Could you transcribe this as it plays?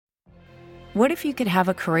What if you could have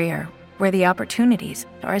a career where the opportunities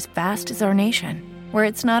are as vast as our nation, where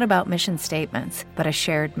it's not about mission statements, but a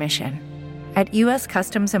shared mission? At U.S.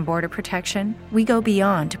 Customs and Border Protection, we go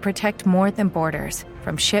beyond to protect more than borders.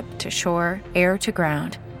 From ship to shore, air to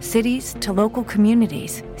ground, cities to local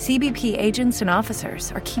communities, CBP agents and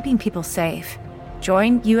officers are keeping people safe.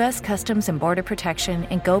 Join U.S. Customs and Border Protection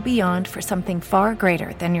and go beyond for something far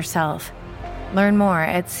greater than yourself. Learn more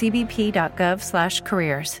at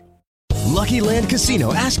cbp.gov/careers. Lucky Land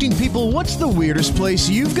Casino, asking people, what's the weirdest place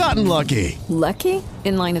you've gotten lucky? Lucky?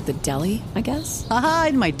 In line at the deli, I guess? Aha,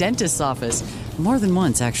 in my dentist's office. More than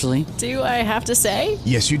once, actually. Do I have to say?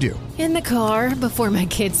 Yes, you do. In the car before my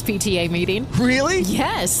kids' PTA meeting. Really?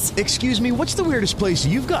 Yes. Excuse me, what's the weirdest place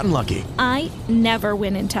you've gotten lucky? I never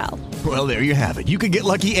win and tell. Well, there you have it. You can get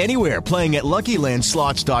lucky anywhere, playing at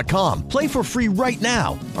LuckyLandSlots.com. Play for free right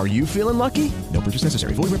now. Are you feeling lucky? No purchase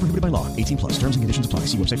necessary. Void where prohibited by law. 18+. Terms and conditions apply.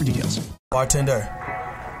 See website for details. Bartender.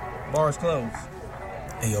 Bar is closed.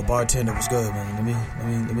 Hey, yo, bartender, what's good, man? Let me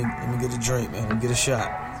get a drink, man. Let me get a shot.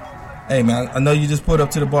 Hey, man, I know you just pulled up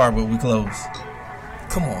to the bar, but we closed.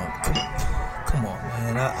 Come on, man.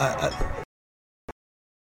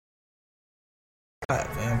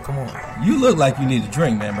 Man, come on. You look like you need a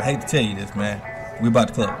drink, man, but I hate to tell you this, man. We about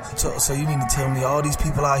to close. So you need to tell me all these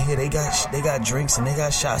people out here, they got drinks and they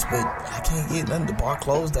got shots, but I can't get nothing. The bar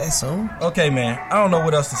closed that soon? Okay, man, I don't know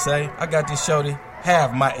what else to say. I got this shorty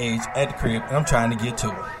half my age at the crib, and I'm trying to get to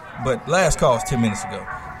her. But last call was 10 minutes ago.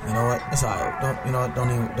 You know what? It's all right. Don't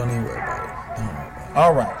even worry about it. Don't worry about it.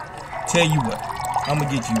 All right. Tell you what. I'm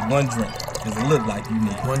gonna get you one drink, because it look like you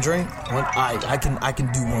need one drink. I can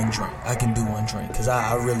do one drink. I can do one drink, because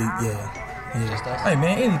I really, yeah. Hey,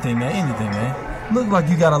 man, anything, man. Look like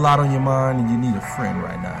you got a lot on your mind and you need a friend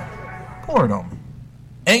right now. Pour it on me.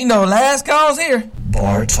 Ain't no last calls here.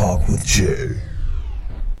 Bar Talk with Jay.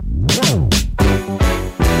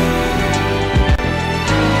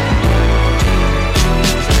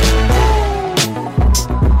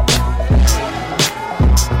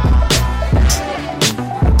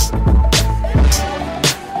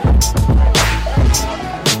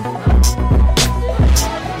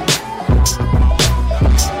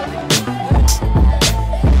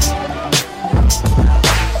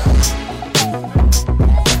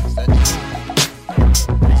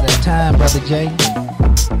 Brother Jay.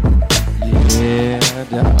 Yeah,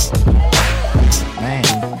 dog. Man.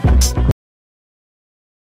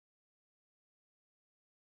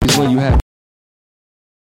 It's when you have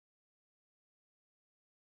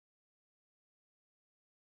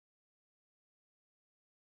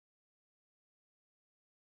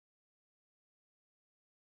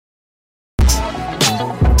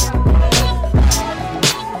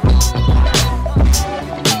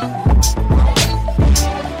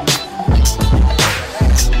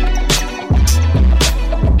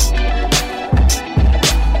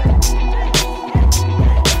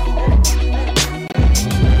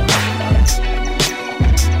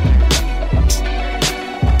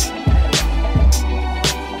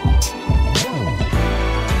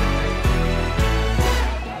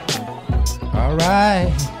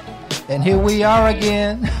And here we are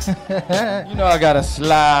again. You know I gotta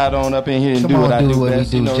slide on up in here and do what I do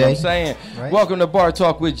best. You know what I'm saying? Right. Welcome to Bar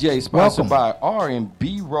Talk with Jay, sponsored by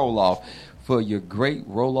R&B Roll-Off for your great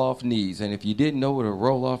roll-off needs. And if you didn't know what a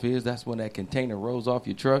roll-off is, that's when that container rolls off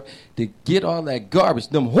your truck to get all that garbage,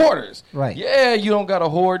 them hoarders. Right. Yeah, you don't gotta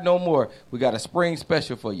hoard no more. We got a spring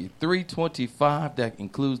special for you, $325. That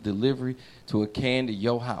includes delivery to a can to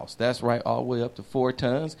your house. That's right, all the way up to 4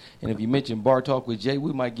 tons. And if you mention Bar Talk with Jay,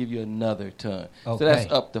 we might give you another ton. Okay. So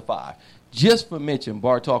that's up to 5. Just for mention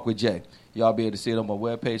Bar Talk with Jay. Y'all be able to see it on my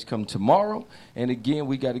webpage come tomorrow. And again,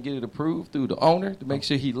 we got to get it approved through the owner to make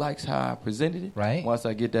sure he likes how I presented it. Right. Once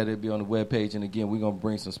I get that, it'll be on the webpage. And again, we're going to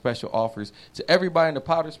bring some special offers to everybody in the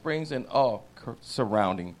Powder Springs and all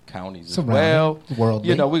surrounding counties as well. Worldly.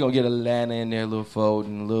 You know, we're going to get Atlanta in there, a little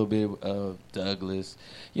Fulton, a little bit of Douglas.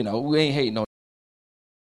 You know, we ain't hating on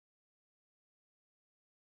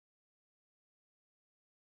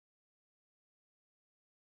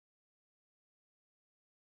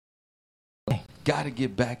Got to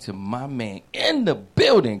get back to my man in the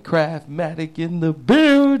building, Craftmatic in the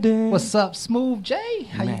building. What's up, Smooth Jay?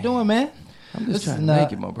 How you doing, man? I'm just trying to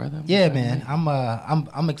make it, my brother. Man.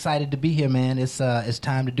 I'm excited to be here, man. It's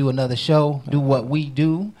time to do another show, do what we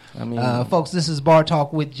do. I mean, folks, this is Bar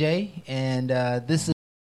Talk with Jay, and this is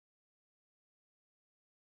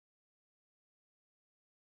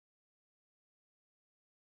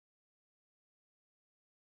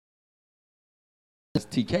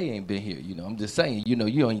TK ain't been here. You know, I'm just saying. You know,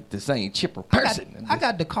 you ain't the same chipper person. I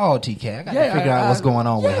got to call TK. I got to figure out what's going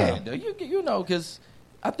on with her. You know, because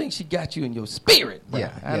I think she got you in your spirit, bro.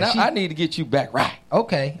 Yeah, and I need to get you back right.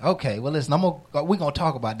 Okay. Well, listen, we're gonna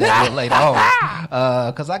talk about that a little later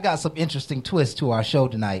on, because I got some interesting twists to our show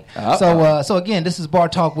tonight. So again, this is Bar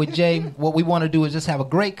Talk with Jay. What we want to do is just have a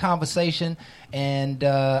great conversation and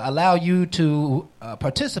allow you to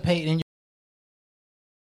participate in your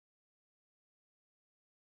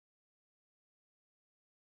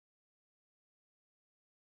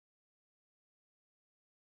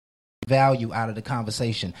value out of the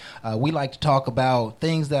conversation. We like to talk about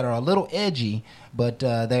things that are a little edgy, but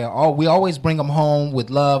we always bring them home with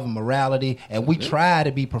love and morality, and we try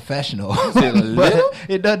to be professional. But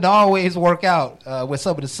it doesn't always work out with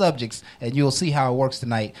some of the subjects, and you'll see how it works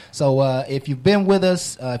tonight. So if you've been with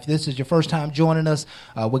us, if this is your first time joining us,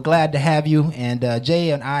 we're glad to have you. And Jay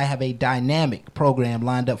and I have a dynamic program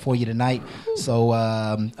lined up for you tonight. So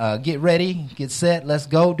get ready, get set, let's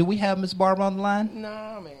go. Do we have Miss Barbara on the line?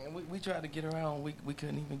 Nah, man. We tried to get her on. We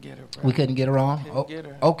couldn't even get her. Bro. We couldn't get her on. Get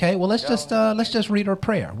her. Okay. Well, let's just read her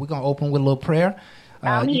prayer. We're gonna open with a little prayer.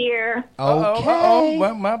 I'm here. Okay.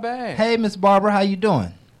 My bad. Hey, Miss Barbara, how you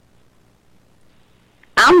doing?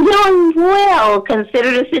 I'm doing well,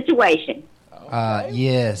 consider the situation.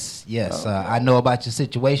 Yes. I know about your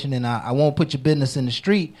situation, and I won't put your business in the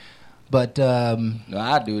street. But no,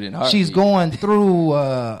 I do it in heartbeat. She's going through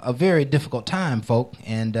a very difficult time, folk,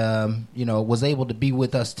 and was able to be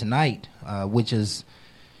with us tonight, which is,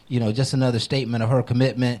 just another statement of her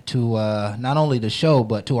commitment to not only the show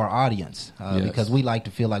but to our audience, because we like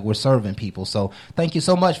to feel like we're serving people. So thank you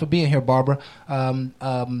so much for being here, Barbara.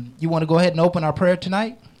 You want to go ahead and open our prayer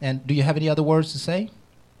tonight? And do you have any other words to say?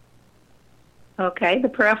 Okay, the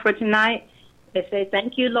prayer for tonight is say,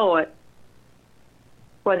 thank you, Lord,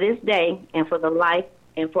 for this day and for the life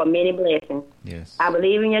and for many blessings. Yes. I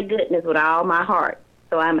believe in your goodness with all my heart.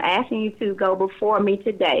 So I'm asking you to go before me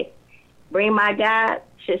today. Bring my God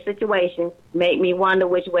to situations. Make me wonder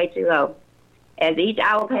which way to go. As each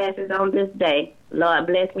hour passes on this day, Lord,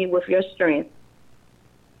 bless me with your strength.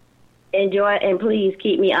 Enjoy and please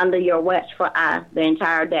keep me under your watchful eye the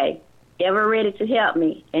entire day. Ever ready to help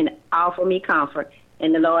me and offer me comfort.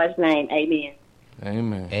 In the Lord's name, amen.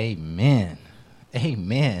 Amen. Amen.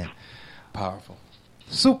 Amen. Powerful.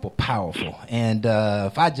 Super powerful. And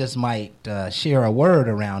if I just might share a word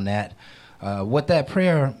around that, what that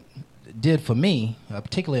prayer did for me,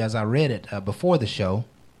 particularly as I read it before the show,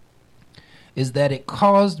 is that it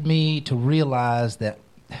caused me to realize that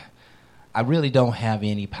I really don't have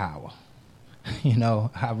any power.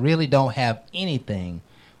 I really don't have anything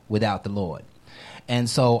without the Lord. And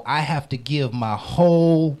so I have to give my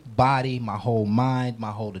whole body, my whole mind,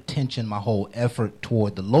 my whole attention, my whole effort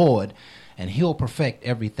toward the Lord, and he'll perfect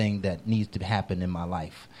everything that needs to happen in my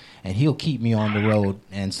life. And he'll keep me on the road.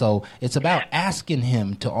 And so it's about asking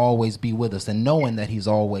him to always be with us and knowing that he's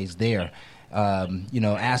always there.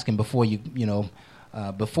 Asking before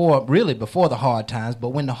before the hard times, but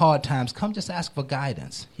when the hard times come, just ask for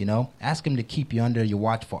guidance, ask him to keep you under your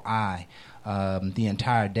watchful eye the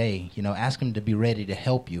entire day, ask him to be ready to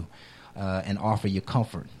help you and offer you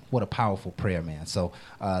comfort. What a powerful prayer, man. So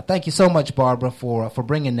thank you so much, Barbara, for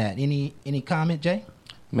bringing that. Any comment, Jay?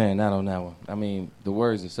 Man, not on that one. I mean, the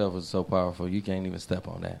words itself is so powerful, you can't even step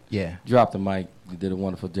on that. Yeah. Drop the mic. You did a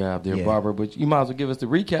wonderful job there, Barbara. But you might as well give us the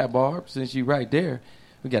recap, Barb, since you're right there.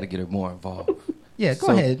 We got to get her more involved. Yeah,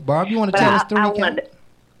 go ahead, Barb. You want to tell us the recap?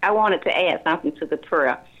 I wanted to add something to the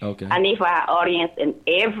prayer. Okay. I need for our audience and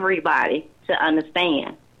everybody to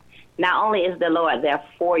understand, not only is the Lord there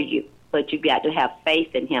for you, but you've got to have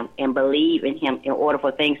faith in him and believe in him in order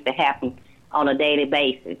for things to happen on a daily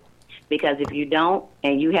basis. Because if you don't,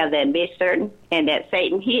 and you have that bit certain, and that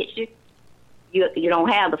Satan hits you, you don't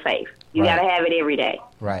have the faith. You got to have it every day.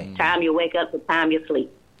 Right. Time you wake up, the time you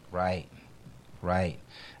sleep. Right.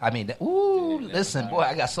 I mean, listen, boy,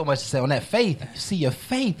 I got so much to say on that faith. See, your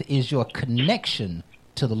faith is your connection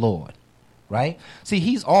to the Lord, right? See,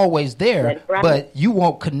 he's always there, right. But you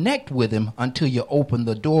won't connect with him until you open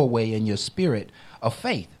the doorway in your spirit of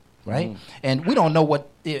faith, right? And we don't know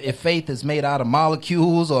if faith is made out of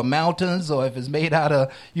molecules or mountains, or if it's made out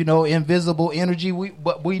of, invisible energy.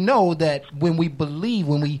 But we know that when we believe,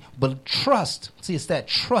 when we trust, see, it's that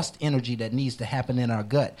trust energy that needs to happen in our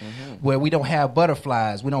gut, where we don't have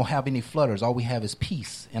butterflies, we don't have any flutters. All we have is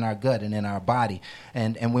peace in our gut and in our body.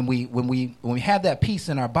 And when we have that peace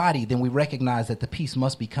in our body, then we recognize that the peace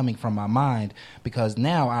must be coming from our mind, because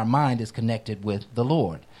now our mind is connected with the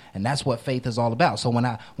Lord. And that's what faith is all about. So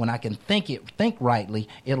when I can think rightly,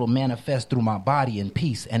 it'll manifest through my body in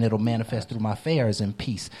peace, and it'll manifest through my affairs in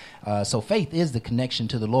peace. So faith is the connection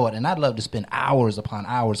to the Lord, and I'd love to spend hours upon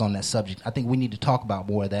hours on that subject. I think we need to talk about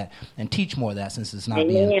more of that and teach more of that since it's not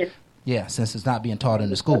since it's not being taught in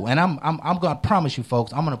the school. And I'm going to promise you,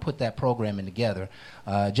 folks, I'm going to put that programming together.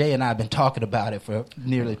 Jay and I have been talking about it for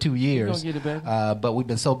nearly 2 years. Get it, baby. But we've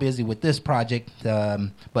been so busy with this project.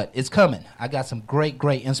 But it's coming. I got some great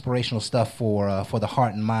inspirational stuff for the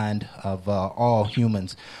heart and mind of all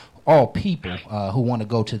humans, all people who want to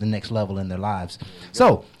go to the next level in their lives.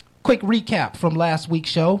 So, quick recap from last week's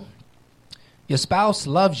show. Your spouse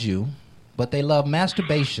loves you, but they love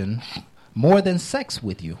masturbation more than sex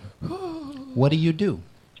with you. What do you do?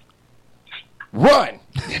 Run!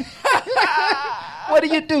 What do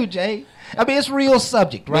you do, Jay? I mean, it's a real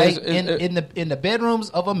subject, right? In the bedrooms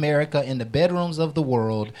of America, in the bedrooms of the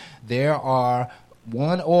world, there are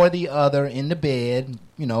one or the other in the bed,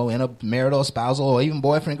 in a marital, spousal, or even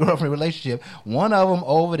boyfriend-girlfriend relationship, one of them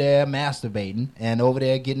over there masturbating and over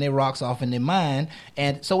there getting their rocks off in their mind.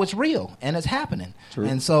 And so it's real, and it's happening. True.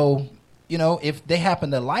 And so, if they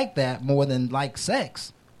happen to like that more than like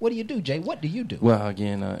sex, what do you do, Jay? What do you do? Well,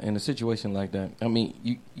 again, in a situation like that, I mean,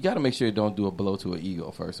 you got to make sure you don't do a blow to an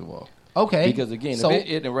ego, first of all. Okay. Because, again, if it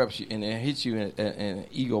interrupts you and it hits you in an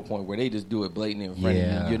ego point where they just do it blatantly in front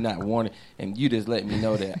of you, you're not warning, and you just let me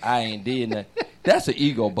know that I ain't did nothing, that's an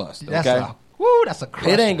ego bust, okay? That's a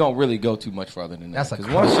crusher. It ain't going to really go too much further than that. Because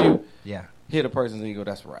once you hit a person's ego,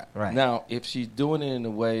 that's right. Now, if she's doing it in a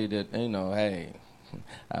way that, hey,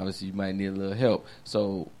 obviously you might need a little help.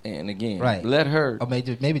 So, and again, let her. Or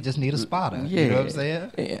maybe just need a spotter. Yeah. You know what I'm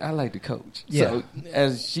saying? Yeah, I like to coach. Yeah. So,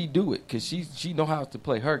 as she do it, because she know how to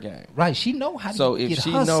play her game. Right. She know how to get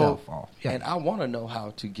herself off. Yeah. And I want to know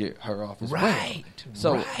how to get her off as well. Right.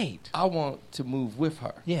 So, I want to move with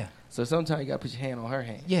her. Yeah. So, sometimes you got to put your hand on her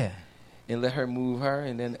hand. Yeah. And let her move her,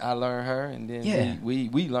 and then I learn her, and then we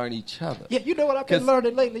learn each other. Yeah, you know what I've been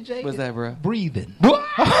learning lately, Jay? What's that, bro? Breathing.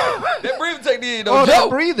 That breathing technique, that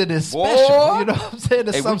breathing is special. Boy. You know what I'm saying?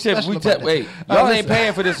 There's something special about that. Wait, y'all ain't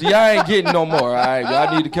paying for this, so y'all ain't getting no more, all right?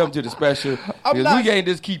 Y'all need to come to the special, because we can't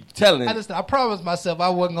just keep telling it. I promised myself I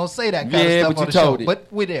wasn't going to say that kind of stuff on the show. But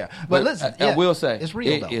we're there. But listen, I will say, it's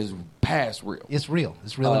real, it is past real. It's real.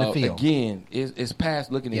 It's real in the field. Again, it's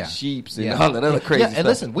past looking at sheeps and all that other crazy stuff. And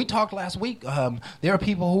listen, we talked last week. There are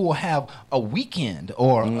people who will have a weekend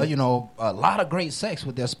or a lot of great sex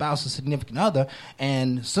with their spouse or significant other,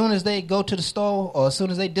 and as soon as they go to the store or as soon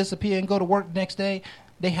as they disappear and go to work the next day,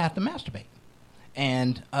 they have to masturbate.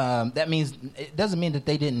 And that means it doesn't mean that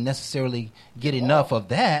they didn't necessarily get enough of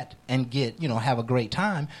that and have a great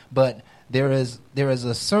time, but there is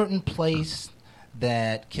a certain place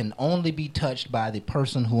that can only be touched by the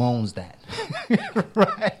person who owns that.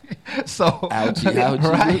 Right? So,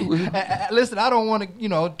 right? Listen, I don't want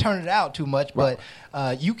to, turn it out too much, but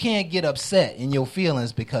you can't get upset in your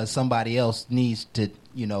feelings because somebody else needs to,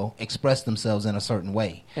 express themselves in a certain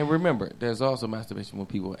way. And remember, there's also masturbation when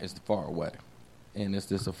people is far away. And it's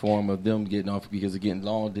just a form of them getting off because of getting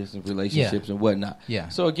long-distance relationships and whatnot. Yeah.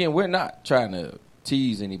 So, again, we're not trying to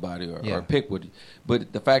tease anybody or pick with you.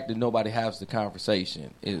 But the fact that nobody has the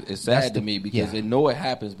conversation is sad to me because they know it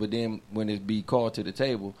happens, but then when it be called to the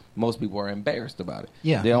table, most people are embarrassed about it.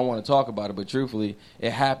 Yeah. They don't want to talk about it, but truthfully,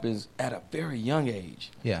 it happens at a very young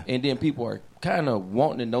age. Yeah. And then people are kind of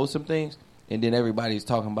wanting to know some things, and then everybody's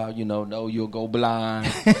talking about, no, you'll go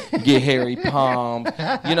blind, get hairy palms.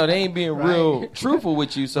 They ain't being real truthful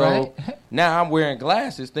with you. So now I'm wearing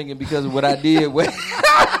glasses thinking because of what I did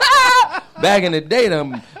back in the day,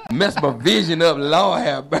 them messed my vision up. Lord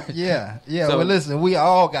have mercy. Yeah. So, well, listen, we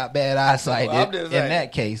all got bad eyesight in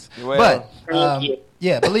that case. Well, but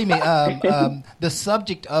believe me, the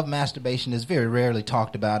subject of masturbation is very rarely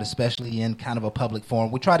talked about, especially in kind of a public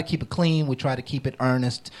forum. We try to keep it clean. We try to keep it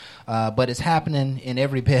earnest. But it's happening in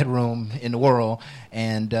every bedroom in the world.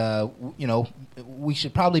 And, we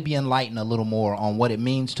should probably be enlightened a little more on what it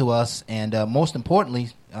means to us. And most importantly,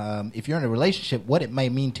 if you're in a relationship, what it may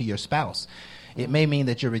mean to your spouse. It may mean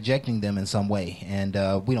that you're rejecting them in some way, and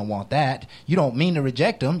we don't want that. You don't mean to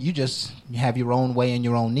reject them. You just have your own way and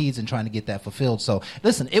your own needs and trying to get that fulfilled. So,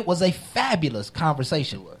 listen, it was a fabulous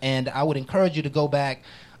conversation, and I would encourage you to go back,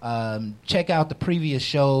 check out the previous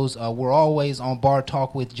shows. We're always on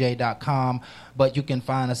bartalkwithjay.com, but you can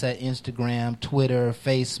find us at Instagram, Twitter,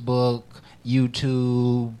 Facebook,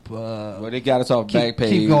 YouTube. They got us off Backpage.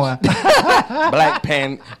 Keep going. Black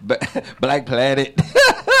Planet.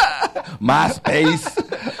 MySpace.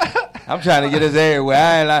 I'm trying to get us everywhere.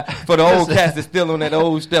 I ain't like, for the old cats that's still on that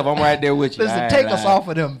old stuff, I'm right there with you. Listen, take us off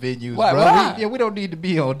of them venues, Why? bro. Why? We don't need to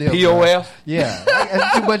be on them. POF? Bro. Yeah.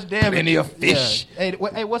 That's too much damage. Plenty of fish. Yeah.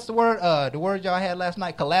 Hey, what's the word? The word y'all had last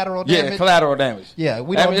night? Collateral damage? Yeah, collateral damage. Yeah,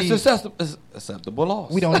 we don't need... It's acceptable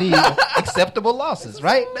loss. We don't need acceptable losses,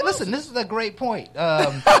 right? Listen, this is a great point.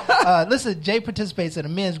 Listen, Jay participates in a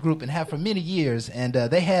men's group and have for many years, and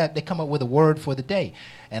they come up with a word for the day.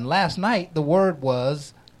 And last night, the word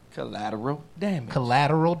was... Collateral damage.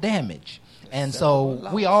 Collateral damage. And so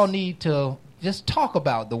we all need to just talk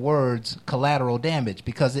about the words collateral damage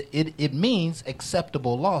because it means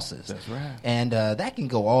acceptable losses. That's right. And that can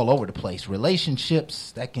go all over the place.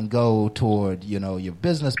 Relationships, that can go toward, your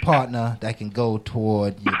business partner, that can go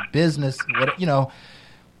toward your business,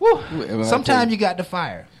 Sometimes you got to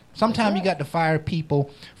fire. Sometimes you got to fire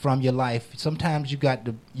people from your life. Sometimes you got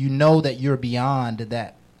to, that you're beyond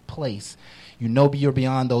that place. You're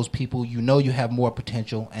beyond those people. You have more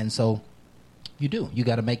potential. And so you do. You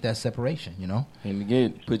got to make that separation, And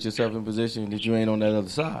again, put yourself in position that you ain't on that other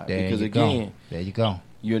side. There you go.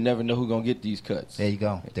 You'll never know who's going to get these cuts. There you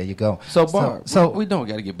go. So, Barb, we don't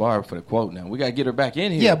got to get Barb for the quote now. We got to get her back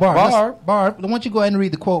in here. Yeah, Barb, why don't you go ahead and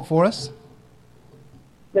read the quote for us?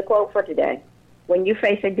 The quote for today. When you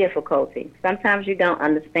face a difficulty, sometimes you don't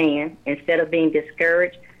understand. Instead of being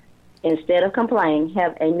discouraged, instead of complaining,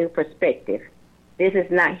 have a new perspective. This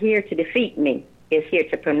is not here to defeat me. It's here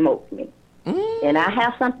to promote me. And I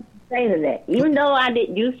have something to say to that. Even though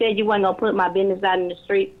you said you weren't going to put my business out in the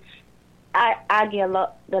street, I give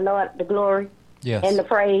the Lord the glory and the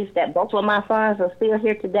praise that both of my sons are still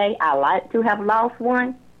here today. I like to have lost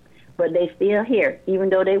one, but they still here. Even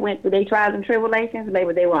though they went through their trials and tribulations,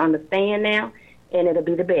 maybe they will understand now, and it'll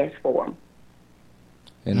be the best for them.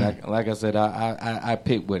 And like I said, I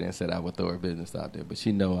picked with it and said I would throw her business out there, but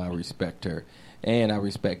she know I respect her, and I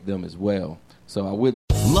respect them as well. So I would.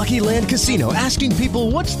 Lucky Land Casino, asking people,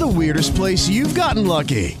 what's the weirdest place you've gotten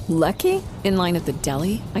lucky? Lucky? In line at the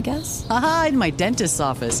deli, I guess? Aha, in my dentist's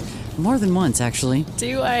office. More than once, actually.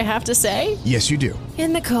 Do I have to say? Yes, you do.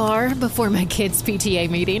 In the car before my kids' PTA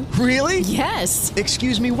meeting. Really? Yes.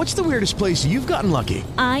 Excuse me, what's the weirdest place you've gotten lucky?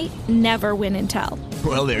 I never win and tell.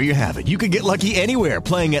 Well, there you have it. You can get lucky anywhere,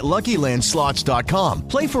 playing at LuckyLandSlots.com.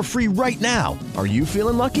 Play for free right now. Are you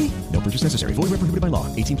feeling lucky? No purchase necessary. Void where prohibited by law.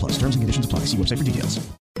 18+. Terms and conditions apply. See website for details.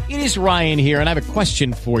 It is Ryan here, and I have a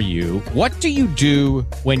question for you. What do you do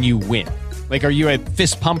when you win? Like, are you a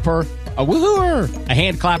fist pumper, a woohooer, a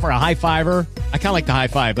hand clapper, a high fiver? I kind of like the high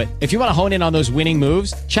five, but if you want to hone in on those winning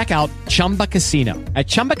moves, check out Chumba Casino. At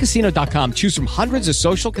ChumbaCasino.com, choose from hundreds of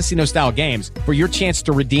social casino-style games for your chance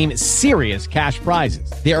to redeem serious cash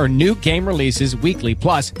prizes. There are new game releases weekly,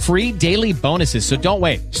 plus free daily bonuses, so don't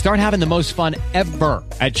wait. Start having the most fun ever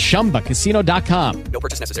at ChumbaCasino.com. No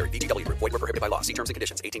purchase necessary. VGW. Void where prohibited by law. See terms and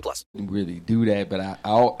conditions. 18+. Really do that, but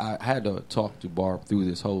I had to talk to Barb through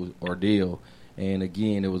this whole ordeal. And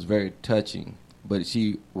again, it was very touching, but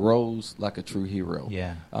she rose like a true hero.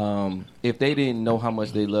 Yeah. If they didn't know how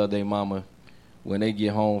much they love their mama, when they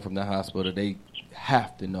get home from the hospital, they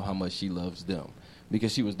have to know how much she loves them,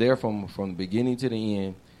 because she was there from the beginning to the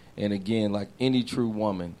end. And again, like any true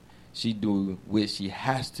woman, she do what she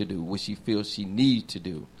has to do, what she feels she needs to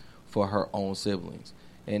do for her own siblings.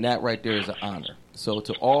 And that right there is an honor. So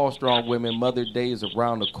to all strong women, Mother's Day is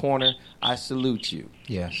around the corner. I salute you.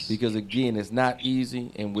 Yes. Because, again, it's not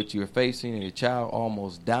easy. And what you're facing and your child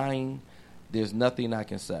almost dying, there's nothing I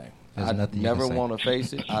can say. I never want to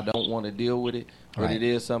face it. I don't want to deal with it. But It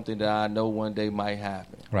is something that I know one day might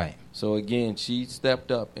happen. Right. So, again, she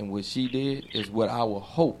stepped up. And what she did is what I will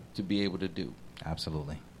hope to be able to do.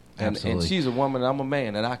 Absolutely. And she's a woman. I'm a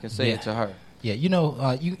man. And I can say it to her. Yeah, you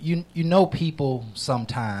know people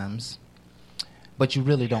sometimes, but you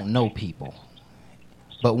really don't know people.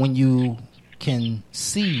 But when you can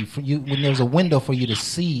see, when there's a window for you to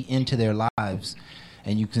see into their lives,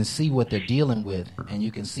 and you can see what they're dealing with, and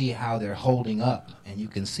you can see how they're holding up, and you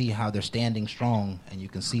can see how they're standing strong, and you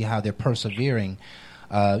can see how they're persevering,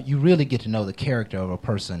 you really get to know the character of a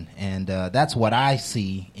person. And that's what I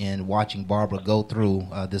see in watching Barbara go through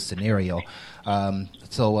this scenario.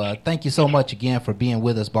 So thank you so much again for being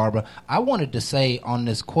with us, Barbara. I wanted to say on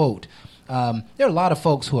this quote, there are a lot of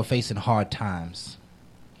folks who are facing hard times,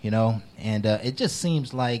 and it just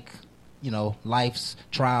seems like, life's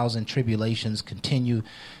trials and tribulations continue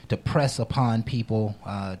to press upon people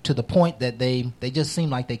to the point that they just seem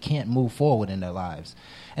like they can't move forward in their lives.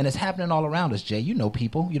 And it's happening all around us, Jay. You know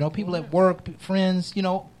people. People at work, friends,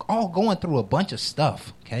 all going through a bunch of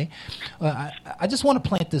stuff, okay? I just want to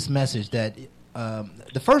plant this message that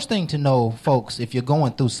the first thing to know, folks, if you're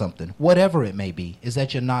going through something, whatever it may be, is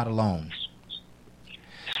that you're not alone.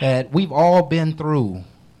 That we've all been through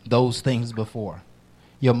those things before.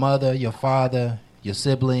 Your mother, your father, your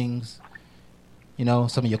siblings, you know,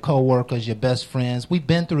 some of your coworkers, your best friends. We've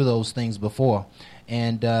been through those things before.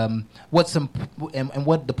 And what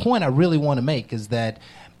the point I really want to make is that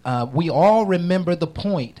we all remember the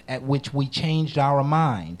point at which we changed our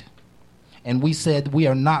mind. And we said we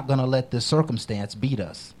are not going to let this circumstance beat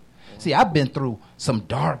us. See, I've been through some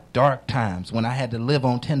dark times when I had to live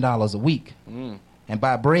on $10 a week and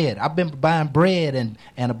buy bread. I've been buying bread and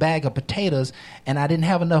a bag of potatoes, and I didn't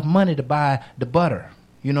have enough money to buy the butter.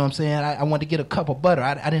 You know what I'm saying? I wanted to get a cup of butter.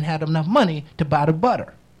 I didn't have enough money to buy the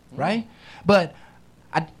butter, right? But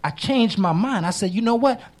I changed my mind. I said, you know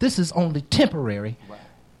what? This is only temporary. Right.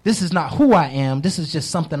 This is not who I am. This is just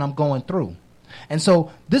something I'm going through. And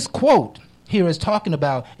so this quote here is talking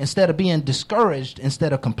about, instead of being discouraged,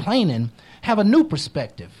 instead of complaining, have a new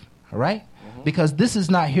perspective, all right? Because this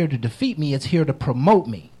is not here to defeat me, it's here to promote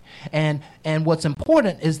me. And what's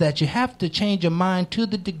important is that you have to change your mind to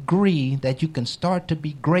the degree that you can start to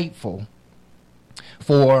be grateful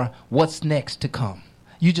for what's next to come.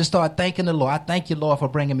 You just start thanking the Lord. I thank you, Lord, for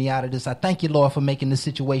bringing me out of this. I thank you, Lord, for making this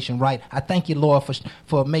situation right. I thank you, Lord,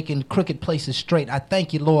 for making crooked places straight. I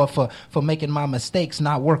thank you, Lord, for making my mistakes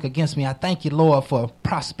not work against me. I thank you, Lord, for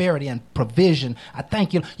prosperity and provision. I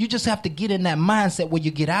thank you. You just have to get in that mindset where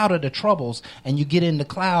you get out of the troubles and you get in the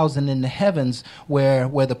clouds and in the heavens where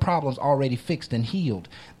the problem's already fixed and healed.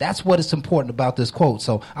 That's what is important about this quote.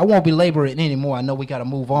 So I won't belabor it anymore. I know we got to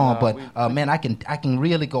move on, man, I can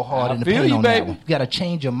really go hard in the paint on that one. You got to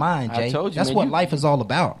change your mind, Jay. I told you, that's man, what life is all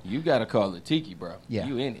about. You got to call it Tiki, bro. Yeah.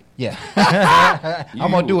 You in it. Yeah.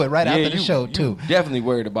 I'm going to do it right after the show, too. Definitely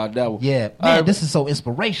worried about that one. Yeah. Man, this is so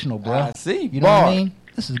inspirational, bro. I see. You know what I mean?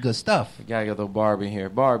 This is good stuff. We got to get the Barb in here.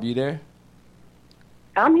 Barb, you there?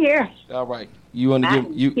 I'm here. All right. You want to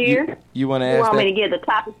give you want to ask? You want me to give the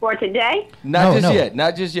topic for today? Not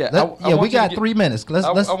just yet. We got 3 minutes.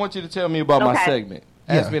 I want you to tell me about my segment.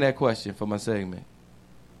 Ask me that question for my segment.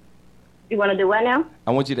 You want to do what now?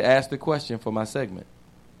 I want you to ask the question for my segment.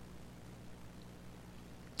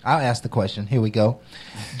 I'll ask the question. Here we go.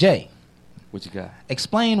 Jay. What you got?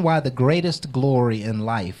 Explain why the greatest glory in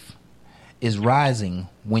life is rising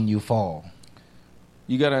when you fall.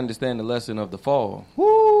 You got to understand the lesson of the fall.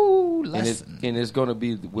 Woo, lesson. And it's going to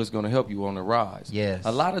be what's going to help you on the rise. Yes.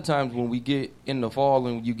 A lot of times when we get in the fall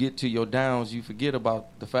and you get to your downs, you forget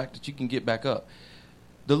about the fact that you can get back up.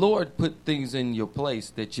 The Lord put things in your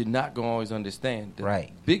place that you're not going to always understand. The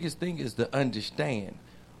biggest thing is to understand.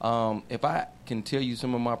 If I can tell you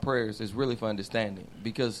some of my prayers, it's really for understanding.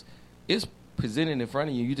 Because it's presented in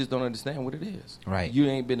front of you, you just don't understand what it is. Right. You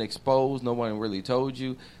ain't been exposed. No one really told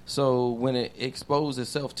you. So when it exposes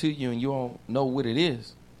itself to you and you don't know what it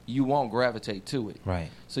is, you won't gravitate to it. Right.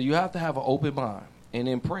 So you have to have an open mind. And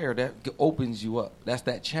in prayer, that opens you up. That's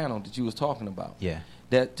that channel that you was talking about. Yeah.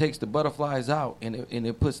 That takes the butterflies out and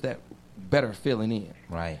it puts that better feeling in.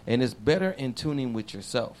 Right. And it's better in tuning with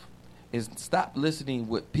yourself. Is stop listening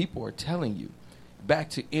what people are telling you. Back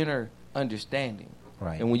to inner understanding.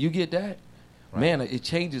 Right. And when you get that, man, it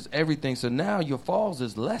changes everything. So now your falls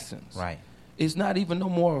is lessons. Right. It's not even no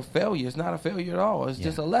more a failure. It's not a failure at all. It's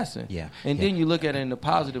just a lesson. Yeah. And then you look at it in a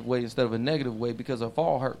positive way instead of a negative way because a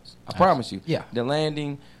fall hurts. I promise you. Yeah. The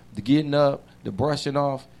landing, the getting up, the brushing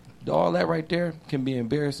off, all that right there can be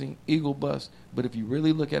embarrassing, ego bust. But if you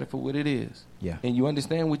really look at it for what it is, and you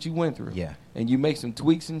understand what you went through, and you make some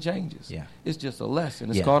tweaks and changes, it's just a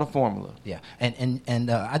lesson. It's called a formula. Yeah,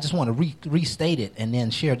 and I just want to restate it and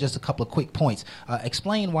then share just a couple of quick points.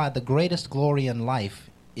 Explain why the greatest glory in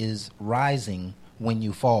life is rising when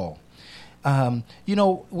you fall. You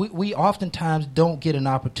know, we oftentimes don't get an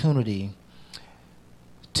opportunity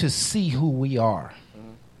to see who we are.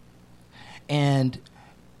 And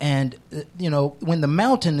you know, when the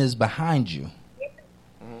mountain is behind you,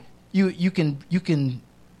 you can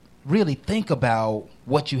really think about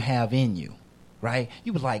what you have in you, right?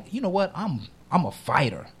 You was like, you know what? I'm a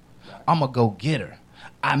fighter. I'm a go-getter.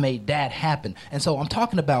 I made that happen. And so I'm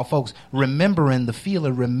talking about folks remembering the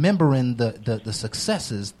feeling, remembering the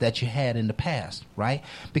successes that you had in the past, right?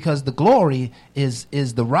 Because the glory is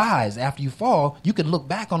the rise. After you fall, you can look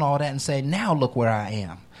back on all that and say, now look where I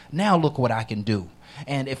am. Now look what I can do.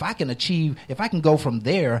 And if I can go from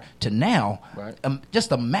there to now,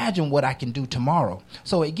 just imagine what I can do tomorrow.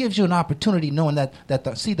 So it gives you an opportunity knowing that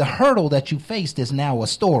the hurdle that you faced is now a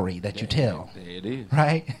story that you tell. There it is.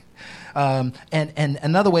 Right? And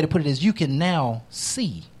another way to put it is you can now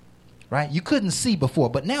see right? You couldn't see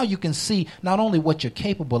before, but now you can see not only what you're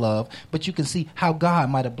capable of, but you can see how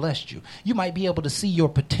God might have blessed you. You might be able to see your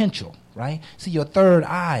potential, right? See, your third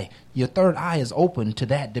eye is open to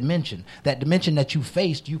that dimension that you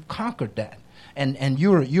faced. You've conquered that. And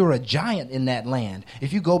you're a giant in that land.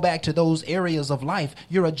 If you go back to those areas of life,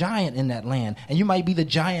 you're a giant in that land. And you might be the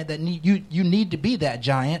giant that you need to be that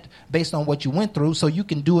giant based on what you went through, so you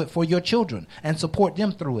can do it for your children and support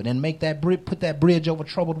them through it and make that put that bridge over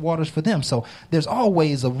troubled waters for them. So there's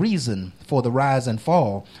always a reason for the rise and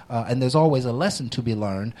fall, and there's always a lesson to be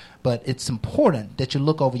learned. But it's important that you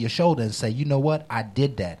look over your shoulder and say, you know what? I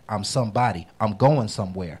did that. I'm somebody. I'm going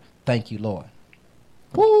somewhere. Thank you, Lord.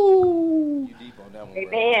 Woo! You deep on that one.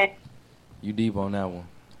 Amen. You deep on that one.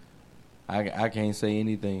 I can't say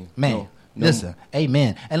anything. Man, listen,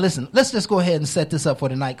 amen. And listen, let's just go ahead and set this up for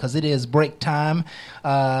tonight because it is break time.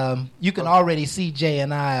 You can already see Jay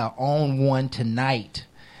and I are on one tonight.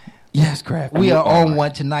 Yes, Kraft. We are on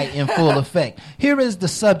one tonight in full effect. Here is the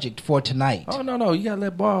subject for tonight. Oh, no. You got to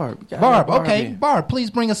let Barb. Barb,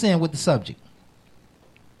 please bring us in with the subject.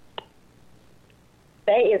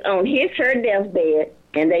 They is on her deathbed,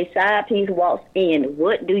 and they side piece walks in.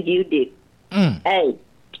 What do you do? A,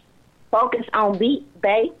 focus on B,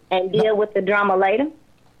 Bay, and deal with the drama later.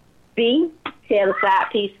 B, tell the side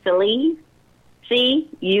piece to leave. C,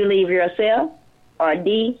 you leave yourself. Or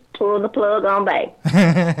D, pull the plug on Bay.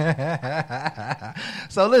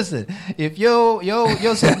 So listen, if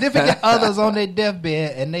your significant other's on their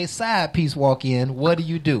deathbed and they side piece walk in, what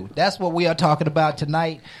do? That's what we are talking about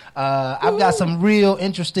tonight. I've got some real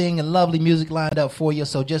interesting and lovely music lined up for you,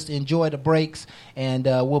 so just enjoy the breaks, and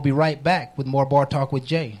we'll be right back with more Bar Talk with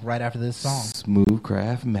Jay right after this song. Smooth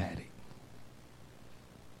Craftmatic.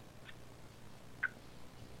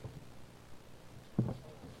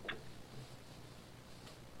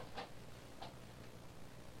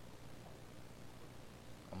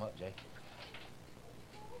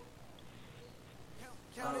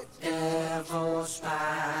 Devil's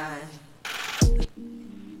spine.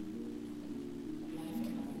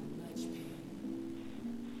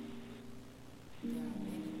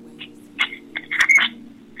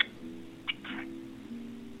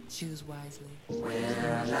 Choose wisely.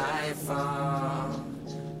 Will I fall?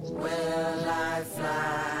 Will I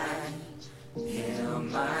fly? Heal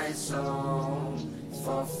my soul,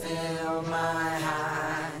 fulfill my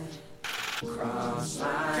high. Cross my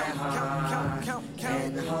heart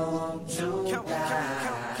and hope to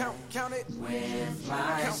die with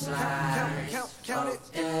my slice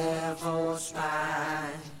of devil's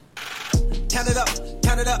spine. Count it up,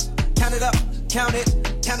 count it up, count it up, count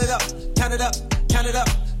it, count it up, count it up, count it up,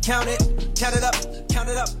 count it, count it up, count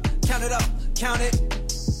it up, count it up, count it.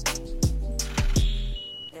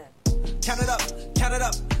 Count it up, count it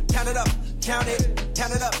up, count it up, count it,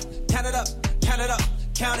 count it up, count it up, count it up,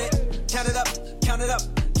 count it, count it up, count it up,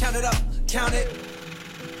 count it up, count it.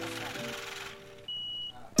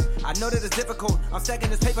 I know that it's difficult. I'm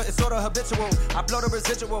stacking this paper, it's sort of habitual. I blow the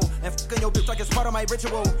residual and fucking your bitch like it's part of my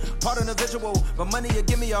ritual. Part of the visual, but money you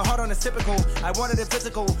give me a heart on it's typical. I wanted it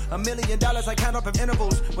physical, $1 million I count up in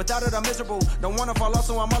intervals. Without it I'm miserable, don't wanna fall off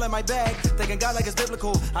so I'm all in my bag. Thinking God like it's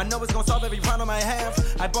biblical, I know it's gonna solve every problem I have.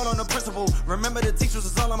 I bought on the principle, remember the teachers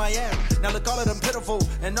is all on my app. Now look all of them pitiful,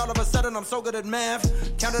 and all of a sudden I'm so good at math.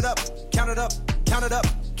 Count it up, count it up, count it up,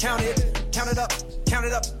 count it, count it up, count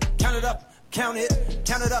it up, count it up. Count it,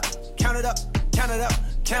 count it up, count it up, count it up,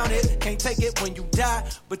 count it. Can't take it when you die,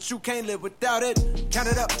 but you can't live without it. Count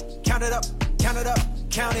it up, count it up, count it up,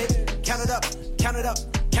 count it, count it up, count it up,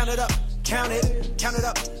 count it up, count it, count it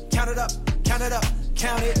up, count it up, count it up.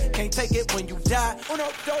 Count it, can't take it when you die. Oh no,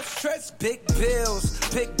 don't stress. Big bills,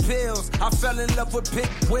 big bills. I fell in love with big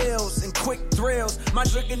wheels and quick thrills. My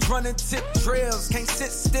drinking's running tip drills. Can't sit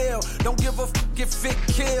still. Don't give a fuck if it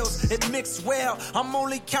kills. It mixed well. I'm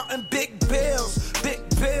only counting big bills, big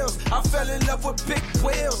bills. I fell in love with big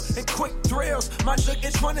wheels and quick thrills. My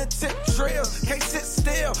drinking's running tip drills. Can't sit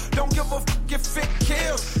still. Don't give a fuck if it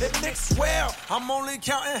kills. It mixed well. I'm only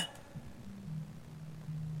counting.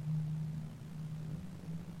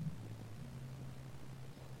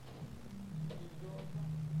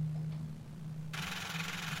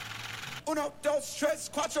 Uno, dos, tres,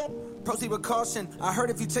 cuatro. Proceed with caution. I heard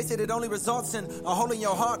if you taste it, it only results in a hole in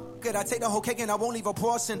your heart. Good, I take the whole cake and I won't leave a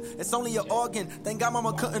portion. It's only an organ. Thank God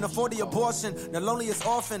mama couldn't afford the abortion. The loneliest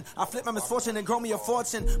orphan. I flip my misfortune and grow me a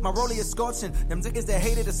fortune. My rollie is scorching. Them niggas that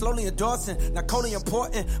hated is slowly endorsing. Not coldly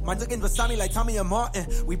important. My niggas beside me like Tommy and Martin.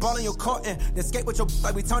 We ballin' your courtin'. Then skate with your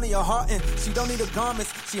like we Tony your Harton. She don't need the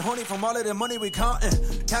garments. She horny from all of the money we countin'.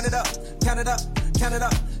 Count it up, count it up, count it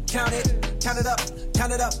up, count it, count it up,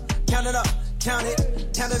 count it up. Count it up, count it,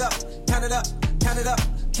 count it up, count it up, count it up,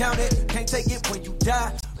 count it. Can't take it when you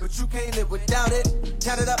die, but you can't live without it.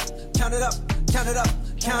 Count it up, count it up, count it up,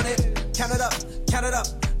 count it, count it up, count it up,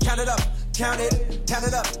 count it up, count it, count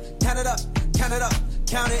it up, count it up, count it up,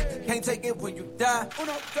 count it. Can't take it when you die. Will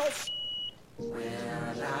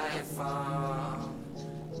I fall?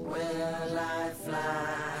 Will I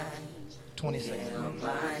fly? 20 seconds. Heal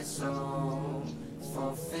my soul,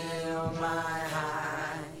 fulfill my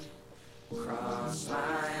high, cross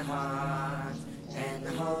my heart and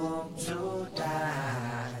hope to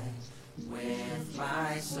die with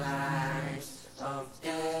my slice of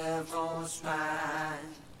devil's pie.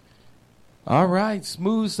 All right,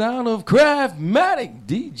 smooth sound of Craftmatic,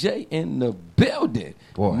 DJ in the building.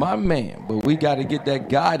 Boy. My man. But we got to get that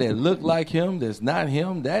guy that look like him, that's not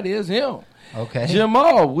him, that is him. Okay.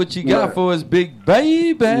 Jamal, what you got for us, big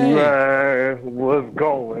baby? Man, what's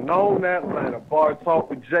going on, Atlanta? Bar Talk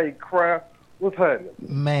with Jay Craft. What's happening?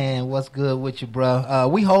 Man, what's good with you, bro?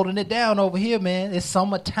 We holding it down over here, man. It's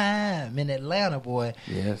summertime in Atlanta, boy.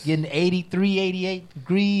 Yes. Getting 83, 88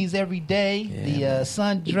 degrees every day. Yeah, the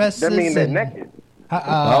sundresses. That means they're naked.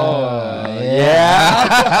 Yeah.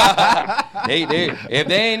 If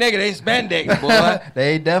they ain't naked, they spandex, boy.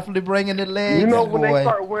 They definitely bringing the legs. You know when boy. they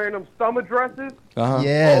start wearing them summer dresses?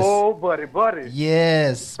 Yes. Oh, buddy.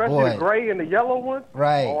 Yes, Especially boy. the gray and the yellow ones.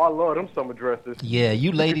 Right. Oh, I love them summer dresses. Yeah,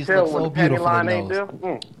 you ladies can tell look when so the panty beautiful line in ain't those.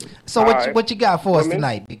 there. So what you got for us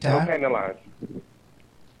tonight, big No time? panty lines.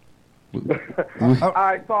 All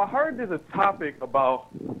right, so I heard there's a topic about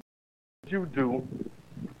what you do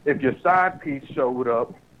if your side piece showed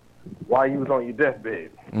up while you was on your deathbed.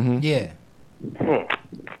 Yeah.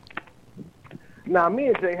 Now, me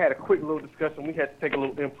and Jay had a quick little discussion. We had to take a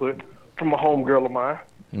little input from a homegirl of mine.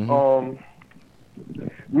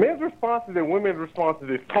 Men's responses and women's responses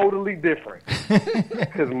is totally different.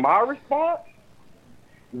 Because my response,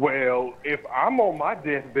 well, if I'm on my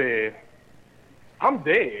deathbed, I'm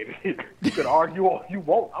dead. You can argue all you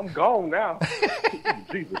want. I'm gone now.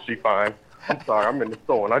 Jesus, she fine. I'm sorry, I'm in the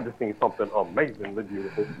store and I just seen something amazingly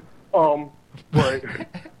beautiful. But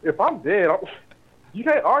if I'm dead, you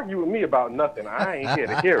can't argue with me about nothing. I ain't here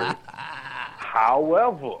to hear it.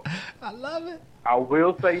 However, I love it. I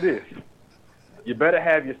will say this. You better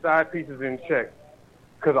have your side pieces in check.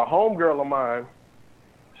 Because a homegirl of mine,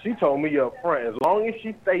 she told me up front, as long as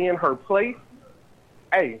she stay in her place,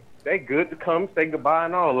 hey, they good to come, say goodbye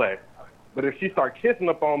and all that. But if she start kissing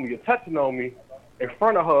up on me or touching on me in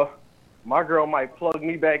front of her, my girl might plug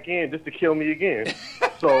me back in just to kill me again.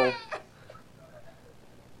 So, you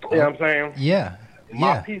know what I'm saying? Yeah.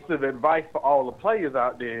 My piece of advice for all the players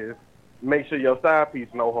out there is make sure your side piece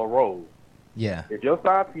know her role. Yeah. If your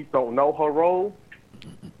side piece don't know her role,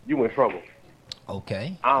 you in trouble.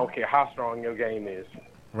 Okay. I don't care how strong your game is.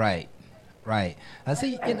 Right. I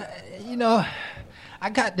see. You know, I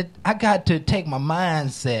got to take my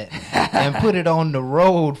mindset and put it on the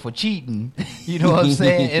road for cheating. You know what I'm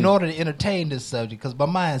saying? In order to entertain this subject, because my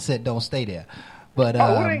mindset don't stay there. But it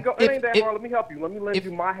ain't that hard. Let me help you. Let me lend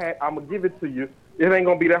you my hat. I'm gonna give it to you. It ain't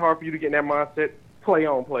gonna be that hard for you to get in that mindset. Play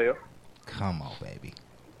on, player. Come on, baby.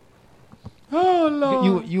 Oh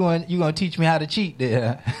Lord. You gonna teach me how to cheat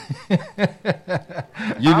there?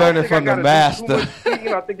 You learning from the master.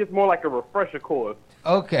 I think it's more like a refresher course.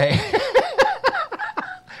 Okay.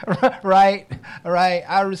 Right.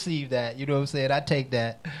 I receive that. You know what I'm saying? I take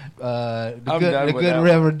that. The good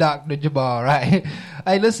Reverend Dr. Jabbar, right?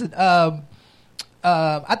 Hey, listen,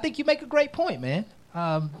 I think you make a great point, man.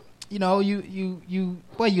 You know, you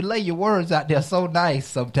lay your words out there so nice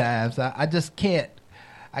sometimes. I just can't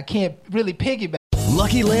really piggyback.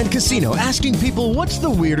 Lucky Land Casino, asking people, what's the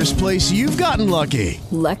weirdest place you've gotten lucky?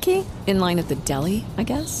 Lucky? In line at the deli, I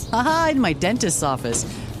guess? Aha, in my dentist's office.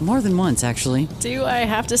 More than once, actually. Do I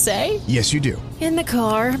have to say? Yes, you do. In the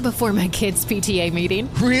car before my kids' PTA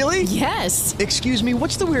meeting. Really? Yes. Excuse me,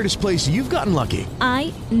 what's the weirdest place you've gotten lucky?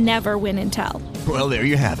 I never win and tell. Well, there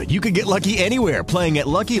you have it. You can get lucky anywhere, playing at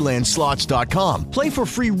LuckyLandSlots.com. Play for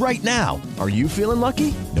free right now. Are you feeling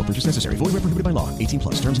lucky? No purchase necessary. Void where prohibited by law. 18+.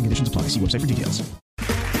 Terms and conditions apply. See website for details.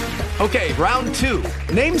 Okay, round two.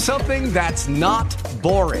 Name something that's not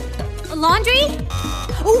boring. A laundry?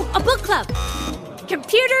 Ooh, a book club.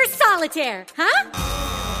 Computer solitaire, huh?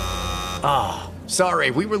 Ah, sorry,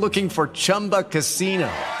 we were looking for Chumba Casino.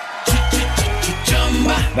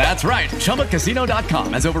 That's right,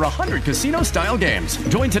 ChumbaCasino.com has over 100 casino-style games.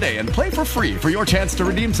 Join today and play for free for your chance to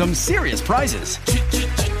redeem some serious prizes.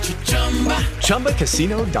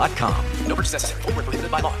 ChumbaCasino.com. No purchase necessary. Void where prohibited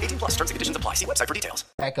by law. 18+. Terms and conditions apply. See website for details.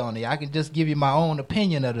 Back on it. I can just give you my own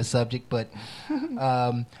opinion of the subject, but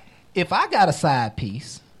if I got a side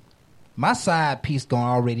piece, my side piece gonna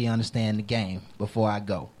already understand the game before I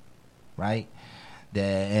go, right?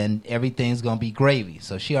 And everything's gonna be gravy.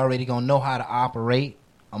 So she already gonna know how to operate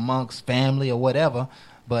amongst family or whatever.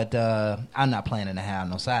 But I'm not planning to have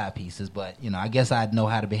no side pieces. But I guess I'd know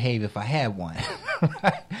how to behave if I had one.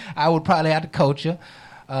 I would probably have to coach her.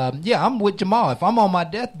 I'm with Jamal. If I'm on my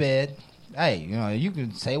deathbed, hey, you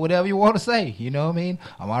can say whatever you want to say. You know what I mean?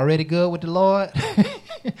 I'm already good with the Lord.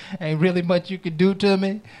 Ain't really much you can do to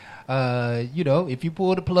me. If you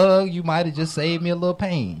pull the plug, you might have just saved me a little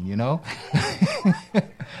pain.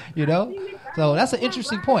 So that's an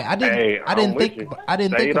interesting point. I didn't think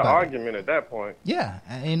the about argument at that point. Yeah,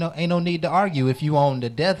 ain't no need to argue if you on the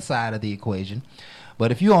death side of the equation,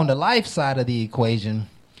 but if you on the life side of the equation,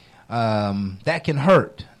 that can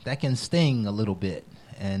hurt, that can sting a little bit,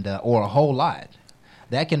 and or a whole lot.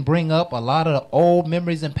 That can bring up a lot of the old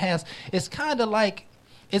memories and past. It's kind of like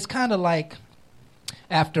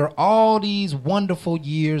after all these wonderful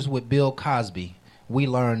years with Bill Cosby, we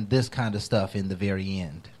learned this kind of stuff in the very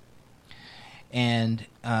end. And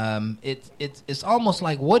it's almost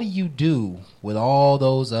like, what do you do with all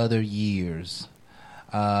those other years,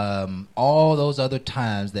 all those other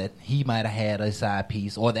times that he might have had a side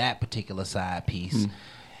piece or that particular side piece?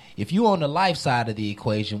 If you on the life side of the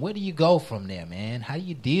equation, where do you go from there, man? How do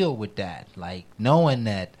you deal with that? Like knowing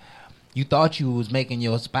that you thought you was making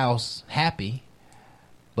your spouse happy,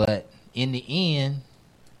 but in the end,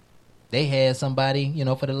 they had somebody,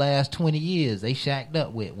 for the last 20 years they shacked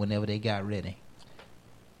up with whenever they got ready.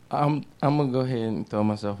 I'm going to go ahead and throw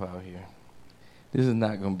myself out here. This is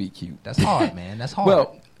not going to be cute. That's hard, man. That's hard.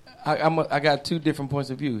 Well, I got two different points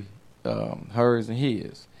of view, hers and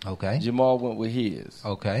his. Okay. Jamal went with his.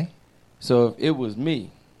 Okay. So if it was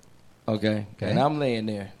me, okay, and I'm laying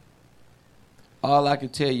there, all I can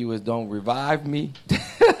tell you is don't revive me.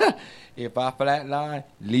 If I flatline,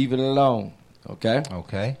 leave it alone, okay?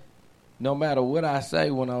 Okay. No matter what I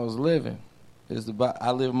say when I was living,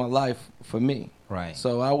 I live my life for me. Right.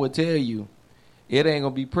 So I would tell you, it ain't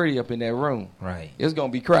going to be pretty up in that room. Right. It's going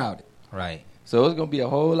to be crowded. Right. So it's going to be a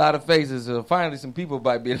whole lot of faces. So finally, some people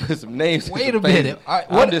might be able to put some names. Wait a minute.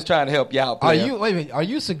 I'm just trying to help you out. Wait a minute. Are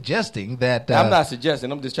you suggesting that? I'm not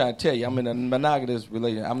suggesting. I'm just trying to tell you. I'm in a monogamous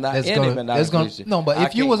relationship. I'm not in a monogamous relationship. No, but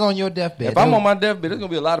if you was on your deathbed, if I'm on my deathbed, there's going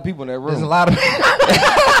to be a lot of people in that room. There's a lot of.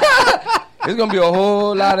 There's going to be a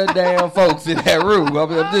whole lot of damn folks in that room.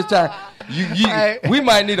 I'm just trying. We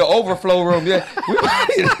might need an overflow room. Yeah.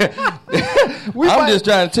 I'm just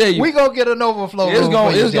trying to tell you. We gonna get an overflow room.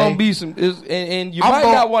 It's gonna be some. And you might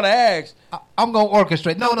not want to ask. I'm gonna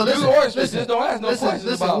orchestrate. No, listen. Just don't ask no questions.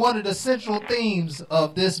 Listen. One of the central themes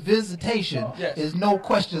of this visitation is no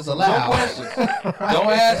questions allowed. No questions. Right?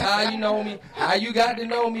 Don't ask how you know me, how you got to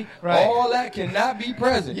know me. Right. All that cannot be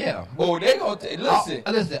present. Yeah. Or they gonna listen.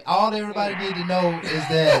 Listen. All everybody need to know is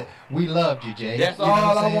that we loved you, Jay. That's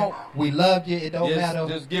all I want. We loved you. It don't matter.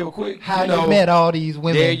 Just give a quick. How you met all these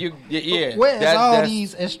women? Yeah. Where's all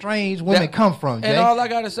these estranged women come from, Jay? And all I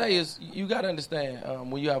gotta say is, you gotta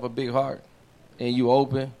understand, when you have a big heart and you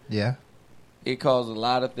open, it causes a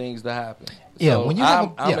lot of things to happen. Yeah, so when you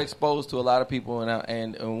I'm exposed to a lot of people,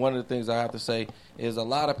 and one of the things I have to say is a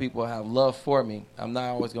lot of people have love for me. I'm not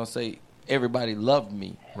always gonna say everybody loved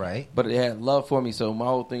me, right? But they had love for me. So my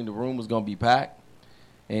whole thing, the room was gonna be packed,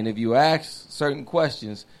 and if you ask certain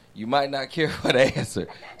questions, you might not care for the answer.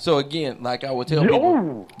 So again, like I would tell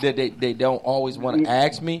people that they don't always want to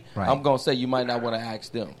ask me, I'm going to say you might not want to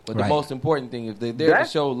ask them. But the most important thing, if they're there to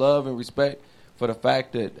show love and respect for the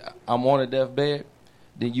fact that I'm on a deathbed,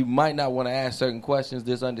 then you might not want to ask certain questions.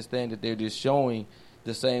 Just understand that they're just showing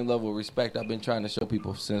the same level of respect I've been trying to show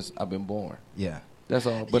people since I've been born. Yeah. That's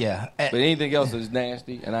all. But anything else is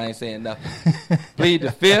nasty, and I ain't saying nothing. Plead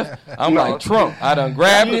the fifth. I'm like Trump. I done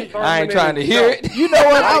grabbed it. I ain't trying to hear it. You know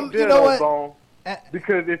what? You know what?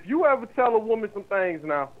 Because if you ever tell a woman some things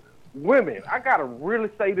now, women, I got to really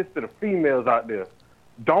say this to the females out there.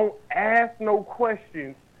 Don't ask no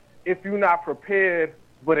questions if you're not prepared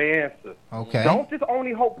for the answer. Okay. Don't just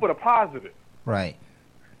only hope for the positive. Right.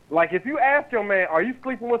 Like if you ask your man, are you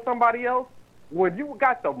sleeping with somebody else? When you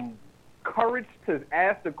got the courage to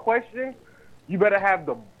ask the question, you better have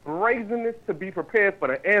the brazenness to be prepared for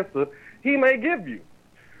the answer he may give you.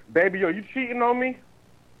 Baby, are you cheating on me?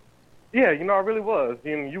 Yeah, I really was.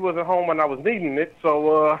 You wasn't home when I was needing it,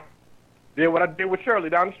 so did what I did with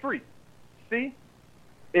Shirley down the street. See?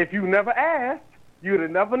 If you never asked, you'd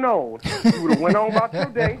have never known. You would have went on about your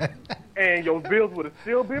day, and your bills would have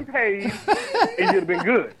still been paid, and you'd have been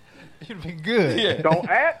good. You'd have been good. Yeah. Don't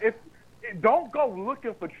ask. Don't go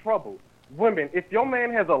looking for trouble. Women, if your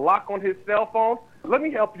man has a lock on his cell phone, let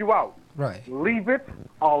me help you out. Right. Leave it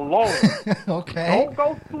alone. Okay. Don't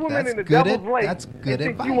go swimming That's in the good devil's lake. that's good and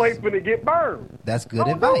think advice. you ain't finna get burned. That's good Don't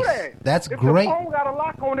advice. Do that. That's if great. If the phone got a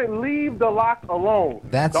lock on it, leave the lock alone.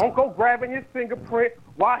 Don't go grabbing his fingerprint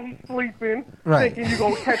while he's sleeping, Right. thinking you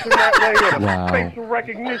gonna catch him that way with Wow. facial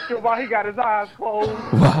recognition while he got his eyes closed.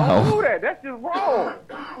 Wow. Don't do that. That's just wrong.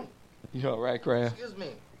 You all right, Kraft? Excuse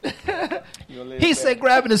me. He said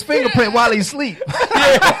grabbing his fingerprint while he's asleep.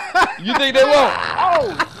 You think they won't? Oh,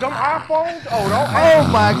 them iPhones? Oh, don't. Oh,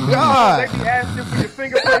 my God. They be asking for your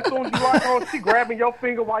fingerprint as soon as you lock on. She grabbing your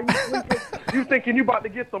finger while you sleeping. You thinking you about to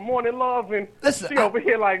get some morning love, and she over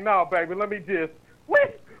here like, nah, baby, let me just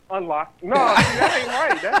unlock. No, see, that ain't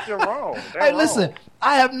right. That's just wrong. That's Hey, wrong. listen,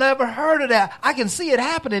 I have never heard of that. I can see it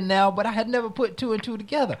happening now, but I had never put two and two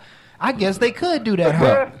together. I guess they could do that,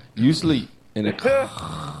 huh? You sleep in the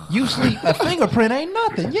You sleep. A fingerprint ain't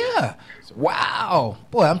nothing. Yeah. Wow.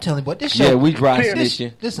 Boy, I'm telling you what, this show. Yeah, we dry this,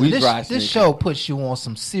 snitching. Listen, We this, dry this snitching. show puts you on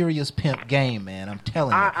some serious pimp game, man. I'm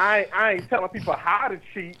telling you. I ain't telling people how to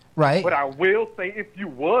cheat. Right. But I will say if you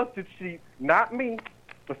was to cheat, not me,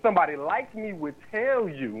 but somebody like me would tell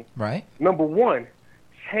you, Right. number one,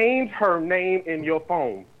 change her name in your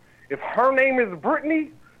phone. If her name is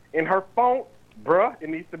Brittany in her phone, bruh, it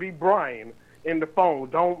needs to be Brian in the phone.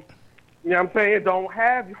 Don't, you know what I'm saying?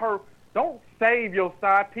 Don't save your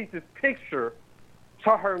side piece's picture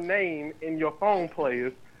to her name in your phone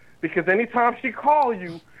players, because anytime she call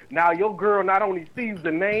you, now your girl not only sees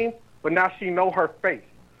the name, but now she know her face.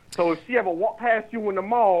 So if she ever walk past you in the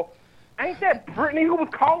mall, ain't that Brittany who was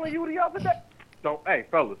calling you the other day? Hey,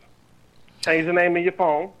 fellas, change the name in your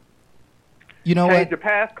phone. You know Change what?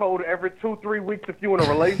 your passcode every 2-3 weeks if you in a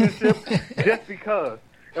relationship, just because.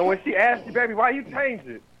 And when she asks you, baby, why you change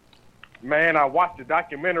it? Man, I watched a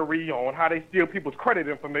documentary on how they steal people's credit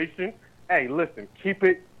information. Hey, listen, keep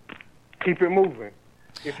it moving.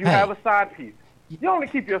 If you have a side piece, you only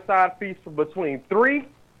keep your side piece for between 3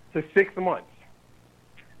 to 6 months.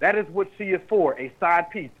 That is what she is for, a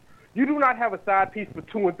side piece. You do not have a side piece for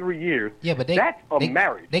 2 and 3 years. Yeah, but that's a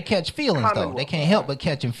marriage. They catch feelings, Common though. law. They can't help but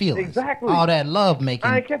catching feelings. Exactly. All that love making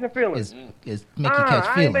I ain't catching feelings. is make you catch I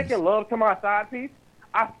ain't feelings. making love to my side piece.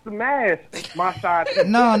 I smashed my side piece.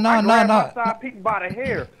 No, I grabbed my no. side piece by the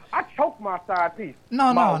hair. I choked my side piece.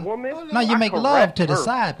 No, my no. Woman, No, you I make love caressed to the her.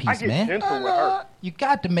 side I piece, get man. gentle with her. You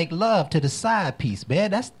got to make love to the side piece,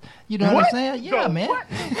 man. That's, you know what I'm saying? Yeah, man. What?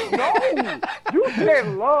 No, you said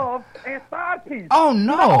love and side piece. Oh,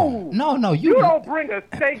 no. You don't bring a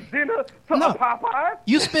steak dinner to a Popeyes.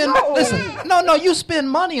 You spend, you spend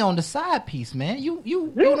money on the side piece, man. You know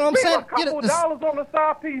what I'm saying? You spend a couple dollars on the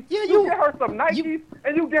side piece. Yeah, you get her some Nikes,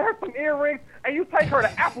 and you get her some earrings, and you take her to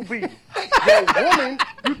Applebee's. Your woman,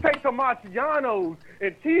 you take to Marciano's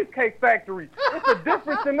and Cheesecake Factory. It's a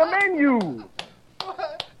difference in the menu.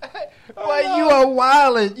 Boy, you are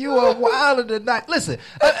wildin'. You are wildin' tonight. Listen,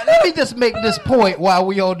 let me just make this point while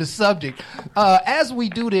we on the subject. As we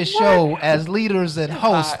do this show as leaders and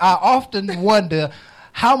hosts, I often wonder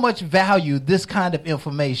how much value this kind of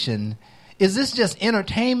information. Is this just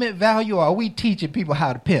entertainment value, or are we teaching people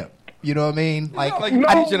how to pimp? You know what I mean? Like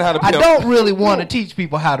teaching how to pimp. I don't really want to teach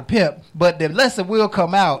people how to pimp, but the lesson will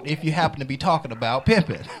come out if you happen to be talking about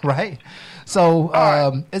pimping, right? So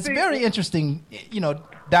it's very interesting,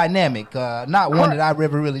 dynamic. Not one that I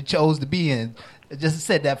ever really chose to be in. Just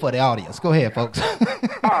said that for the audience. Go ahead, folks.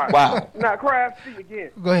 All right. Wow. Now, Kraft, see again.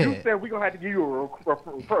 Go ahead. You said we're going to have to give you a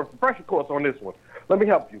refresher course on this one. Let me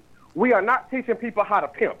help you. We are not teaching people how to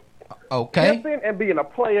pimp. Okay. Pimping and being a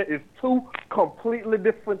player is two completely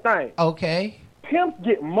different things. Okay. Pimps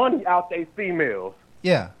get money out they females.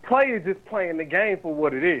 Yeah. Players just playing the game for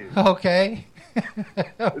what it is. Okay. You know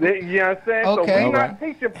what I'm saying? Okay. So we're not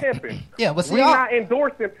teaching pimping. Yeah, but see, we're not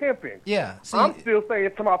endorsing pimping. Yeah. See, I'm still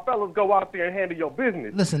saying to my fellas, go out there and handle your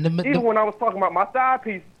business. Listen, even when I was talking about my side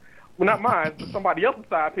piece, well, not mine, but somebody else's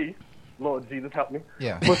side piece. Lord Jesus, help me.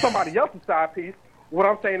 Yeah. But somebody else's side piece, what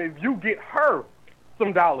I'm saying is you get her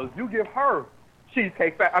some dollars. You give her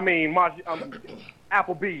Cheesecake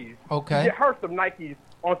Applebee's. Okay. You get her some Nikes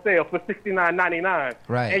on sale for $69.99.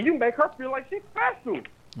 Right. And you make her feel like she's special.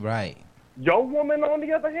 Right. Your woman, on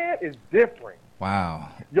the other hand, is different. Wow.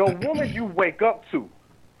 Your woman you wake up to.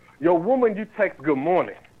 Your woman you text good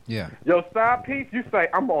morning. Yeah. Your side piece, you say,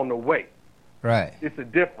 I'm on the way. Right. It's a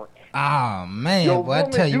difference. Oh, man. Your Boy, I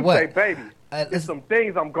woman, tell you what. say, baby, there's some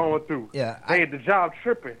things I'm going through. Yeah. They at the job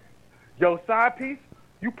tripping. Your side piece,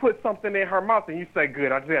 you put something in her mouth and you say,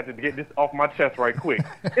 good, I just have to get this off my chest right quick.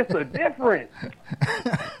 It's a difference.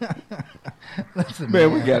 Listen,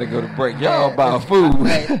 Man, we got to go to break. Y'all about food.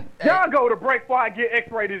 Y'all go to break before I get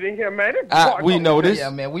X-rated in here, man. We know this. Yeah,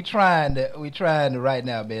 man, we trying to right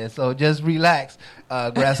now, man. So just relax,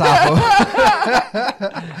 Grasshopper.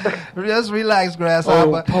 Just relax,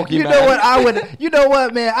 Grasshopper. Oh, you know what? You know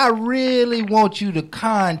what, man? I really want you to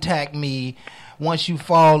contact me once you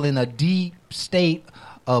fall in a deep state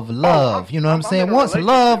of love. You know what I'm saying? Once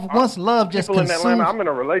love just consumes. I'm in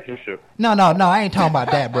a relationship. No, I ain't talking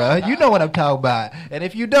about that, bro. You know what I'm talking about. And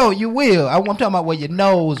if you don't, you will. I'm talking about where your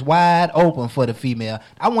nose wide open for the female.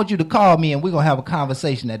 I want you to call me and we're going to have a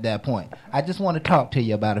conversation at that point. I just want to talk to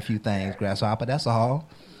you about a few things, Grasshopper. That's all.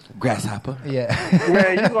 Grasshopper? Yeah.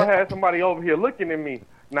 Man, you're going to have somebody over here looking at me.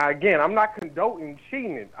 Now, again, I'm not condoning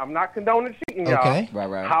cheating. I'm not condoning cheating, y'all. Okay.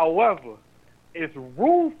 Right. However, it's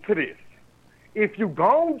rules to this. If you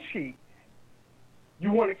gon' cheat, you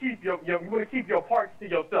want to keep your parts to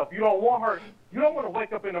yourself. You don't want to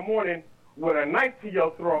wake up in the morning with a knife to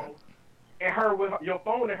your throat and her with your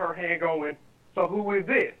phone in her hand going, so who is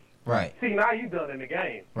this? Right. See, now you done in the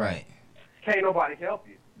game. Right. Can't nobody help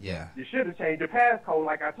you. Yeah. You should have changed your passcode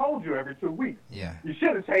like I told you every 2 weeks. Yeah. You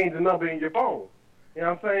should have changed the number in your phone. You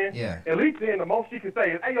know what I'm saying? Yeah. At least then the most she can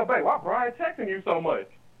say is, hey, yo, babe, why Brian texting you so much?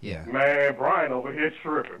 Yeah. Man, Brian over here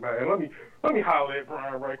tripping, man. Let me holler at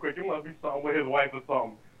Brian right quick. It must be something with his wife or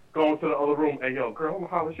something. Going to the other room. Hey, yo, girl, I'm going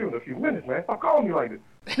to holler at you in a few minutes, man. Stop calling me like this.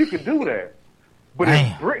 You can do that. But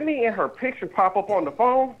if Brittany and her picture pop up on the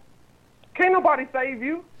phone, can't nobody save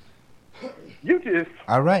you. You just...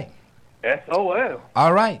 All right. SOL.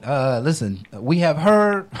 All right. Listen, we have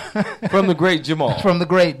heard from the great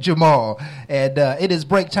Jamal. And it is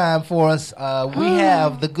break time for us. We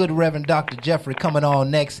have the good Reverend Dr. Jeffrey coming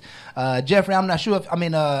on next. Jeffrey, I'm not sure if,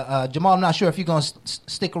 Jamal, I'm not sure if you're going to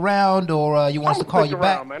stick around or you want us to call you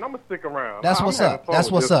back. Man. I'm going to stick around. That's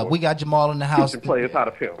what's up. We got Jamal in the house. Play us how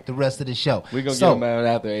to film. The rest of the show. We're going to get him on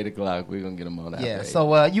after 8 o'clock. We're going to get him on after 8. Yeah,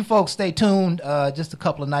 so you folks stay tuned. Just a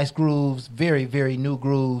couple of nice grooves, very, very new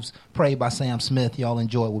grooves. Prayed by Sam Smith. Y'all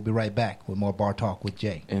enjoy it. We'll be right back with more Bar Talk with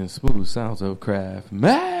Jay. And smooth sounds of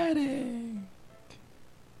Craftmatic.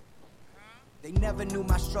 They never knew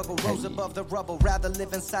my struggle, rose above the rubble. Rather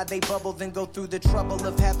live inside they bubble than go through the trouble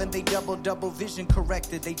of having they double vision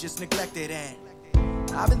corrected. They just neglected it.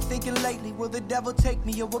 I've been thinking lately, will the devil take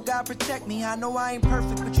me or will God protect me? I know I ain't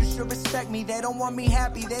perfect, but you should respect me. They don't want me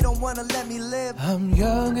happy, they don't want to let me live. I'm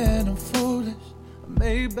young and I'm foolish, I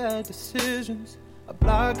made bad decisions. I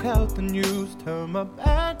block out the news, turn my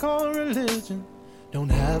back on religion. Don't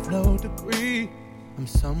have no degree, I'm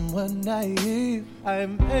somewhat naive. I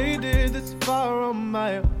made it this far on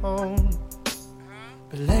my own,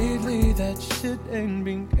 but lately that shit ain't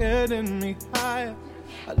been getting me higher.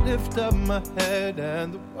 I lift up my head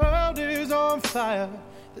and the world is on fire.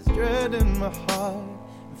 There's dread in my heart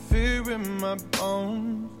and fear in my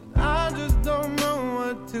bones, and I just don't know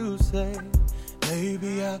what to say.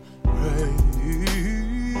 Maybe I pray,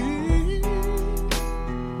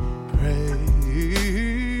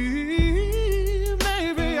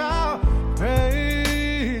 maybe I'll pray.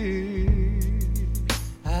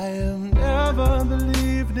 I have never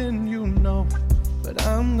believed in you, no, but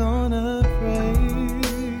I'm gonna pray.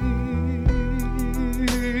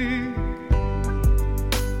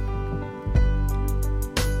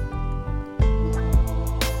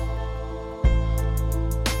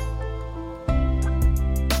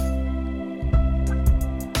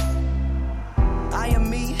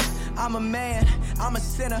 I'm a man, I'm a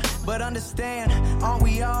sinner, but understand, aren't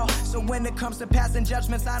we all? So when it comes to passing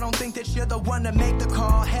judgments, I don't think that you're the one to make the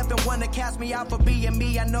call. Heaven wanna cast me out for being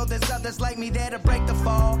me. I know there's others like me there to break the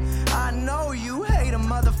fall. I know you hate them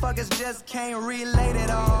motherfuckers, just can't relate it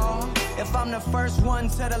all. If I'm the first one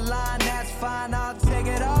to the line, that's fine, I'll take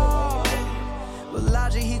it all. But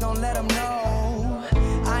Elijah, he gon' let them know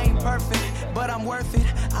I ain't perfect, but I'm worth it.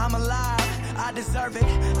 I'm alive, I deserve it.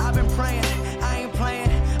 I've been praying, I ain't playing.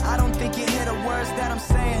 I don't think you hear the words that I'm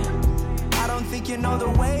saying. I don't think you know the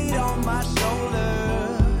weight on my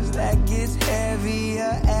shoulders that gets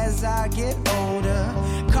heavier as I get older.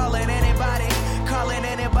 Calling anybody,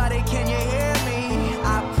 can you hear me?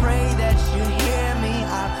 I pray that you hear me.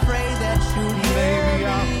 I pray that you hear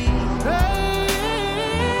me.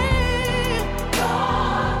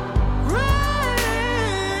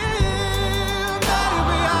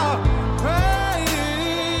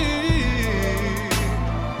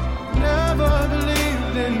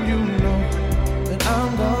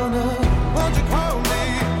 Won't you call me?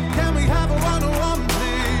 Can we have a one-on-one,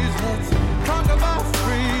 please? Let's talk about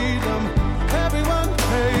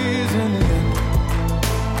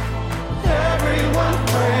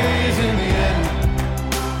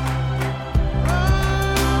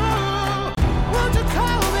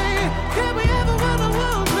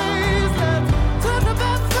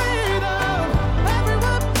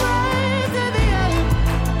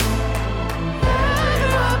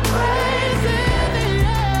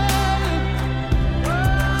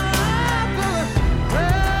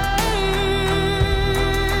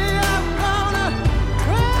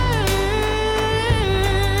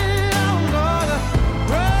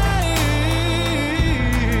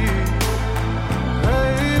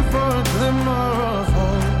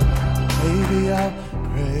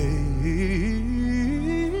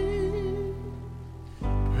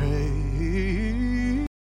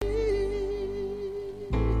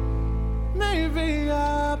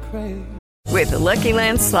With the Lucky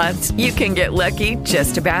Land Slots, you can get lucky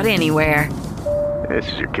just about anywhere. This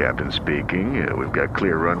is your captain speaking. We've got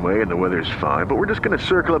clear runway and the weather's fine, but we're just going to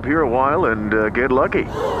circle up here a while and get lucky.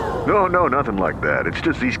 No, nothing like that. It's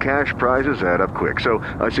just these cash prizes add up quick. So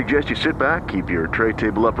I suggest you sit back, keep your tray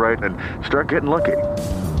table upright, and start getting lucky.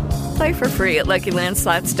 Play for free at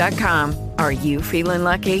LuckyLandSlots.com. Are you feeling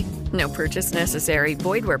lucky? No purchase necessary.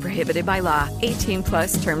 Void where prohibited by law. 18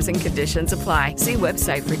 plus terms and conditions apply. See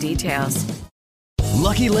website for details.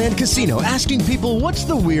 Lucky Land Casino, asking people, what's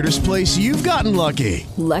the weirdest place you've gotten lucky?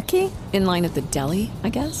 Lucky? In line at the deli, I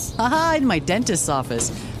guess? Aha, in my dentist's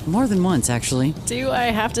office. More than once, actually. Do I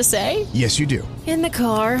have to say? Yes, you do. In the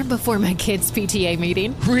car before my kids' PTA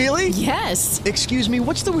meeting. Really? Yes. Excuse me,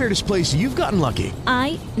 what's the weirdest place you've gotten lucky?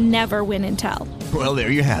 I never win and tell. Well, there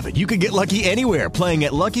you have it. You can get lucky anywhere, playing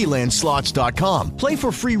at LuckyLandSlots.com. Play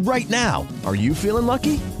for free right now. Are you feeling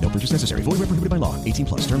lucky? No purchase necessary. Void where prohibited by law. 18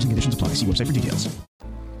 plus. Terms and conditions apply. See website for details.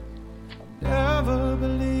 Never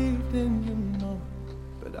believed in you, no,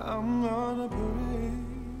 but I'm on a parade.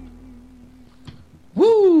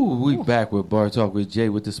 Woo! We back with Bar Talk with Jay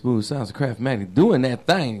with the smooth sounds of Craft Magnet doing that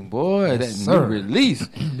thing, boy. Yes, that sir. new release.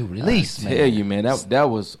 New release, I tell you, man, that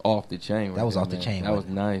was off the chain. That was off the man. chain, That was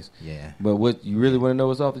wasn't nice. Yeah. But what you really want to know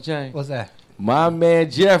what's off the chain? What's that? My man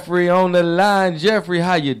Jeffrey on the line. Jeffrey,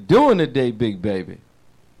 how you doing today, big baby?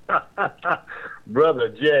 Brother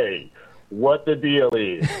Jay, what the deal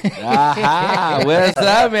is? Aha, West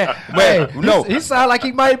Side man. Wait, no, he sound like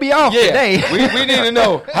he might be off today. we need to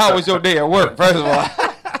know how was your day at work, first of all.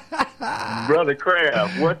 Brother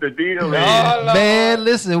Kraft, what the deal is? Man,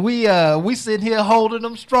 listen, we sitting here holding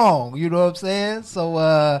them strong. You know what I'm saying?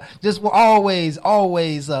 So just we're always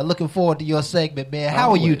looking forward to your segment, man.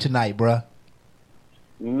 How are you tonight, bruh?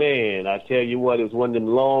 Man, I tell you what, it was one of them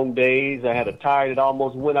long days. I had a tire that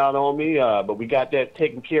almost went out on me, but we got that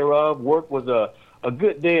taken care of. Work was a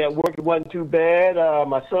good day at work. It wasn't too bad.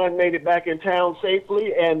 My son made it back in town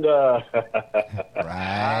safely, and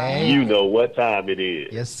right. You know what time it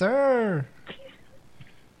is. Yes, sir.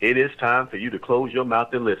 It is time for you to close your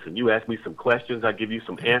mouth and listen. You ask me some questions, I give you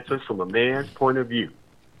some answers from a man's point of view.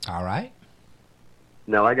 All right.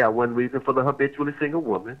 Now, I got one reason for the habitually single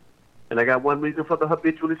woman, and I got one reason for the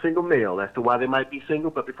habitually single male as to why they might be single.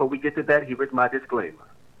 But before we get to that, here is my disclaimer.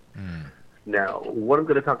 Now, what I'm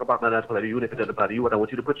going to talk about now doesn't apply to you, and if it doesn't apply to you, I want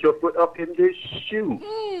you to put your foot up in this shoe.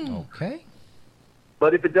 Okay.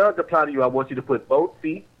 But if it does apply to you, I want you to put both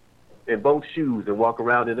feet in both shoes and walk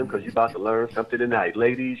around in them, because you're about to learn something tonight.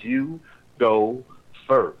 Ladies, you go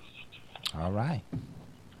first. All right.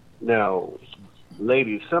 Now,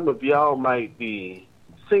 ladies, some of y'all might be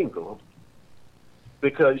single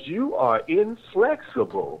because you are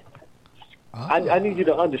inflexible. I need you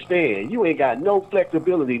to understand, you ain't got no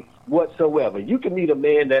flexibility whatsoever. You can meet a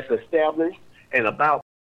man that's established and about,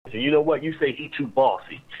 and you know what, you say he too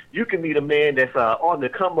bossy. You can meet a man that's on the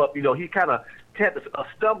come up, you know, he kind of had a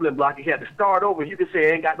stumbling block, he had to start over. You can say,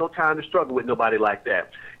 I ain't got no time to struggle with nobody like that.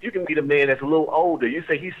 You can meet a man that's a little older, you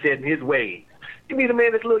say he's set in his ways. You meet a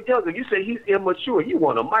man that's a little younger, you say he's immature. You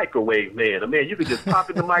want a microwave man, a man you can just pop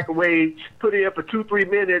in the microwave, put it in for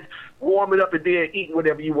 2-3 minutes, warm it up, and then eat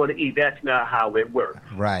whatever you want to eat. That's not how it works.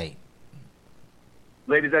 Right.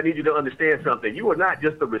 Ladies, I need you to understand something. You are not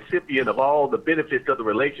just the recipient of all the benefits of the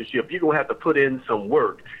relationship. You're going to have to put in some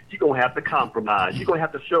work. You're going to have to compromise. You're going to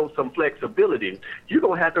have to show some flexibility. You're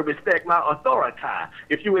going to have to respect my authority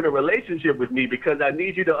if you're in a relationship with me, because I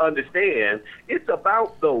need you to understand it's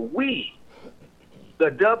about the we. The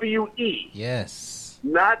W-E. Yes.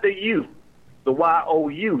 Not the you. The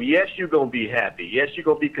Y-O-U. Yes, you're going to be happy. Yes, you're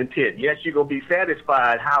going to be content. Yes, you're going to be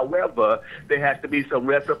satisfied. However, there has to be some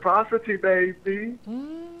reciprocity, baby.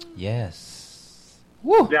 Yes.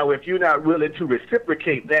 Woo. Now, if you're not willing to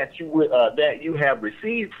reciprocate that you have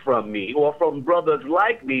received from me or from brothers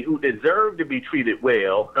like me who deserve to be treated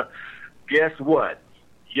well, guess what?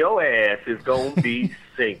 Your ass is going to be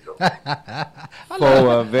single.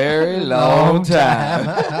 For a very long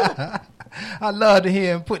time. I love to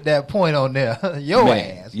hear him put that point on there. Your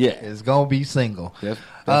ass is going to be single.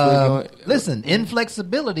 Listen,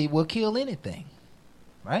 inflexibility will kill anything,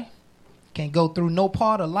 right? Can't go through no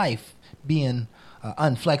part of life being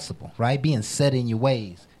unflexible, right? Being set in your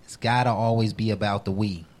ways. It's got to always be about the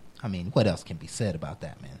we. I mean, what else can be said about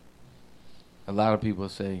that, man? A lot of people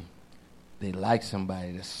say they like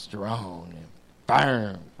somebody that's strong and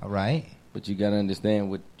firm. All right. But you got to understand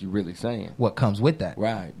what you're really saying. What comes with that.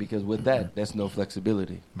 Right, because with that, that's no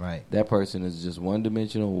flexibility. Right. That person is just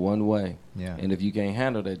one-dimensional, one way. Yeah. And if you can't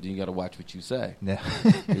handle that, then you got to watch what you say. Yeah.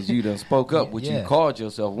 Because you done spoke up what Yeah. you called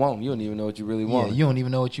yourself want. You don't even know what you really want. Yeah, you don't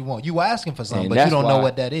even know what you want. You asking for something, And but you that's don't know why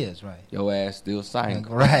what that is, right? Your ass still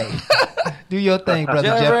single. Right. Do your thing, Brother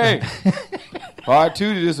Jeffrey. Jeffrey. Part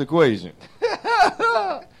 2 to this equation.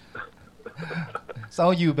 It's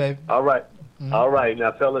on you, baby. All right. All right.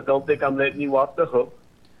 Now, fellas, don't think I'm letting you off the hook.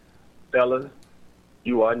 Fellas,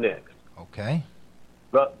 you are next. Okay.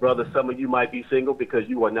 Brother, some of you might be single because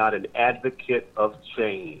you are not an advocate of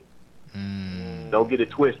change. Don't get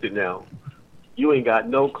it twisted now. You ain't got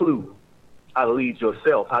no clue how to lead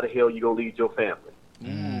yourself. How the hell you going to lead your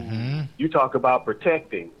family? You talk about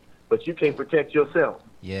protecting, but you can't protect yourself.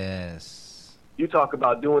 Yes. You talk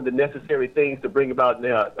about doing the necessary things to bring about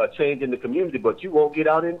a change in the community, but you won't get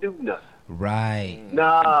out and do nothing. Right.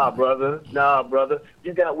 Nah, brother.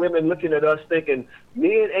 You got women looking at us thinking,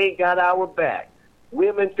 men ain't got our back.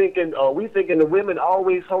 Women thinking, we thinking the women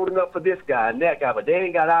always holding up for this guy and that guy, but they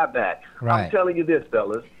ain't got our back. Right. I'm telling you this,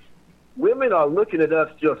 fellas. Women are looking at us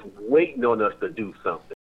just waiting on us to do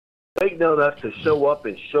something. Waiting on us to show up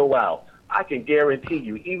and show out. I can guarantee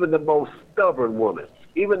you, even the most stubborn woman,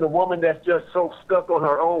 even the woman that's just so stuck on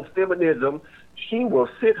her own feminism, she will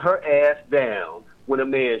sit her ass down when a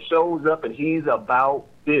man shows up and he's about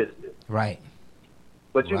business. Right.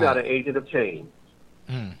 But you're not an agent of change.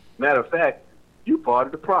 Matter of fact, you part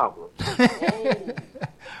of the problem.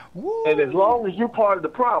 And as long as you're part of the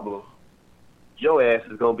problem, your ass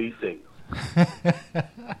is going to be single.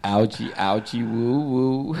 Ouchie, ouchie, woo,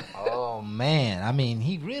 woo. Oh, man. I mean,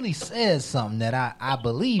 he really says something that I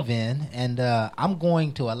believe in, and I'm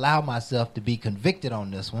going to allow myself to be convicted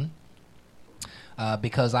on this one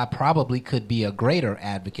because I probably could be a greater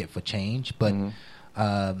advocate for change, but,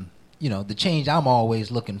 the change I'm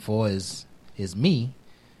always looking for is me,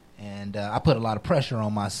 and I put a lot of pressure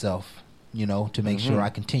on myself, to make sure I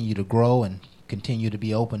continue to grow and continue to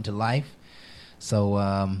be open to life. So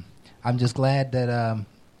I'm just glad that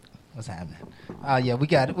what's happening? We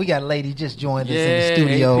got a lady just joined us in the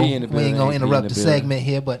studio. We ain't gonna interrupt the segment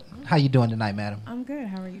here, but how you doing tonight, madam? I'm good.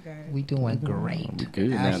 How are you guys? We doing great.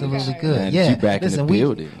 Good. Absolutely Now good. that you back in the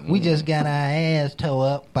building. We just got our ass towed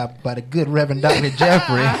up by the good Reverend Dr.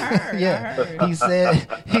 Jeffrey. I heard.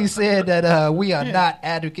 He said that we are not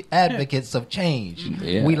advocates of change.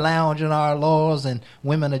 Yeah. We lounge in our laws, and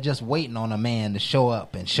women are just waiting on a man to show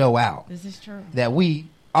up and show out. This is true. That we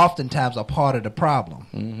oftentimes are part of the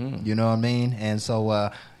problem. You know what I mean? And so,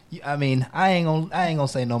 I ain't gonna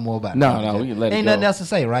say no more about it. No, we can let it Ain't go. nothing else to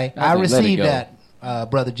say, right? I received that,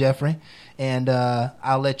 Brother Jeffrey, and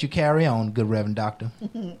I'll let you carry on, good Reverend Doctor.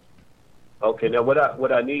 Okay, now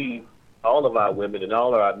what I need all of our women and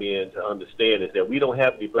all of our men to understand is that we don't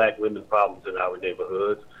have any black women problems in our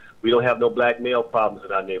neighborhoods. We don't have no black male problems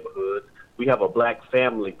in our neighborhoods. We have a black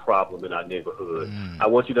family problem in our neighborhood. I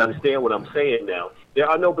want you to understand what I'm saying now. There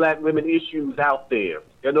are no black women issues out there.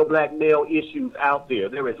 There are no black male issues out there.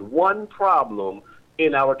 There is one problem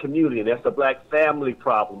in our community, and that's a black family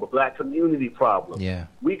problem, a black community problem. Yeah.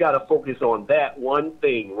 We got to focus on that one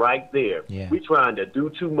thing right there. Yeah. We trying to do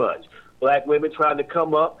too much. Black women trying to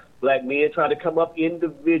come up, black men trying to come up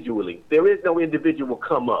individually. There is no individual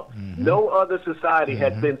come up. No other society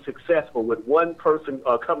has been successful with one person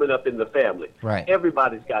coming up in the family. Right.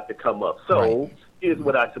 Everybody's got to come up. So here's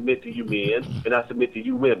what I submit to you men, and I submit to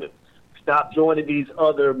you women. Stop joining these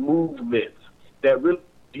other movements that really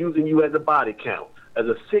using you as a body count, as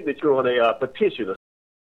a signature on a petition.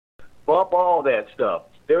 Bump all that stuff.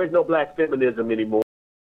 There is no black feminism anymore.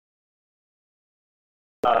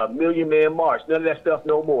 Million Man March, none of that stuff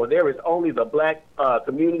no more. There is only the black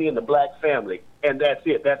community and the black family, and that's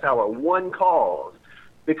it. That's our one cause,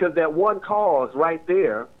 because that one cause right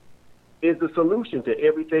there is the solution to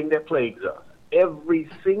everything that plagues us, every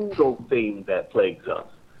single thing that plagues us.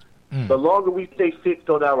 The longer we stay fixed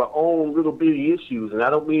on our own little bitty issues, and I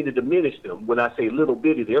don't mean to diminish them when I say little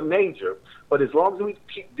bitty, they're major, but as long as we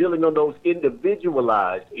keep dealing on those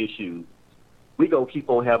individualized issues, we're going to keep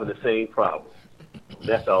on having the same problem.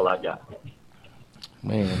 That's all I got.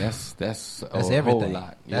 Man, that's everything. Whole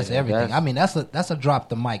lot. That's Yeah, everything. That's a drop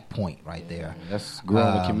the mic point right there. That's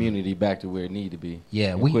growing the community back to where it need to be.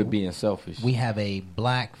 Yeah, we quit being selfish. We have a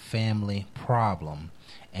black family problem,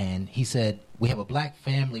 and he said we have a black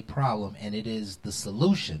family problem, and it is the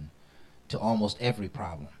solution to almost every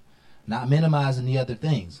problem. Not minimizing the other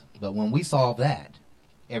things, but when we solve that,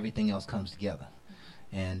 everything else comes together.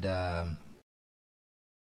 And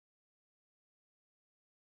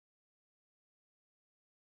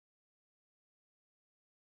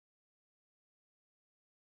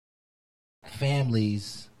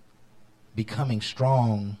families becoming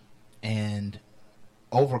strong and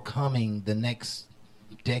overcoming the next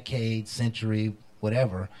decade, century,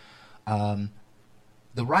 whatever,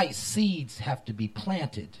 the right seeds have to be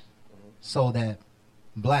planted so that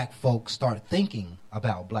black folks start thinking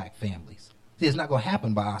about black families. See, it's not going to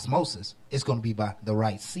happen by osmosis. It's going to be by the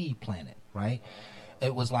right seed planted, right?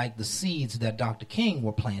 It was like the seeds that Dr. King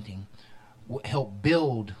were planting helped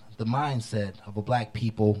build the mindset of a black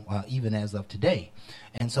people even as of today.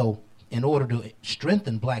 And so in order to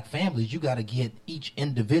strengthen black families, you got to get each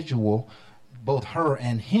individual, both her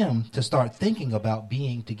and him, to start thinking about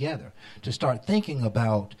being together, to start thinking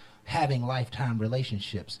about having lifetime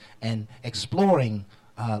relationships and exploring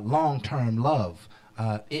long-term love.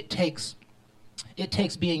 It takes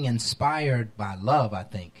being inspired by love, I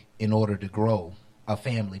think, in order to grow a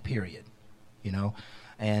family, period. You know,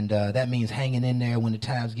 and that means hanging in there when the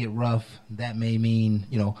times get rough. That may mean,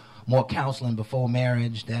 you know, more counseling before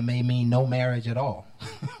marriage. That may mean no marriage at all,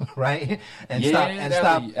 right? And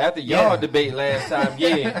stop. After y'all debate last time,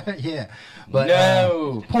 yeah. Yeah. But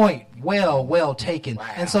no. Point well taken. Wow.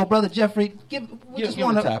 And so, Brother Jeffrey, we just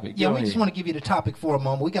want to give you the topic for a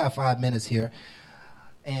moment. We got 5 minutes here,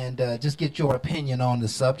 and just get your opinion on the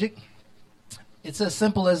subject. It's as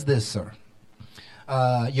simple as this, sir.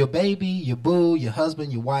 Your baby, your boo, your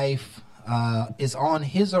husband, your wife is on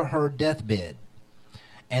his or her deathbed,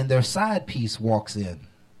 and their side piece walks in.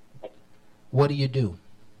 What do you do?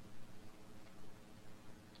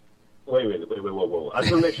 Wait. Whoa. I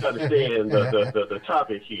just want to make sure I understand the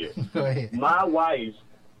topic here. Go ahead. My wife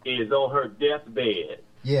is on her deathbed.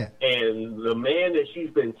 Yeah. And the man that she's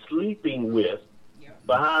been sleeping with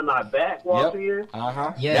behind my back walks in.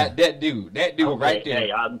 Yeah. That dude okay, right there.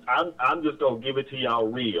 Hey, I'm just gonna give it to y'all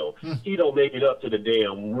real. He don't make it up to the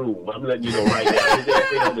damn room. I'm letting you know right now. His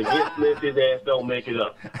ass ain't on the guest list. His ass don't make it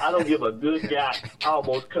up. I don't give a good guy. I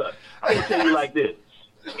almost cut. I'm gonna tell you like this.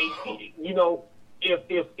 You know,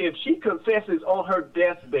 if she confesses on her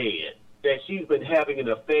deathbed that she's been having an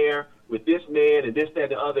affair with this man and this, that,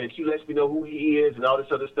 and the other, and she lets me know who he is and all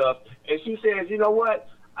this other stuff, and she says, you know what?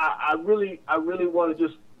 I really want to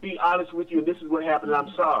just be honest with you, and this is what happened, and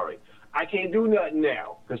I'm sorry. I can't do nothing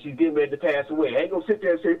now because she's getting ready to pass away. I ain't going to sit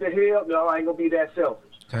there and say, the hell, no, I ain't going to be that selfish.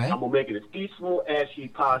 Okay. I'm going to make it as peaceful as she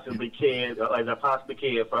possibly can, as I possibly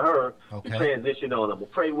can for her to transition on. I'm going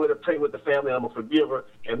to pray with her, pray with the family, I'm going to forgive her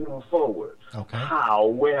and move forward. Okay.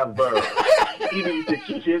 However, he needs to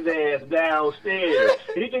keep his ass downstairs.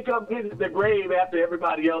 He can come visit the grave after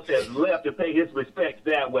everybody else has left and pay his respects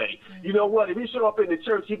that way. You know what? If he show up in the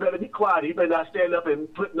church, he better be quiet. He better not stand up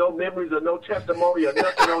and put no memories or no testimony or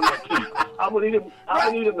nothing on that key. I'm going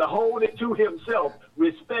to need him to hold it to himself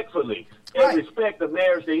respectfully. And respect the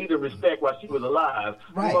marriage that he didn't respect while she was alive.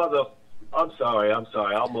 Right. Mother, I'm sorry.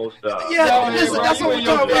 Almost. Listen, that's what we're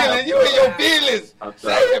talking about. You and your feelings.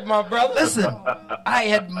 Say it, my brother. Listen,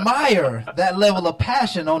 I admire that level of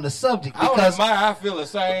passion on the subject because I feel the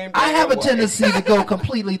same. I have a tendency to go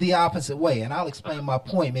completely the opposite way, and I'll explain my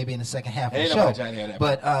point maybe in the second half of the show.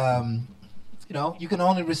 But you know, you can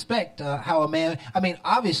only respect how a man. I mean,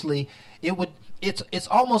 obviously, it's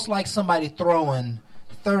almost like somebody throwing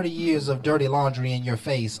 30 years of dirty laundry in your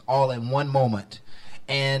face all in one moment.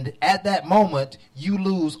 And at that moment, you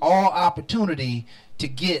lose all opportunity to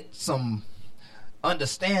get some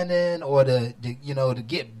understanding or to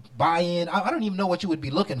get buy-in. I don't even know what you would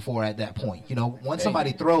be looking for at that point. You know, when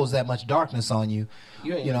somebody throws that much darkness on you,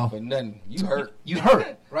 you know, for nothing. You hurt. You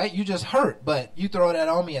hurt, right? You just hurt. But you throw that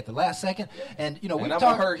on me at the last second, and you know, I'm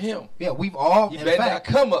gonna hurt him. Yeah, we've all. You better not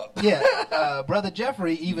come up. Yeah, Brother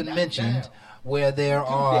Jeffrey even mentioned where there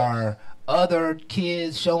are other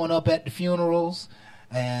kids showing up at the funerals,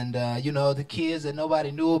 and you know, the kids that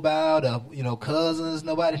nobody knew about, you know, cousins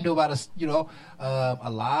nobody knew about. You know,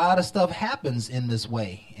 a lot of stuff happens in this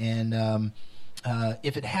way, and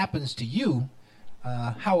if it happens to you,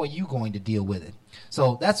 how are you going to deal with it?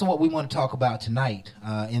 So that's what we want to talk about tonight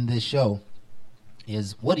in this show.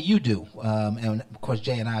 Is what do you do? And of course,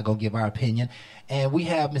 Jay and I are gonna give our opinion, and we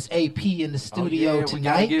have Miss AP in the studio tonight. We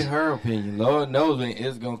gotta get her opinion. Lord knows when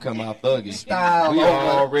it's gonna come out thuggy. Style we over,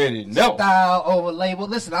 already know. Style over label.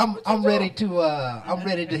 Listen, I'm ready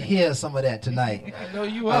to hear some of that tonight. I know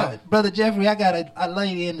you are, Brother Jeffrey. I got a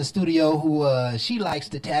lady in the studio who she likes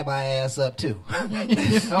to tab my ass up too.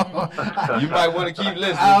 You know? You might want to keep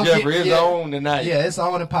listening, Jeffrey. It's on tonight. Yeah, it's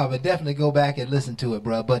on and popping. Definitely go back and listen to it,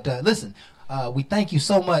 bro. But listen. We thank you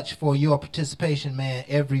so much for your participation, man,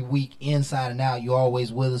 every week, inside and out. You're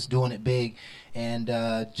always with us, doing it big. And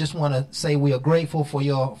just want to say we are grateful for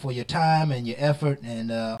your time and your effort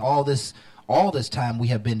and all this time we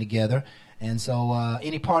have been together. And so,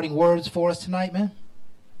 any parting words for us tonight, man?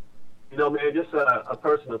 You know, man, just a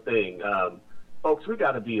personal thing. Folks, we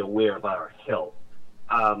got to be aware of our health.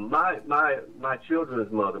 My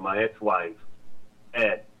children's mother, my ex-wife,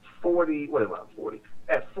 at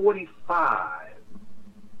 45,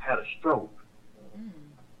 had a stroke.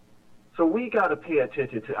 So we got to pay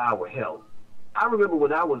attention to our health. I remember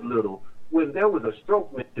when I was little, when there was a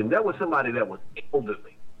stroke mentioned, there was somebody that was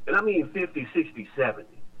elderly. And I mean 50, 60, 70.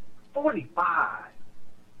 45,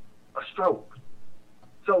 a stroke.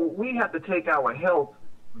 So we have to take our health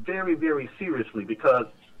very, very seriously, because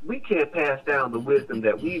we can't pass down the wisdom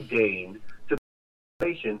that we've gained to the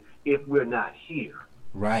nation if we're not here.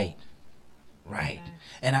 Right.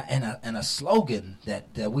 And a slogan that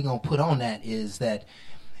we're going to put on that is that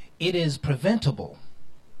it is preventable.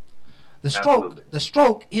 The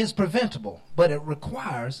stroke is preventable, but it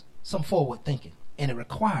requires some forward thinking, and it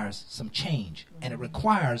requires some change, and it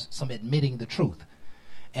requires some admitting the truth.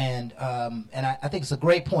 And I think it's a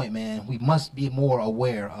great point, man. We must be more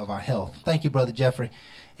aware of our health. Thank you, Brother Jeffrey.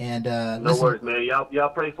 And no worries, man. Y'all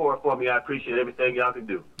pray for it for me. I appreciate everything y'all can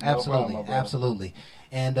do. Absolutely, no problem, absolutely.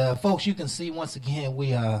 And folks, you can see once again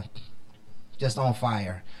we are just on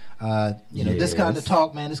fire. This kind of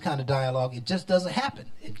talk, man, this kind of dialogue, it just doesn't happen.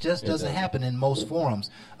 It just doesn't happen in most forums.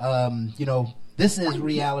 This is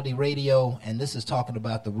reality radio, and this is talking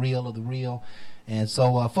about the real of the real. And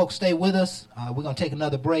so, folks, stay with us. We're going to take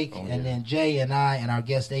another break, and then Jay and I and our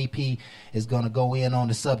guest AP is going to go in on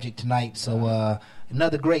the subject tonight. So,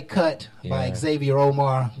 another great cut by Xavier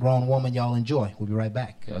Omar, Grown Woman. Y'all enjoy. We'll be right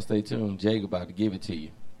back. Y'all stay tuned. Jay about to give it to you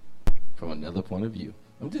from another point of view.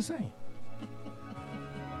 I'm just saying.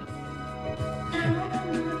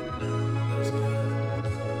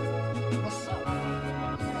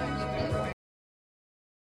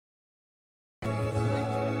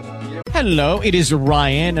 Hello, it is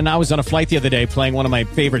Ryan, and I was on a flight the other day playing one of my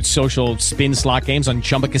favorite social spin slot games on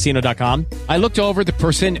ChumbaCasino.com. I looked over at the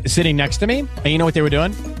person sitting next to me, and you know what they were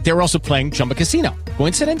doing? They were also playing Chumba Casino.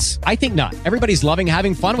 Coincidence? I think not. Everybody's loving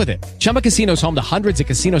having fun with it. Chumba Casino is home to hundreds of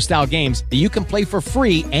casino-style games that you can play for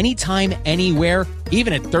free anytime, anywhere,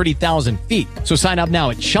 even at 30,000 feet. So sign up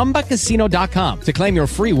now at ChumbaCasino.com to claim your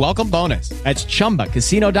free welcome bonus. That's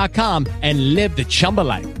ChumbaCasino.com and live the Chumba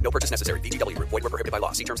life. No purchase necessary. VGW. Void where prohibited by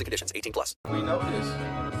law. See terms and conditions. 18+. We know this.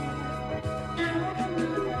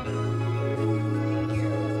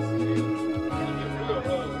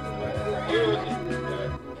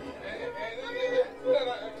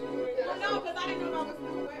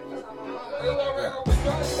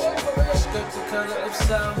 Skirt the color of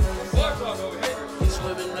summer. He's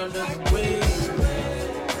swimming under the waves.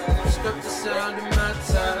 Skirt the sound of my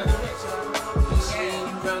time. He's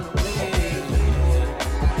singing round the way.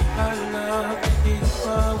 I love to be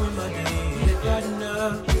far with my name. Got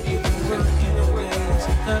enough, you can work in the ways.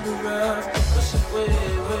 Not the rough, but she's way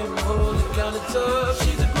more than kind of tough.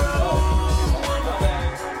 She's a grown woman.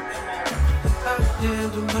 I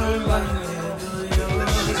handle her like you handle yours.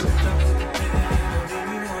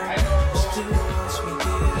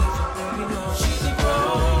 She's a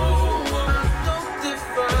grown woman, don't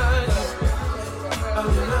define you. I'm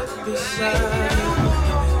right beside you.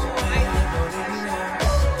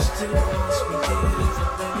 Still wants me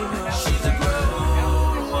different, baby. She's a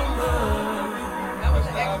grown woman. That was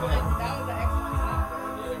excellent.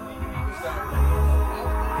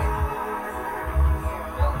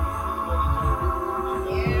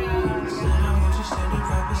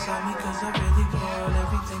 Beside me, cause I really want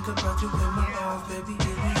everything about you in my arms, baby.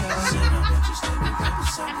 Give me all. Said I want you standing right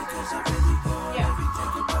beside me, cause I really want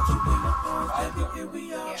everything about you in my arms, baby. Here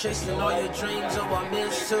we are. Chasing all your dreams, oh I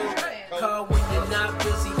miss too. Call when you're not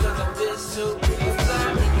busy, cause I'm busy too. You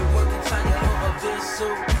fly when you're working, time you hold a bit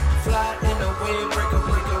too. Fly in the wind, break a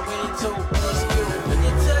wind too. It's you. When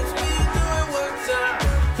you text me during work time,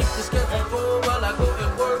 keep the schedule full while I go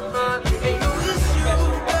and work mine. Ain't no issue,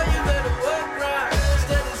 girl, you better work right.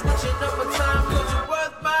 Steady switching up my time, cause you're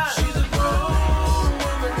worth mine. She's a grown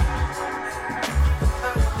woman. I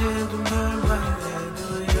handle her while you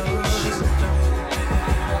handle yours. She's a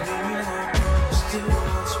still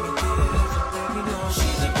wants me different, baby, no.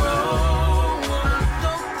 She's a grown woman,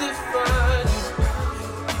 don't define you.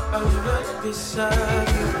 I'm right beside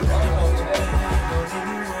you.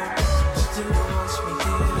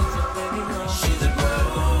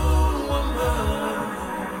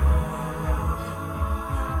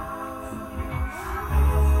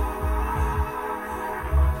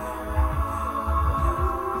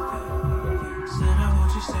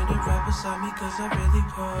 you stand right beside me, cause I really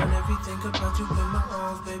want everything about you in my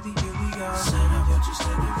arms, baby, here we are. Said I want you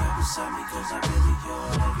standing right beside me, cause I really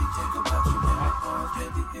want everything about you in my arms,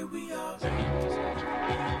 baby, here we are.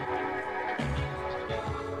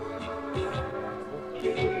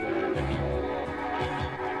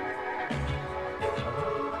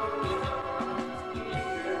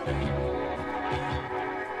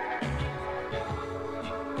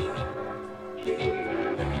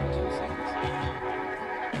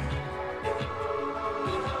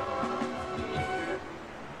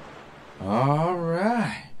 All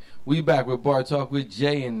right. We back with Bar Talk with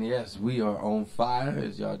Jay, and yes, we are on fire,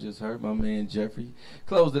 as y'all just heard. My man Jeffrey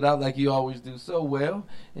closed it out like he always do so well,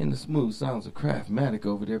 in the smooth sounds of Craftmatic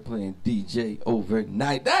over there playing DJ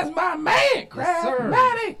Overnight. That's my man,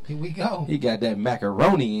 Craftmatic. Here we go. He got that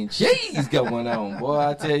macaroni and cheese going on. Boy,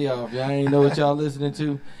 I tell y'all, if y'all ain't know what y'all listening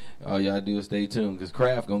to, all y'all do is stay tuned, because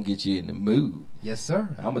Kraft gonna get you in the mood. Yes, sir.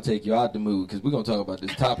 I'm gonna take you out the mood, because we're gonna talk about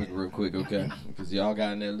this topic real quick, okay? Because y'all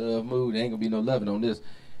got in that love mood. There ain't gonna be no loving on this.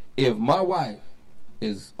 If my wife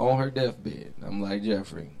is on her deathbed, I'm like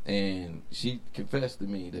Jeffrey, and she confessed to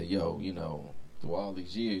me that, yo, you know, through all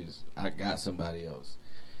these years, I got somebody else,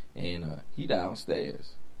 and he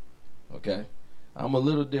downstairs, okay? I'm a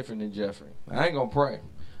little different than Jeffrey. I ain't gonna pray.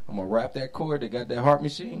 I'm gonna wrap that cord that got that heart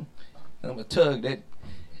machine, and I'm gonna tug that.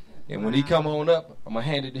 And when he come on up, I'm going to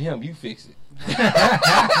hand it to him. You fix it.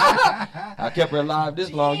 I kept her alive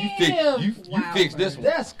this long. You fix this one.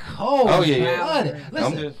 That's cold. Oh, yeah.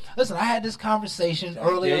 Listen, I had this conversation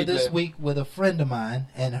earlier this week with a friend of mine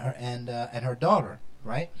and her daughter,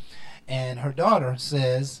 right? And her daughter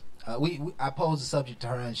says, I posed the subject to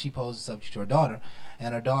her, and she posed the subject to her daughter.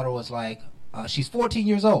 And her daughter was like, she's 14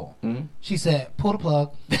 years old. Mm-hmm. She said, pull the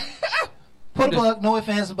plug. Pull the plug. No ifs,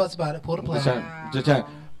 ands, and buts about it. Pull the plug. Just trying.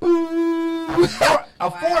 A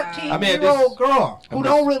 14-year-old girl who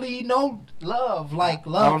don't really know love like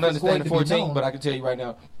love. I don't understand the 14, but I can tell you right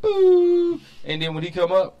now. Boo! And then when he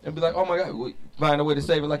come up and be like, "Oh my God," we find a way to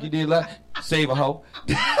save it like you did last. Save a hoe.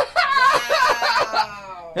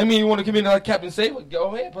 I mean, you want to come in like Captain Save it?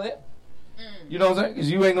 Go ahead, play it. You know what I'm saying? Because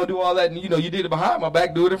you ain't gonna do all that. And, you know, you did it behind my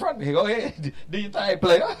back. Do it in front of me. Go ahead, do your thing,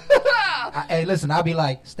 player. Hey, listen, I'll be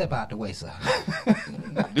like, step out the way, sir.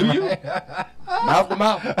 Do you? Mouth to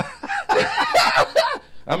mouth.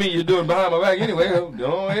 I mean, you're doing behind my back anyway.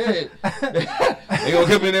 Go ahead. They gonna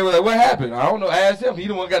come in there with like, what happened? I don't know. Ask him. He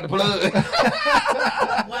the one got the plug.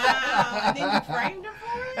 Wow. And then you framed him for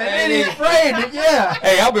it? And then he framed it, yeah.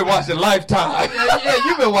 Hey, I've been watching Lifetime. Yeah,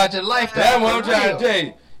 you've been watching Lifetime. That's what I'm trying to tell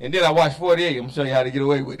you. And then I watched 48. I'm going to show you how to get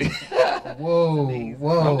away with it. Whoa.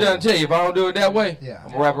 I'm trying to tell you, if I don't do it that way, I'm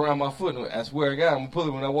going to wrap around my foot. And I swear to God, I'm going to pull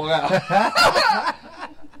it when I walk out.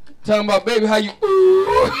 Talking about, baby, how you...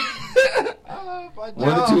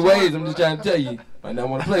 One or two ways, I'm just trying to tell you. I don't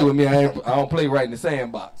want to play with me. I don't play right in the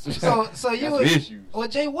sandbox. So you... Well,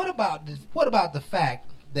 Jay, what about the fact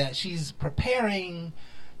that she's preparing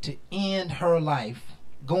to end her life,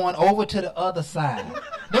 going over to the other side?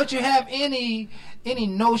 Don't you have any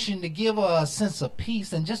notion to give her a sense of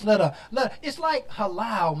peace and just let her it's like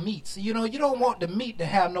halal meats. You know, you don't want the meat to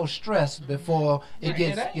have no stress before it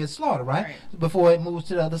gets slaughtered, right? Before it moves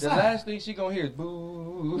to the other side. The last thing she gonna hear is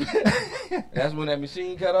boo. That's when that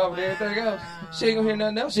machine cut off and everything else. She ain't gonna hear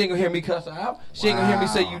nothing else. She ain't gonna hear me cuss her out. She ain't gonna hear me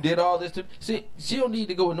say you did all this to me. See, she don't need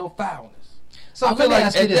to go with no foulness. So I feel like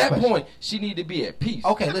at that point, she need to be at peace.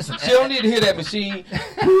 Okay, listen. She don't need to hear that machine.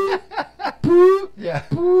 Yeah.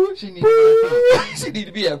 She need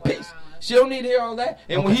to be at peace. She don't need to hear all that.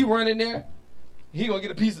 And when he run in there, he gonna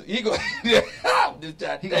get a piece of he gonna get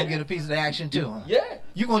a piece of the action too. Huh? Yeah.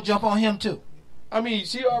 You gonna jump on him too. I mean,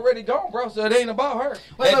 she already gone, bro, so it ain't about her.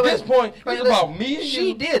 At this point, it's about me and you.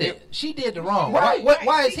 She did it. She did the wrong. Right.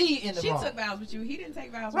 Why is he in the wrong? She took vows with you. He didn't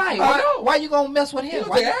take vows with you. Why you gonna mess with him? He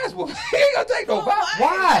gonna take ass whooping. He ain't gonna take no vows.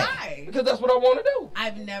 Why? Because that's what I want to do.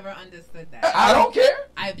 I've never understood that. I don't care.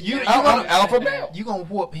 I'm alpha male. You gonna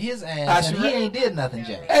whoop his ass and he ain't did nothing,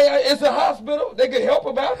 Jay. Hey, it's a hospital. They can help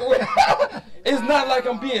him out the way. It's not like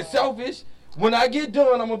I'm being selfish. When I get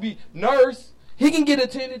done, I'm gonna be nurse. He can get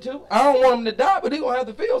attended to. I don't want him to die, but he gonna have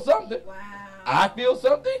to feel something. Wow. I feel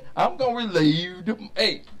something. I'm gonna relieve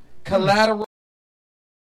the collateral.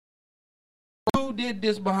 Who did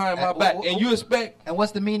this behind my back? And you expect. And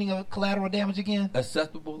what's the meaning of collateral damage again?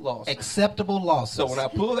 Acceptable loss. Acceptable losses. So when I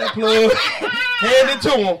pull that plug, hand it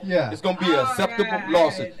to him, it's gonna be acceptable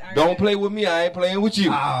losses. Don't play with me. I ain't playing with you.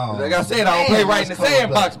 Like I said, I don't play right in the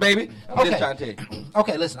sandbox, baby. I'm just trying to tell you.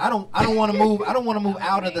 Okay, listen. I don't want to move. I don't want to move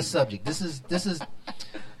out of the subject. This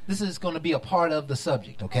is going to be a part of the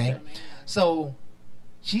subject. Okay, so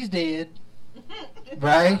she's dead.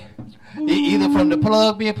 right? Either from the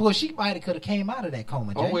plug being pulled, she might have could have came out of that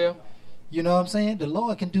coma. Jay. Oh well. You know what I'm saying? The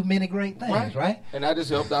Lord can do many great things, right? And I just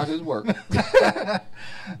helped out his work.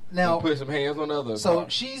 Now put some hands on the other. So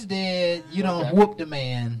part. she's dead. You don't whoop the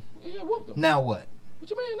man. Yeah, whooped him. Now what? What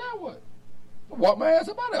you mean? Now what? Walk my ass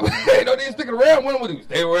up out of there. Ain't no need sticking around. When would he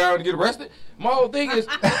stay around and get arrested? My whole thing is,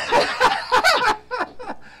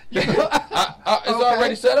 it's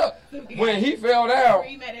already set up. When he fell down,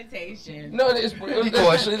 premeditation. no, it's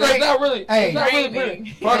not really. Hey, it's not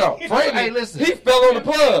really. Hold on, framing. Hey, listen. He fell on the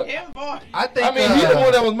plug. I think. I mean, he's the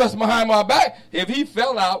one that was messing behind my back. If he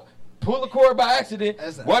fell out, pulled the cord by accident,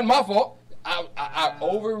 wasn't my fault. I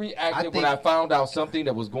overreacted when I found out something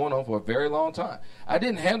that was going on for a very long time. I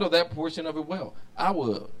didn't handle that portion of it well. I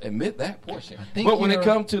will admit that portion. But when it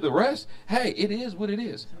comes to the rest, hey, it is what it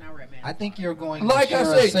is. I think you're going like to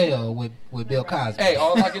share a sale with Bill Cosby. Hey,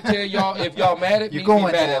 all I can tell y'all, if y'all mad at me, be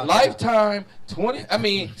mad at Lifetime,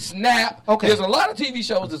 Snap. Okay. There's a lot of TV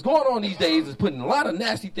shows that's going on these days that's putting a lot of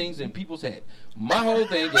nasty things in people's head. My whole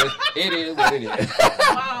thing is, it is what it is.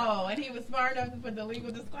 Wow, and he was smart enough to put the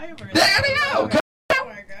legal disclaimer. There you go. Oh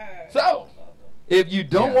my God. So, if you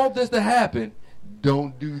don't want this to happen,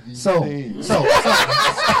 don't do these things. So. Okay.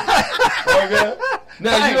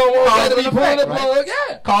 Now you don't want that to be pulling the plug.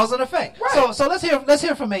 Yeah. Cause and effect. Right. So let's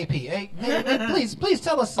hear from AP. Hey, please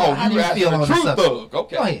tell us how do you feel on the this truth subject? thug.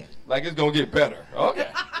 Okay. Go ahead. Like it's gonna get better. Okay.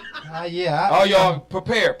 Yeah. All y'all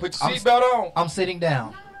prepare. Put your seatbelt on. I'm sitting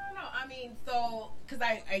down. No. I mean, so because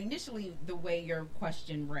I initially the way your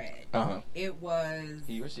question read, it was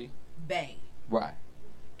he or she, bae. Right.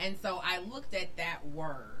 And so I looked at that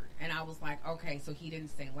word and I was like, okay, so he didn't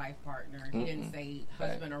say life partner, he didn't say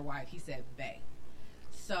husband or wife, he said bae.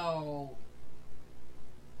 So,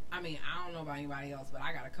 I mean, I don't know about anybody else, but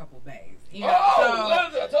I got a couple baes. You know,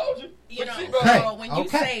 I told you. You know, Hey, so when you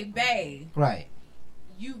say bae, right,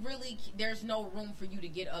 you really there's no room for you to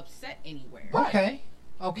get upset anywhere. Okay.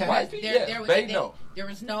 There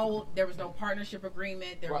was no partnership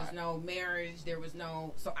agreement. There was no marriage. There was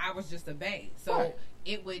no. So I was just a bae. So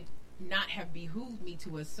it would not have behooved me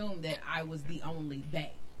to assume that I was the only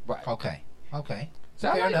bae. Right. Okay.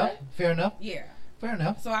 Fair enough. Fair enough. Yeah. Fair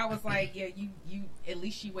enough. So I was like, yeah, you. At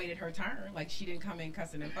least she waited her turn. Like she didn't come in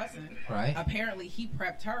cussing and fussing. Right. Apparently he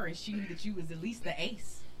prepped her, and she knew that you was at least the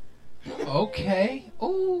ace. Okay.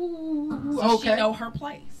 Ooh. So okay. she know her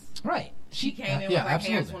place. Right. She came in with like,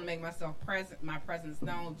 absolutely. hey, I just want to make myself my presence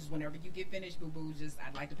known. Just whenever you get finished, boo boo,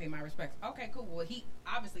 I'd like to pay my respects. Okay, cool. Well, he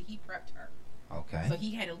prepped her. Okay. So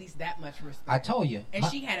he had at least that much respect. I told you. And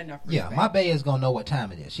she had enough respect. Yeah, my bae is gonna know what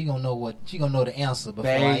time it is. She gonna know the answer before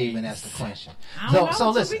I even ask the question. I don't know.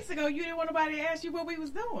 So 2 listen. weeks ago, you didn't want nobody to ask you what we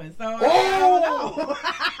was doing. So I don't know.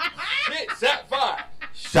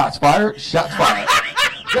 Shots fired. Shots fired.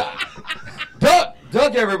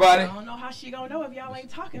 Duck, everybody. I don't know how she gonna know if y'all ain't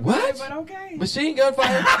talking. What? About it, but okay. Machine gun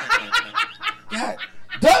fire. God,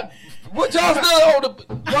 Duck. What y'all still on the?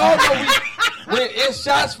 Y'all know when it's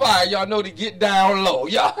shots fired. Y'all know to get down low.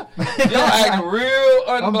 Y'all acting real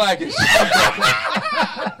unblackish.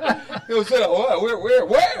 He'll say,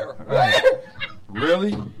 where? Right.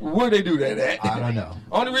 Really? Where they do that at? I don't know.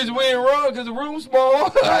 Only reason we ain't run because the room's small.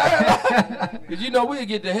 Because we'll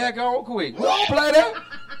get the heck on quick. We don't play that.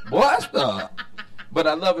 Boy, stop. But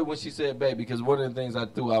I love it when she said bae, because one of the things I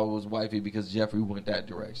threw out was wifey because Jeffrey went that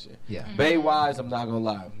direction. Yeah. Bae wise, I'm not going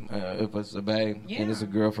to lie. If it's a bae and it's a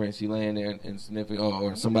girlfriend, she laying there and sniffing,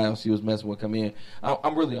 or somebody else she was messing with come in,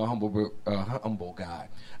 I'm really a humble guy.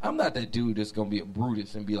 I'm not that dude that's going to be a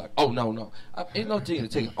Brutus and be like, oh, no. Ain't no thing to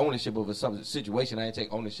take ownership of a situation. I ain't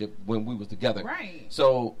take ownership when we was together. Right.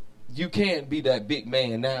 So you can't be that big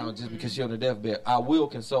man now just because she's on the deathbed. I will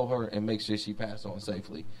console her and make sure she passed on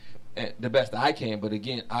safely. The best I can, but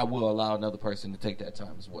again, I will allow another person to take that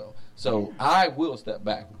time as well. So I will step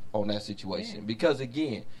back on that situation because,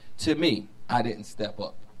 again, to me, I didn't step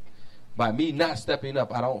up. By me not stepping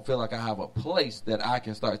up, I don't feel like I have a place that I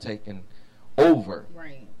can start taking over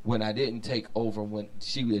when I didn't take over when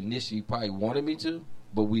she initially probably wanted me to,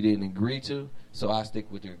 but we didn't agree to. So I stick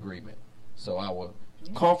with the agreement. So I will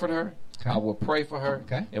comfort her, I will pray for her,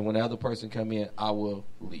 and when the other person come in, I will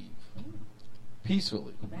leave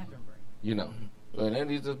peacefully. And then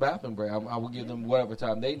these just bathroom break. I will give them whatever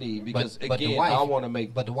time they need because I want to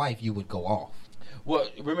make. But the wife, you would go off. Well,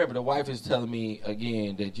 remember the wife is telling me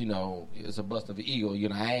again that it's a bust of the ego.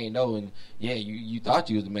 I ain't knowing. Yeah, you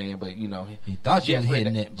thought you was the man, but you thought you was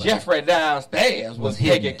hitting it. Jeffrey downstairs was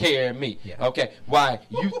taking care of me. Yeah. Okay, why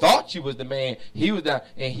you thought you was the man? He was down,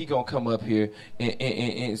 and he gonna come up here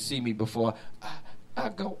and see me before I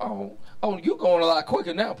go on. Oh, you going a lot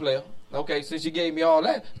quicker now, player. Okay, since you gave me all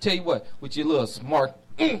that, tell you what, with your little smart.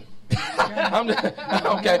 Okay,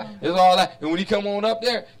 it's all that. And when he come on up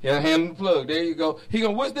there, he'll hand him the plug. There you go. He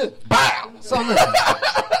gonna, what's this? Bow. So listen.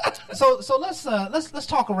 so let's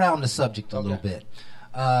talk around the subject a little bit.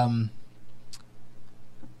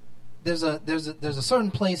 There's a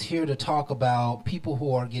certain place here to talk about people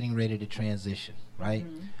who are getting ready to transition, right?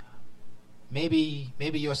 Mm-hmm.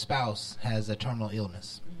 Maybe your spouse has a terminal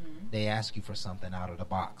illness. Mm-hmm. They ask you for something out of the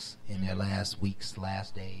box in their last weeks,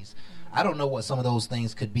 last days. Mm-hmm. I don't know what some of those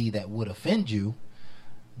things could be that would offend you,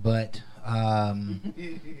 but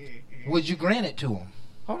would you grant it to them?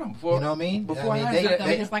 Hold on, before you know what I mean? Before I answer that,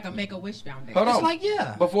 it's like a Make-A-Wish Foundation. Hold on. It's like,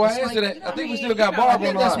 yeah. Before I answer that, I think we still got Barb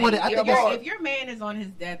on the line. If your man is on his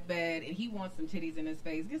deathbed and he wants some titties in his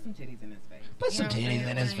face, get some titties in his face. Put some titties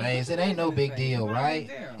in his face. It ain't no big deal,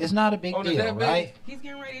 right? It's not a big deal, right? He's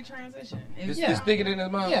getting ready to transition. Just stick it in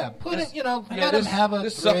his mouth. Yeah, put it, let him have a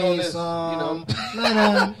threesome. Let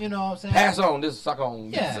him, you know what I'm saying? Pass on, this suck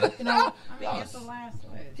on. Yeah, I mean, it's the last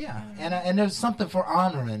wish. Yeah, and there's something for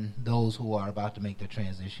honoring those who are about to make their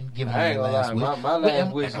transition. Giving I ain't them gonna their lie, last wish. my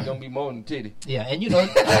last wish is gonna be more than titty. Yeah, and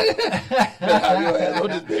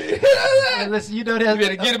listen, you know that. You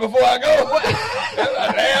better get it before I go. That's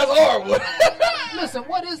an ass hard one. Listen,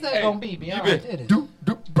 what is that gonna be beyond titties?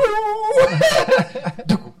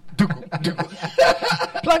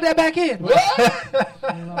 Plug that back in.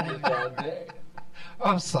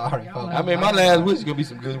 I'm sorry, folks. I mean, my last wish is gonna be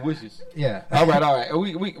some good wishes. Yeah. All right.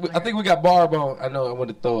 We I think we got Barb on. I know I want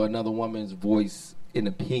to throw another woman's voice and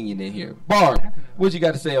opinion in here. Barb, what you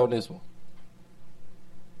got to say on this one?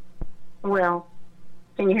 Well,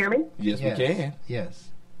 can you hear me? Yes, we can. Yes.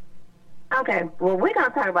 Okay. Well, we're gonna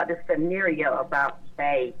talk about this scenario about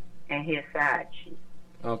Bay and his side chick.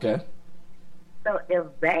 Okay. So if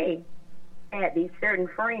Bay had these certain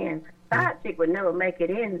friends, side chick would never make it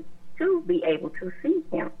in to be able to see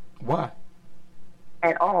him. Why?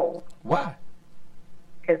 At all. Why?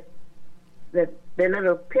 Because the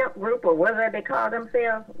little pimp group or whatever they call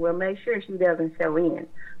themselves will make sure she doesn't show in.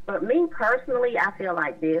 But me personally, I feel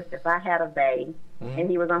like this. If I had a baby and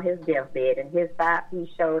he was on his deathbed and his side piece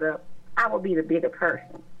showed up, I would be the bigger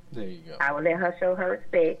person. There you go. I would let her show her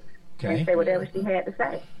respect and say whatever she had to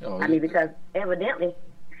say. I mean, because evidently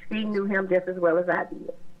she knew him just as well as I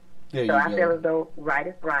did. So I feel as though right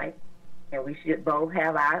is right, and we should both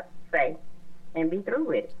have our say and be through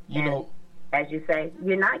with it. You know, as you say,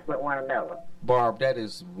 unite with one another. Barb, that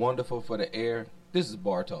is wonderful for the air. This is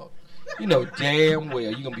Bar Talk. You know damn well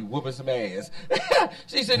you're going to be whooping some ass.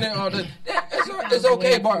 She's sitting there on the... It's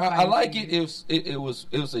okay, Barb. I like it. It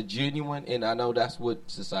was a genuine, and I know that's what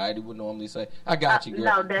society would normally say. I got you,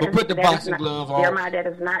 girl. No, but put the boxing gloves on. Jeremiah, that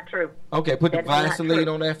is not true. Okay, put the Vaseline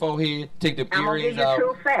on that forehead. Take the earrings out. I'm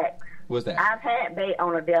going to give you 2 facts. What's that? I've had Bay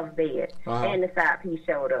on a deathbed, and the side piece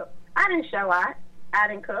showed up. I didn't show out. I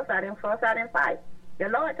didn't cuss. I didn't fuss. I didn't fight. The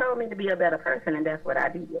Lord told me to be a better person, and that's what I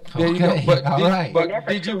did. There you go. But, but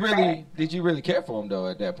did you really care for him though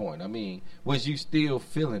at that point? I mean, was you still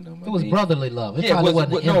feeling him? It was brotherly love. It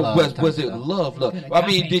was it love? Love? I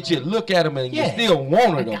mean, did you look at him and you still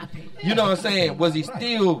wanted him? You know what I'm saying? Was he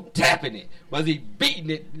still tapping it? Was he beating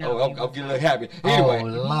it? No, I'm getting a little happy. Anyway, oh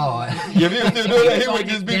Lord, if he was still doing that, he would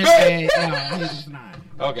just be bad.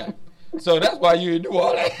 Okay, so that's why you didn't do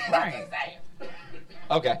all that. Right.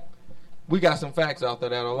 Okay. We got some facts out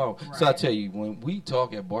there that alone. Right. So I tell you, when we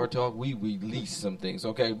talk at Bar Talk, we release some things,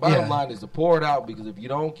 okay? Bottom line is to pour it out, because if you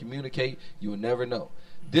don't communicate, you'll never know.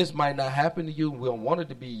 This might not happen to you. We don't want it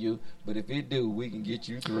to be you, but if it do, we can get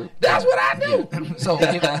you through. That's what I do. So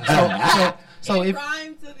if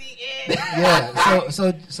rhyme to the end. Yeah. So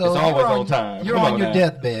it's always on time. You're on your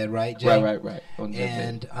deathbed, right, Jay? Right. On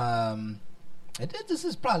deathbed. And this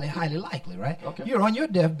is probably highly likely, right? Okay. You're on your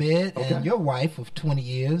deathbed, and your wife of 20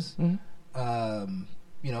 years.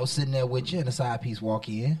 Sitting there with you, and a side piece walk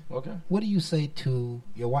in. Okay. What do you say to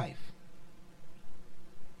your wife?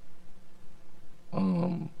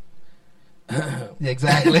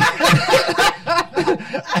 Exactly.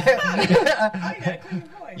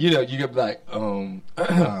 You get like,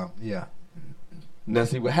 yeah. Now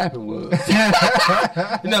see what happened was,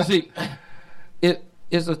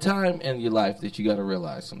 it's a time in your life that you got to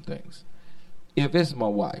realize some things. If it's my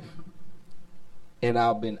wife, and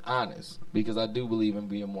I've been honest, because I do believe in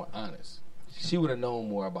being more honest, she would have known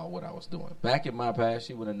more about what I was doing. Back in my past,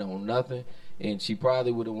 she would have known nothing, and she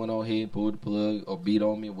probably would have went on ahead, pulled the plug, or beat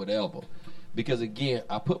on me, whatever. Because again,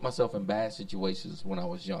 I put myself in bad situations when I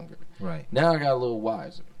was younger. Right. Now I got a little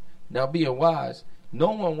wiser. Now being wise,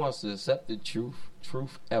 No one wants to accept the truth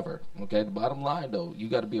ever. Okay, the bottom line though, you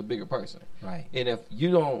got to be a bigger person. Right. And if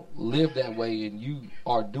you don't live that way and you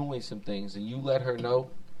are doing some things and you let her know,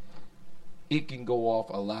 it can go off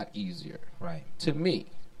a lot easier. Right. To me,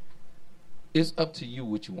 it's up to you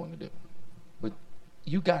what you want to do. But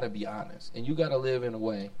you got to be honest and you got to live in a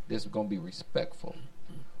way that's going to be respectful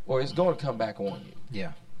or it's going to come back on you.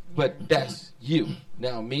 Yeah. But that's you.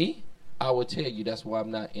 Now me, I will tell you that's why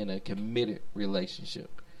I'm not in a committed relationship.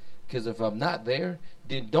 Because if I'm not there,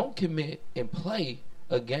 then don't commit and play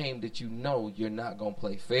a game that you know you're not going to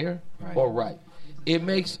play fair or right. It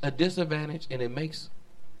makes a disadvantage and it makes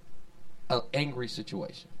an angry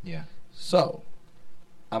situation. Yeah. So,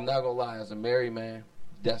 I'm not going to lie, as a married man,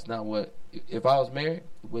 that's not what, if I was married,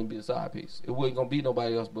 it wouldn't be a side piece. It wasn't going to be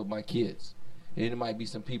nobody else but my kids. And it might be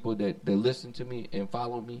some people that listen to me and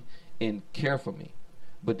follow me and care for me.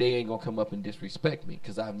 But they ain't going to come up and disrespect me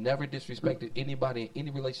because I've never disrespected anybody in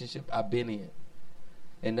any relationship I've been in.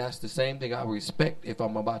 And that's the same thing I respect if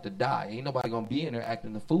I'm about to die. Ain't nobody going to be in there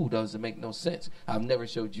acting the fool. Doesn't make no sense. I've never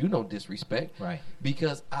showed you no disrespect. Right.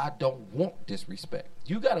 Because I don't want disrespect.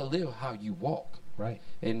 You got to live how you walk. Right.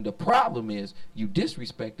 And the problem is you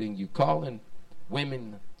disrespecting, you calling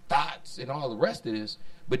women thoughts and all the rest of this,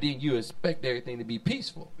 but then you expect everything to be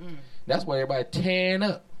peaceful. That's why everybody tearing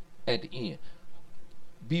up at the end.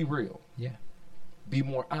 Be real. Yeah. Be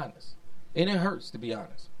more honest. And it hurts to be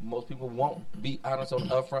honest. Most people won't be honest on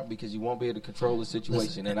the upfront because you won't be able to control the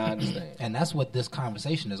situation, and I understand. And that's what this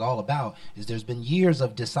conversation is all about, is there's been years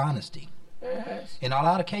of dishonesty. Yes. In a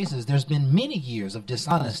lot of cases, there's been many years of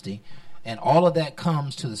dishonesty, and all of that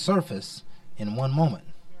comes to the surface in one moment.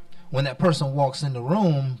 When that person walks in the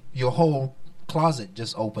room, your whole closet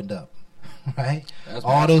just opened up. Right, That's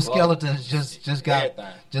all those skeletons just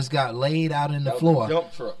got laid out in the floor.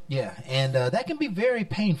 Dump truck. Yeah, and that can be very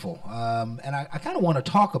painful. And I kind of want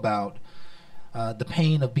to talk about the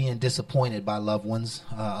pain of being disappointed by loved ones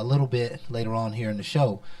a little bit later on here in the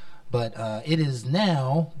show. But it is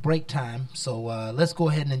now break time, so let's go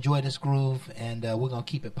ahead and enjoy this groove, and we're going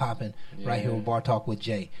to keep it popping right here with Bar Talk with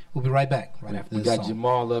Jay. We'll be right back after this song. We got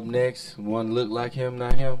Jamal up next. One look like him,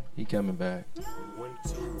 not him. He coming back. 1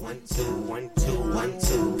 2 1 2 1 2 1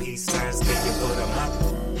 2. Peace signs, can you put 'em up?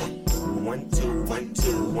 1 2 1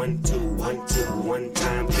 2 1 2 1 2. One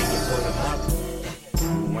time, can you put 'em up?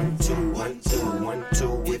 1 2 1 2 1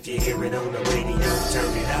 2. If you hear it on the radio,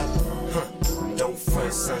 turn it up. Don't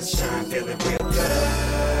front, sunshine, feeling real good.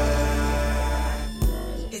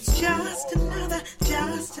 It's just another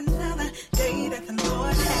day that the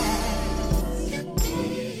Lord has.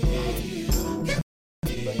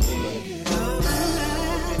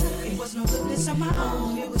 It was no goodness of my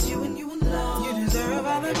own. It was you and you alone. You deserve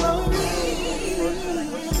all the glory.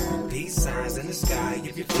 Peace signs in the sky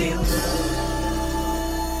if you feel good.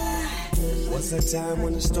 Was a time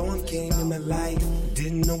when a storm came in my life.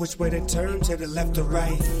 Didn't know which way to turn, to the left or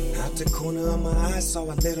right. Out the corner of my eye saw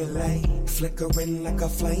a little light, flickering like a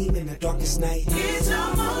flame in the darkest night. It's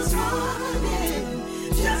almost morning.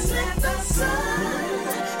 Just let the sun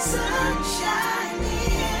shine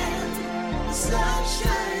in. Sun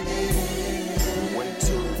shine in. 1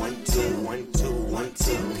 2 1 2 1 2 1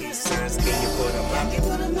 2. Peace signs, can you put 'em up?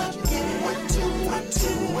 1 2 1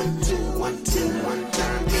 2 1 2 1 2. One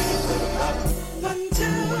time, can you put 'em up? 1 2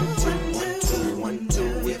 1 2 1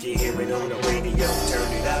 2. If you hear it on the radio,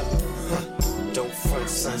 turn it up. Don't front,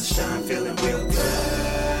 sunshine, feeling real good.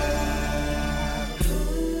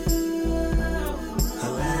 A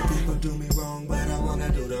lot of people do me wrong, but I wanna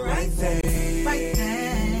do the right thing. Right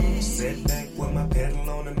thing. Sit back with my pedal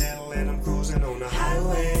on the metal and I'm cruising on the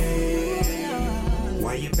highway.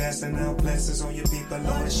 While you're passing out blessings on your people,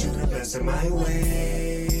 Lord, shoot a blessing my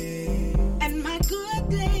way. And my good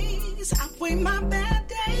days outweigh my bad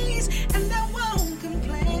days, and I won't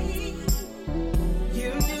complain.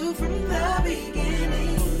 You knew from the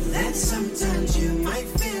beginning that sometimes you might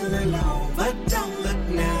feel alone, but don't look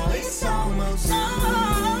now, it's almost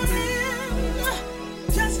morning.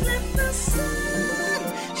 Just let the sun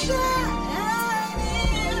shine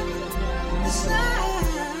in. The sun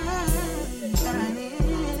shine in.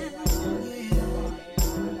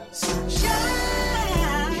 Sunshine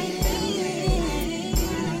in.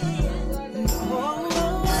 Oh.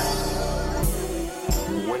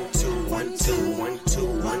 1 2 1 2 1 2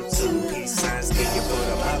 1 2. Peace signs, can you put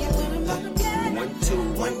 'em up? 1 2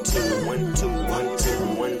 1 2 1 2 1 2.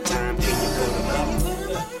 One time, can you put 'em up?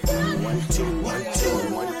 1 2 1 2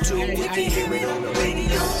 1 2. If you hear it on the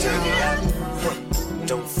radio, turn it up.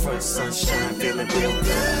 Don't front, sunshine, feeling real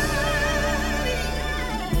good.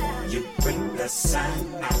 You bring the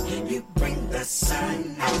sun out, you bring the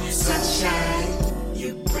sun out. Sunshine,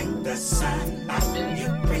 You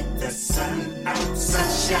bring the sun out,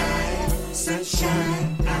 sunshine,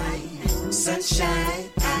 sunshine, sunshine.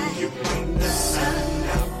 You bring the sun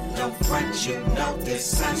out. Don't front, you know this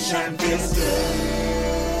sunshine feels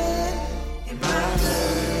good in my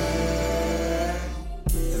hood.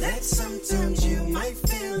 That sometimes you might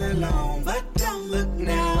feel alone, but don't look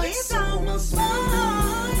now, it's almost morning.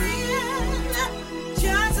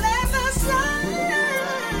 Just let the sunshine.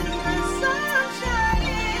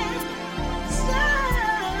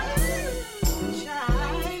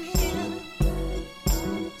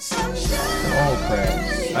 Oh, crap.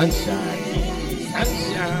 Sunshine.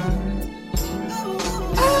 Sunshine.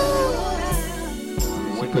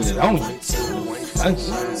 She put it on you.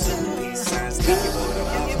 Sunshine.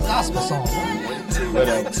 Gospel song.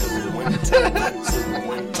 Whatever.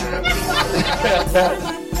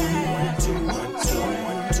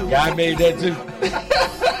 Yeah, I made that too.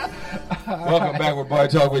 Welcome back with Bar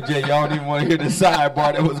Talk with Jay. Y'all don't even want to hear the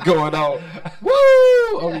sidebar that was going on.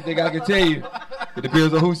 Woo! Only thing I can tell you, it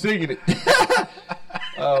depends on who's singing it.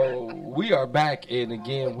 We are back, and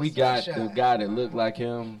again, we got the guy that looked like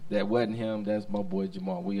him, that wasn't him. That's my boy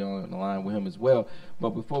Jamal. We on the line with him as well.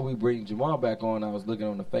 But before we bring Jamal back on, I was looking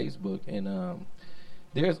on the Facebook, and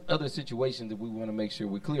there's other situations that we want to make sure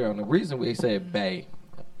we're clear on. The reason we say bae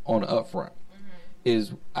on the upfront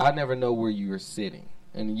is I never know where you're sitting.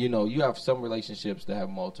 And, you know, you have some relationships that have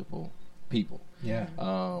multiple people. Yeah.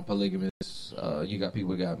 Polygamous. You got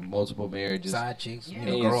people that got multiple marriages. Side chicks. Yeah.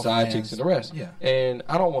 And side chicks and the rest. Yeah. And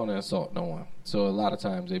I don't want to assault no one. So a lot of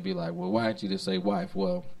times they'd be like, well, why don't you just say wife?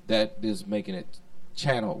 Well, that is making it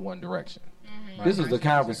channeled one direction. Mm-hmm. This is the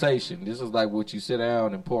conversation. This is like what you sit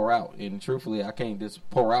down and pour out. And truthfully, I can't just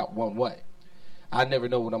pour out one way. I never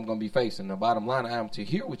know what I'm going to be facing. The bottom line, I am to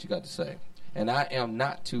hear what you got to say. And I am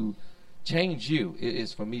not to change you. It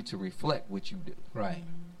is for me to reflect what you do. Right.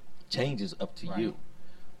 Change is up to you.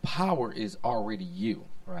 Power is already you.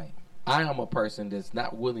 Right. I am a person that's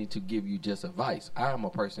not willing to give you just advice. I am a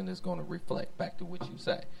person that's going to reflect back to what you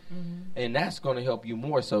say. Mm-hmm. And that's going to help you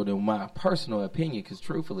more so than my personal opinion, because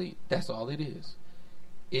truthfully, that's all it is.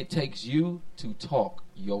 It takes you to talk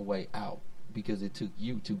your way out because it took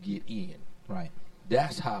you to get in. Right.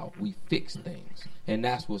 That's how we fix things. And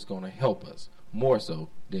that's what's going to help us more so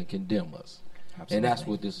than condemn us. Absolutely. And that's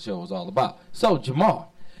what this show is all about. So,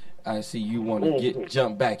 Jamal, I see you want to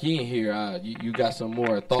jump back in here. You got some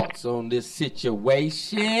more thoughts on this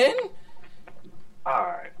situation? All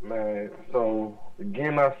right, man. So,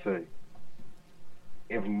 again, I say,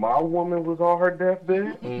 if my woman was on her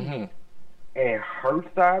deathbed and her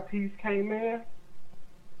side piece came in,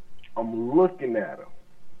 I'm looking at her.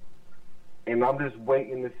 And I'm just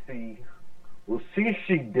waiting to see, well, since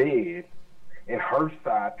she dead and her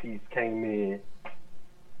side piece came in,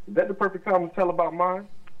 is that the perfect time to tell about mine?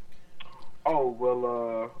 Oh,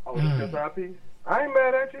 well, this your side piece? I ain't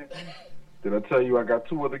mad at you. Did I tell you I got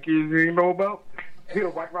 2 other kids you ain't know about? Hit a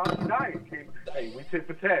white round tonight. Hey, we tit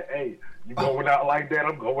for tat. Hey, you going out like that,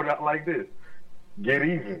 I'm going out like this. Get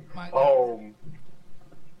even. Or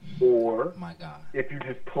if you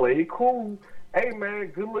just play cool, hey man,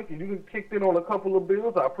 good looking. You just kicked in on a couple of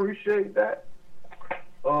bills. I appreciate that.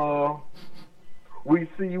 We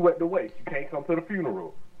see you at the wake. You can't come to the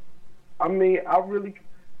funeral. I mean, I really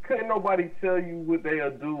couldn't nobody tell you what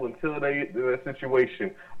they'll do until they get to that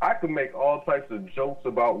situation. I could make all types of jokes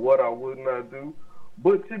about what I would not do,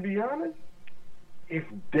 but to be honest, if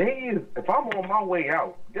I'm on my way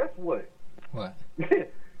out, guess what? What?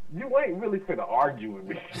 You ain't really finna argue with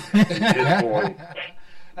me at this point.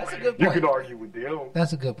 That's a good point. You could argue with them.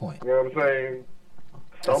 That's a good point. You know what I'm saying?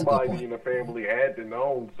 Somebody in the family had to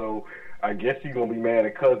know, so I guess you're going to be mad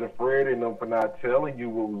at Cousin Fred and them for not telling you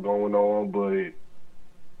what was going on, but,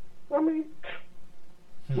 I mean,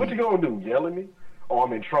 what you going to do? Yell at me? Oh,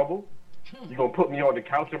 I'm in trouble? You going to put me on the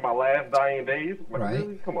couch in my last dying days? Like, right.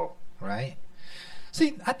 Really? Come on. Right.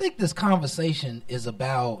 See, I think this conversation is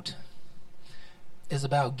about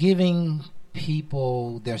giving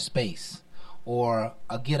people their space or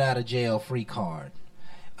a get out of jail free card,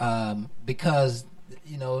 because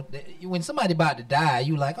you know when somebody about to die,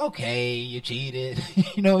 you like, okay, you cheated.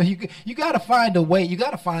 You know, you got to find a way. You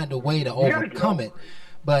got to find a way to overcome it.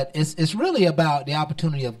 But it's really about the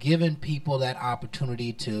opportunity of giving people that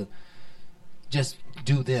opportunity to just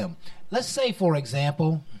do them. Let's say, for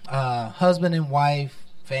example, husband and wife,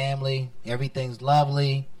 family, everything's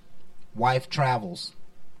lovely. Wife travels,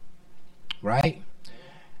 right?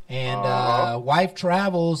 And wife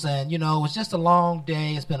travels, and you know it's just a long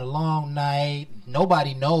day. It's been a long night.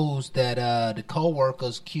 Nobody knows that the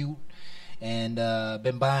coworker's cute and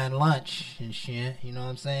been buying lunch and shit. You know what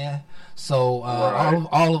I'm saying? So Right.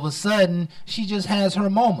 all of a sudden, she just has her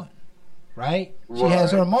moment, right? She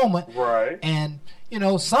has her moment, Right. and you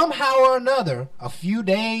know, somehow or another, a few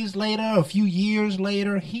days later, a few years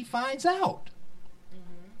later, he finds out.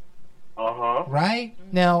 Right?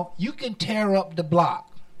 Now, you can tear up the block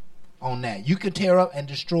on that. You can tear up and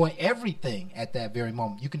destroy everything at that very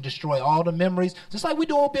moment. You can destroy all the memories, just like we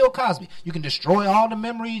do on Bill Cosby. You can destroy all the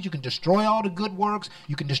memories. You can destroy all the good works.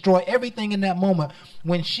 You can destroy everything in that moment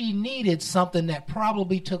when she needed something that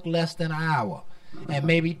probably took less than an hour. And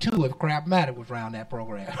maybe 2 if Crapmatic was around that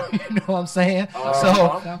program. You know what I'm saying?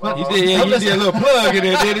 But You did a little plug in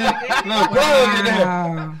there, did you? Little plug in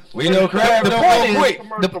there. We know Crap don't go quick.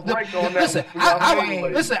 Listen,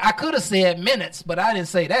 I could have said minutes, but I didn't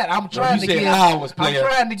say that. I'm trying to said give hours, I'm player.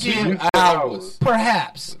 trying to give Hours.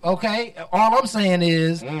 Perhaps, okay? All I'm saying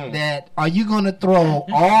is that are you going to throw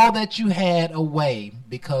all that you had away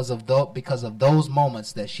because of those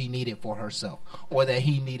moments that she needed for herself or that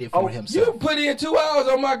he needed for himself? You put in 2 hours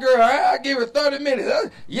on my girl. I give her 30 minutes.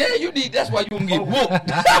 Yeah, you need. That's why you gonna get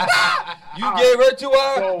whooped. You gave her 2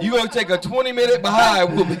 hours. You gonna take a 20-minute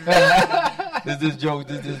behind whooping. This is joke.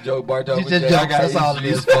 Bartok. It's just jokes. That's all it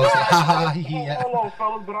is, folks. Hold on,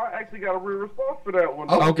 fellas, but I actually got a real response for that one.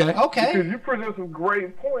 Oh, okay. Because you present some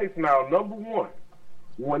great points now. Number one,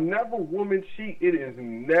 whenever women cheat, it is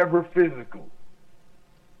never physical.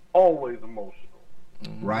 Always emotional.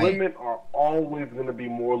 Right. Women are always going to be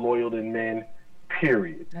more loyal than men,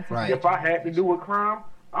 period. Right. If I had to do a crime,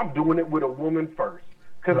 I'm doing it with a woman first.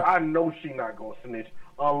 Because I know she not going to snitch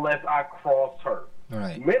unless I cross her.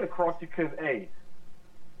 Right. Men will cross you because, hey,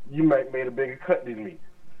 you might made a bigger cut than me.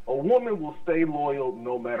 A woman will stay loyal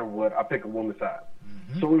no matter what. I pick a woman's side.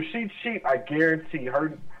 So if she cheat, I guarantee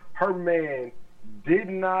her man did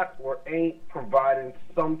not or ain't providing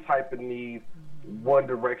some type of need one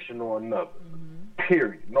direction or another.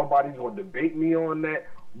 Period. Nobody's going to debate me on that.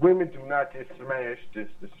 Women do not just smash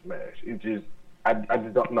just to smash. It just, I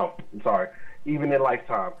just don't know. I'm sorry. Even in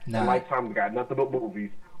Lifetime. Nah. In Lifetime, we got nothing but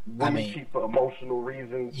movies. Women cheat for emotional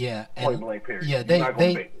reasons. Yeah, point blank, period. Yeah, You're not gonna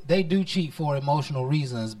debate. they do cheat for emotional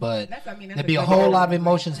reasons, but That's there'd be a whole lot of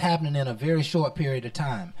emotions happening in a very short period of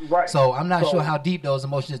time. Right. So I'm not So- sure how deep those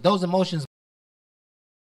emotions. Those emotions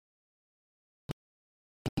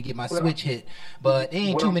get my switch hit, but there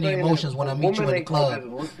ain't What too I'm many saying emotions is, when I a meet you in woman the ain't gonna club. just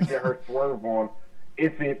look to get her swerve on.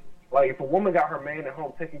 If a woman got her man at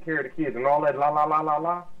home taking care of the kids and all that la la la la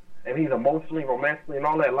la, and he's emotionally, romantically, and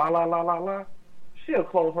all that la la la la la, she'll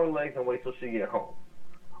close her legs and wait till she get home.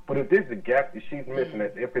 But if there's a gap that she's missing,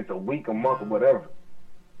 if it's a week, a month, or whatever,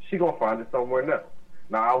 she gonna find it somewhere else.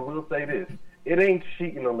 Now I will say this: it ain't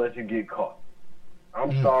cheating unless you get caught.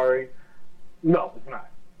 I'm sorry, no, it's not.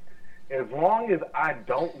 As long as I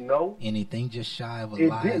don't know, Anything just shy of a it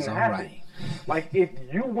lie didn't is all happen. right. Like if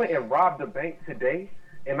you went and robbed a bank today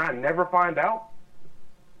and I never find out,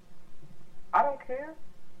 I don't care.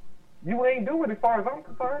 You ain't do it as far as I'm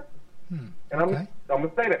concerned. And I'm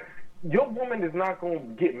gonna say that your woman is not gonna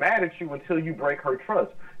get mad at you until you break her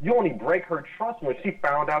trust. You only break her trust when she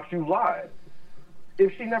found out you lied.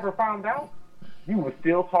 If she never found out, you was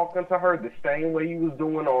still talking to her the same way you was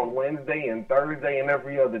doing on Wednesday and Thursday and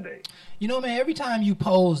every other day. You know, man, every time you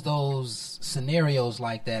pose those scenarios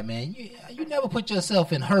like that, man, you never put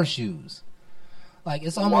yourself in her shoes. Like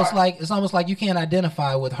it's almost like you can't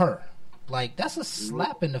identify with her. Like that's a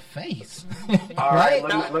slap in the face, All right?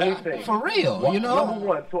 let me think. For real, Well, you know. Number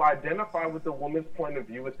one, to identify with the woman's point of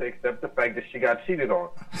view is to accept the fact that she got cheated on.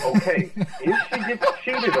 Okay, if she gets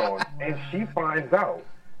cheated on and she finds out,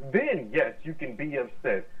 then yes, you can be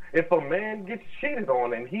upset. If a man gets cheated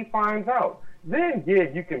on and he finds out, then yeah,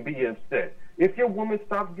 you can be upset. If your woman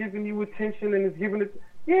stops giving you attention and is giving it,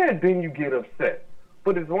 yeah, then you get upset.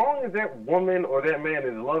 But as long as that woman or that man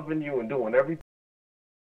is loving you and doing everything,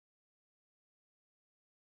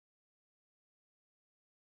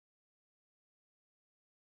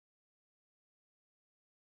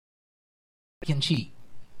 can cheat.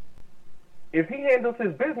 if he handles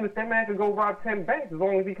his business, that man can go rob 10 banks as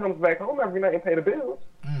long as he comes back home every night and pay the bills.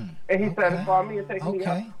 And he satisfied me and takes me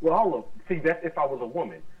out. Well, hold on. See, that's if I was a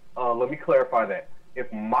woman. Let me clarify that.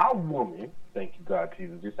 If my woman, thank you, God,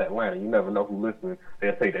 Jesus, just Atlanta, you never know who's listening,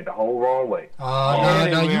 they'll take that the whole wrong way.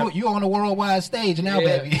 No, you on a worldwide stage now,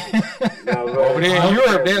 baby. Over there in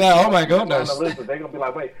Europe, they're like, oh my goodness. They're going to be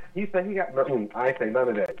like, wait, he said he got, I ain't say none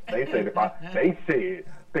of that. They said they said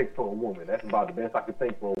think for a woman. That's about the best I could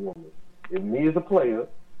think for a woman. If me as a player,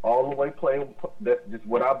 all the way player, that's just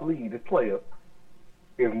what I believe is player.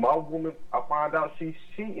 If my woman, I find out she's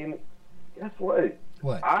cheating, guess what?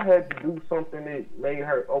 What? I had to do something that made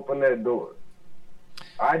her open that door.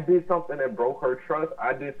 I did something that broke her trust.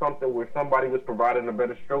 I did something where somebody was providing a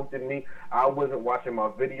better stroke than me. I wasn't watching my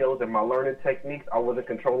videos and my learning techniques. I wasn't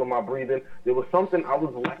controlling my breathing. There was something I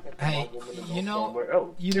was lacking from my woman to go somewhere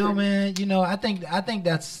else. Man, I think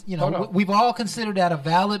that's, we've all considered that a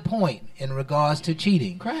valid point in regards to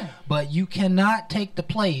cheating. Correct. But you cannot take the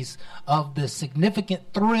place of the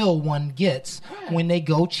significant thrill one gets when they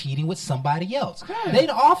go cheating with somebody else. They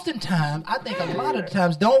oftentimes, I think a lot of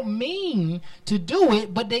times, don't mean to do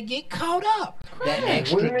it, but they get caught up. That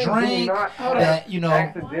extra drink,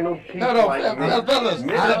 accidental cheating. Hold on, fellas.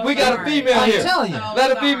 We got a female here. I'm telling you.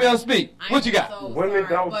 Let a female speak. What you got? Women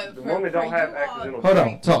don't have accidental Hold on,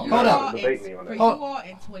 cheating. talk. Hold on. For you all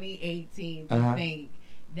in 2018 to think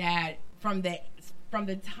that from the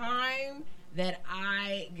time that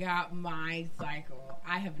I got my cycle,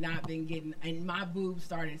 I have not been getting, and my boobs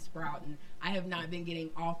started sprouting, I have not been getting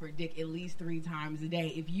offered dick at least 3 times a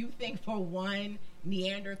day. If you think for one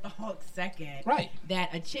Neanderthal second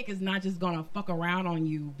that a chick is not just gonna fuck around on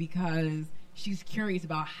you because she's curious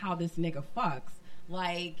about how this nigga fucks,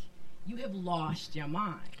 like, you have lost your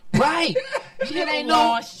mind. Right. You have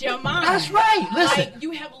lost your mind. That's right. Listen. Like,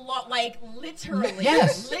 you have literally,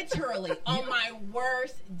 literally, on my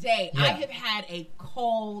worst day, I have had a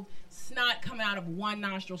cold snot coming out of one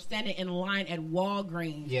nostril standing in line at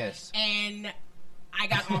Walgreens. Yes. And I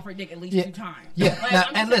got offered dick at least 2 times. Yeah. Like, Now,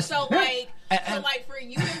 I'm and just, listen. so for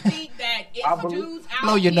you to think that it's dudes out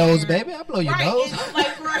blow your here, nose, baby. I blow your nose. It's like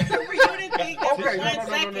for you to think that for 1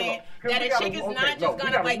 second that a chick is not just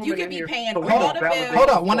gonna, like, you could be paying all the bills. Hold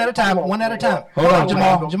on, one at a time. Hold on,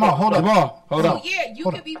 Jamal, hold on. So yeah, you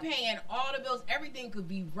could be paying all the bills. Everything could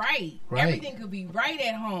be right. Everything could be right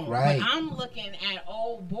at home. Right. But I'm looking at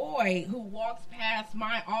old boy who walks past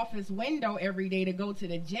my office window every day to go to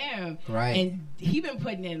the gym. Right. And he been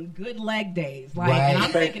putting in good leg days. Like, Right. and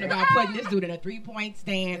I'm thinking about putting this dude in a 3-point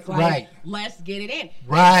stance. Like, Right. let's get it in.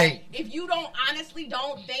 Right. If you honestly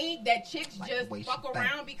don't think that chicks just fuck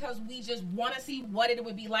around because we just want to see what it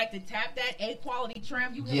would be like to tap that A-quality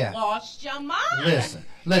trim, you have lost your mind. Listen.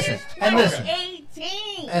 It's And listen.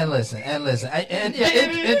 2018. And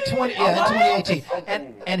in 2018,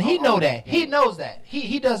 and he know that. He knows that.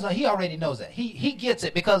 He does know. He already knows that. He gets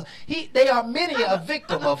it because they are many a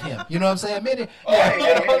victim of him. You know what I'm saying? Many. You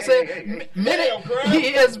know what I'm saying? Many.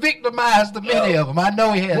 He has victimized the many of them. I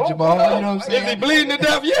know he has, Jamal. You know what I'm saying? Is he bleeding to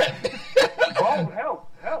death yet? Oh, help.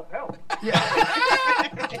 Yeah.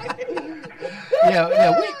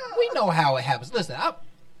 We know how it happens. Listen,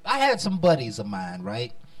 I had some buddies of mine,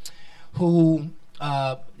 right, who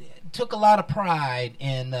took a lot of pride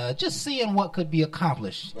in just seeing what could be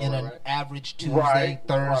accomplished in an average Tuesday,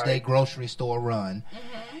 Thursday grocery store run.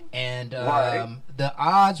 And the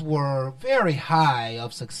odds were very high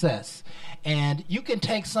of success. And you can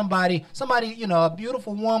take somebody, a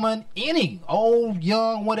beautiful woman, any, old,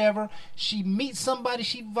 young, whatever, she meets somebody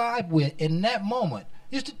she vibe with in that moment.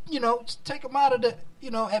 Just to, just take them out of the,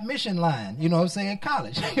 admission line, you know what I'm saying,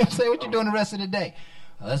 college. You know what I'm saying? What you doing the rest of the day?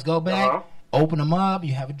 Let's go back, open them up,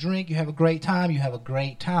 you have a drink, you have a great time,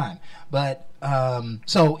 But,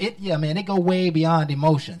 it go way beyond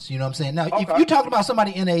emotions, you know what I'm saying? Now, if you're talking about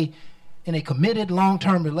somebody in a committed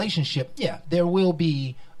long-term relationship, there will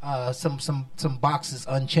be some boxes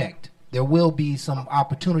unchecked. There will be some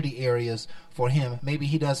opportunity areas for him. Maybe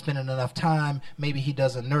he doesn't spend enough time. Maybe he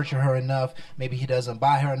doesn't nurture her enough. Maybe he doesn't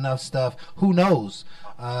buy her enough stuff. Who knows?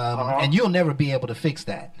 And you'll never be able to fix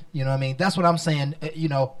that. You know what I mean? That's what I'm saying.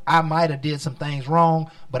 I might have did some things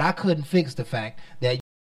wrong, but I couldn't fix the fact that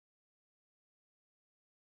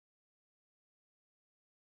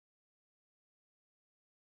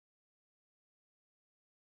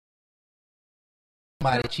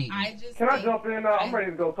cheating. Can I jump in? I'm ready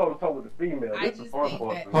to go toe to toe with the female. This is fun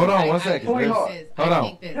for us. Hold on 1 second.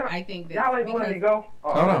 I think this. Y'all ain't letting me go.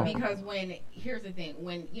 Hold on. Because here's the thing,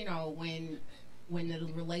 when the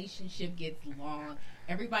relationship gets long,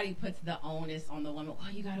 everybody puts the onus on the woman. Oh,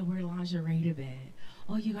 you gotta wear lingerie to bed.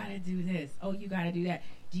 Oh, you gotta do this. Oh, you gotta do that.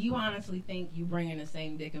 Do you honestly think you bringing the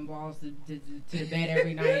same dick and balls to bed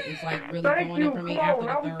every night is like really doing it for me after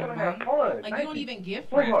the third month? Like, you don't even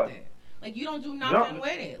gift wrap it. Like, you don't do nothing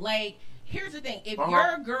with it. Like, here's the thing. If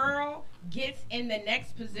your girl gets in the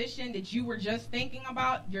next position that you were just thinking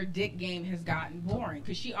about, your dick game has gotten boring.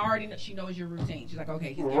 Because she knows your routine. She's like,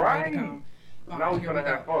 okay, he's getting ready to come. Now we're going to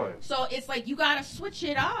have fun. So, it's like, you got to switch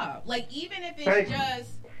it up. Like, even if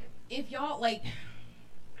it's if y'all, like...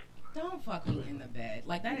 Don't fuck me in the bed.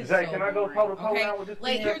 Like, that is Zay, so can I go boring, toe to toe okay? now with this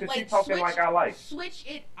Like, female? you're 'Cause she talking like I like. Switch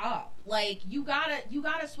it up. Like, you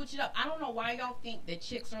gotta switch it up. I don't know why y'all think that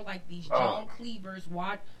chicks are like these Oh. Joan Cleavers,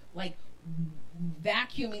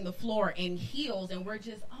 vacuuming the floor in heels, and we're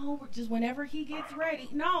just whenever he gets ready.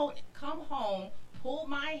 No, come home, pull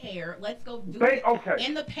my hair, let's go do it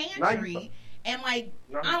in the pantry. And I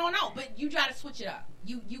don't know, but you gotta switch it up.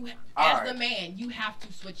 You as the man, you have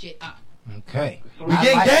to switch it up. Okay. We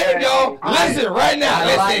get game, y'all. Listen right now.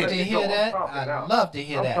 I like Listen. to hear that. I love to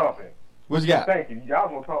hear I'm that. talking. What you got? Thank you. Y'all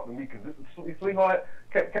gonna talk to me because sweetheart,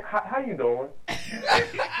 how you doing?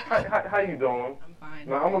 how you doing? I'm fine.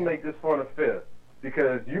 Now I'm gonna make this fun and fair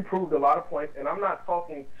because you proved a lot of points, and I'm not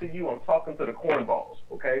talking to you. I'm talking to the cornballs.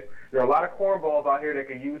 Okay, there are a lot of cornballs out here that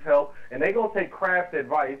can use help, and they gonna take Kraft's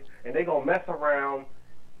advice and they gonna mess around,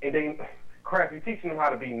 and they. Kraft, you're teaching them how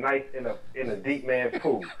to be nice in a deep man's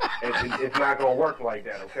pool. It's not gonna work like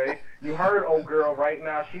that, okay? You heard old girl right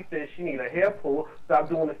now. She said she need a hair pull. Stop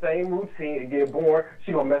doing the same routine and get bored.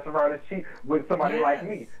 She gonna mess around and cheat with somebody like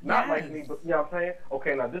me, not like me, but you know what I'm saying?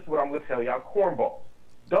 Okay, now this is what I'm gonna tell y'all, cornballs.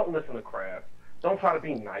 Don't listen to Kraft. Don't try to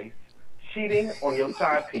be nice. Cheating on your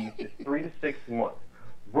side piece is 3 to 6 months.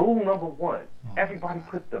 Rule number 1, everybody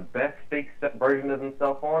puts the best fake version of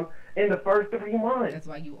themselves on in the first 3 months. That's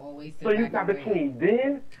why you always sit So you back got and between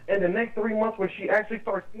then and the next 3 months when she actually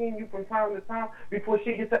starts seeing you from time to time before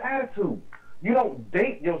she gets the attitude. You don't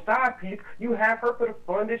date your side piece. You have her for the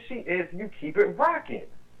fun that she is. You keep it rocking.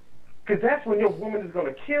 Because that's when your woman is going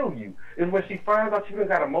to kill you, is when she finds out you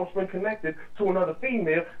got emotionally connected to another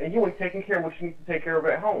female and you ain't taking care of what she needs to take care of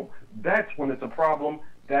at home. That's when it's a problem.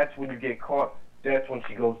 That's when you get caught. That's when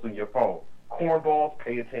she goes through your phone. Cornballs,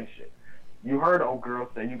 pay attention. You heard old girl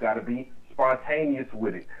say you got to be spontaneous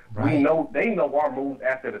with it. Right. They know our moves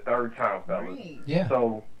after the 3rd time, fellas. Right. Yeah.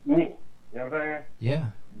 So, you know what I'm saying? Yeah.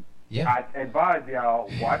 Yeah. I advise y'all,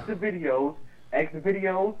 watch the videos, X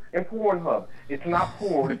videos, and Pornhub. It's not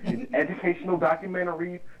porn. It's educational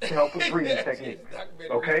documentaries to help with breathing techniques.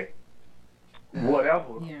 Okay?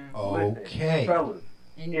 Whatever. Yeah. Okay. Listen, fellas,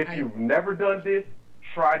 And if you've never done this,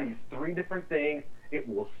 try these 3 different things. It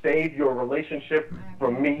will save your relationship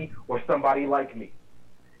from me or somebody like me.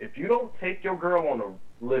 If you don't take your girl on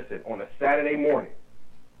a Saturday morning,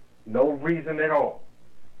 no reason at all,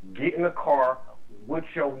 get in the car with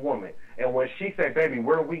your woman. And when she say, baby,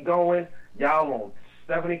 where are we going? Y'all on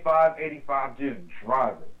 75, 85 just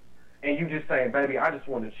driving. And you just saying, baby, I just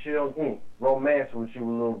want to chill, romance with you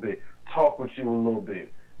a little bit, talk with you a little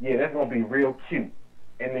bit. Yeah, that's going to be real cute.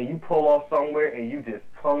 And then you pull off somewhere and you just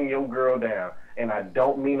tongue your girl down. And I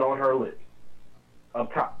don't mean on her lips.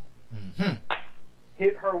 Up top. Mm-hmm.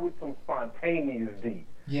 Hit her with some spontaneous D.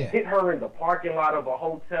 Yeah. Hit her in the parking lot of a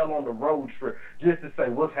hotel on the road trip just to say,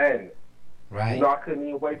 what's happening? Right. You know, I couldn't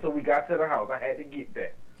even wait till we got to the house. I had to get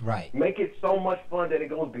that. Right. Make it so much fun that it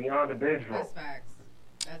goes beyond the bedroom. That's facts.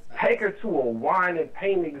 Take her to a wine and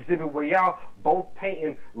paint exhibit where y'all both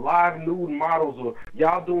painting live nude models, or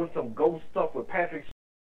y'all doing some ghost stuff with Patrick,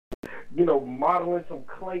 modeling some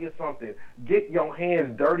clay or something. Get your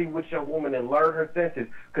hands dirty with your woman and learn her senses,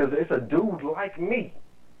 because it's a dude like me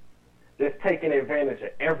that's taking advantage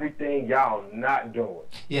of everything y'all not doing.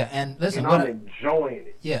 Yeah, and listen, and I'm enjoying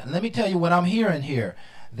it. Yeah, and let me tell you what I'm hearing here,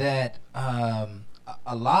 that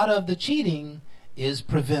a lot of the cheating is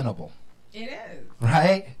preventable. It is.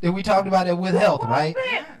 Right? And we talked about it with health, right?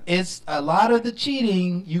 It's a lot of the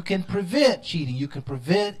cheating, you can prevent cheating. You can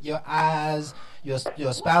prevent your eyes, your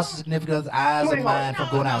spouse's significant other's eyes and mind from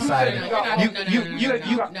going outside of it.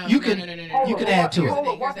 You can add to it.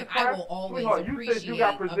 I will always appreciate you said you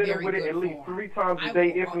got presented with it at least 3 times a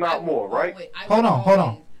day, if not more, right? Hold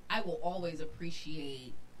on. I will always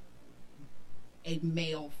appreciate a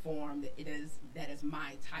male form that is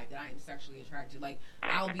my type, that I am sexually attracted to. Like,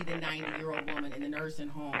 I'll be the 90-year-old woman in the nursing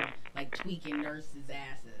home, like tweaking nurses'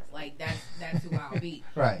 asses. Like, that's who I'll be.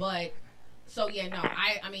 Right. But so yeah, no,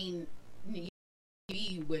 I mean, you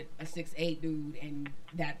be with a 6'8" dude, and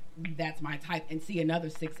that's my type, and see another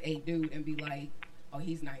 6'8" dude and be like, oh,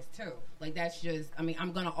 he's nice too. Like, that's just, I mean,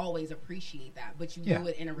 I'm gonna always appreciate that, but you do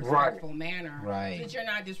it in a respectful manner, right? So that you're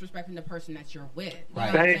not disrespecting the person that you're with,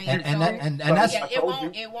 right? And that's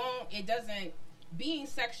it doesn't. Being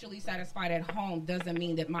sexually satisfied at home doesn't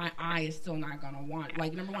mean that my eye is still not gonna want.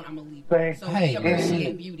 Like, number one, I'm a Libra, so we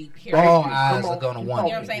appreciate beauty. Period. All eyes are gonna want.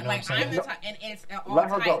 You know what I'm saying? Like, I'm the type, and it's all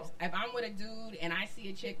types. If I'm with a dude and I see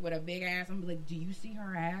a chick with a big ass, I'm like, do you see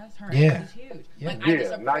her ass? Her ass is huge. Yeah. Like, I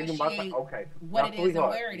just appreciate what it is and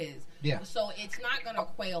where it is. Yeah. So it's not going to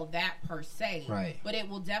quail that per se. Right. But it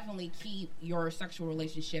will definitely keep your sexual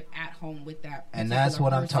relationship at home with that. And that's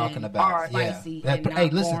what I'm talking about. Yeah. Spicy That- and not hey,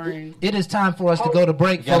 listen, boring. it is time for us to go to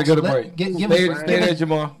break, Gotta folks. go to break. Give Stay us there,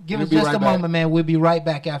 Jamal. Give We'll us be just right a back. moment, man. We'll be right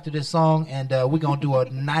back after this song, and we're going to do a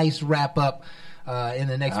nice wrap-up in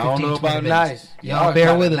the next 15, I don't know 20 about minutes. nice. Y'all bear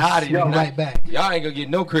kinda with us. naughty We'll be tonight. right back. Y'all ain't gonna get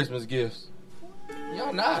no Christmas gifts.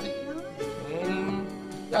 Y'all naughty.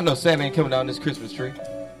 Y'all know Santa ain't coming down this Christmas tree.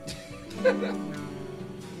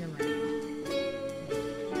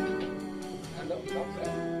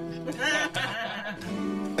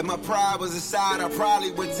 If my pride was aside, I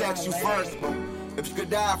probably would text you first. But if you could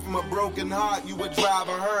die from a broken heart, you would drive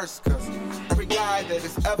a hearse. Cause every guy that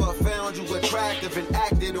has ever found you attractive and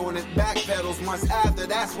acted on it backpedals months after,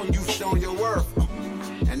 that's when you've shown your worth.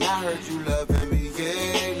 And I heard you love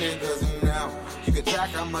NBA niggas, and now you can track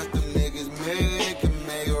how much them niggas make and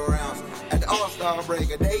make rounds. At the All-Star break,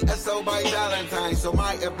 a date or so by Valentine's. So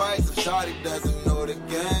my advice, if Shawty doesn't know the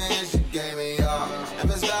game, she gave me and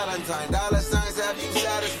Miss Valentine, dollar signs have you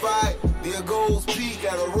satisfied? Their goals peak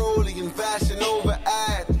at a Rollie and Fashion Over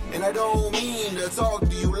ad. And I don't mean to talk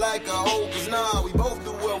to you like a hoe, cause nah, we both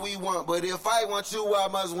do what we want. But if I want you, I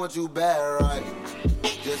must want you bad, right?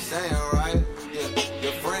 Just saying, right? Yeah,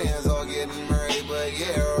 your friends all getting married, but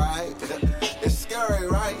yeah, right? It's scary,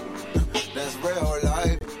 right? That's real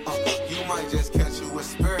life. You might just catch you a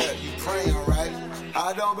spirit, you praying, right?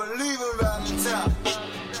 I don't believe in Valentine.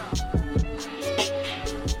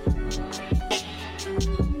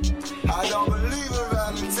 I don't believe in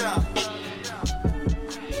Valentine.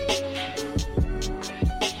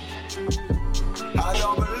 I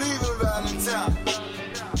don't believe in Valentine.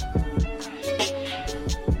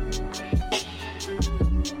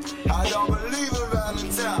 I don't believe in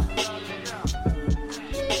Valentine.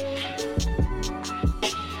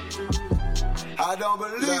 I don't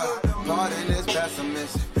believe it. Pardon this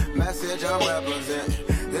pessimistic message I'm representing.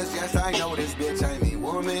 This, yes, I know this bitch ain't me.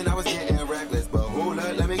 Woman, I was getting reckless, but hold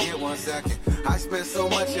up, let me get 1 second. I spent so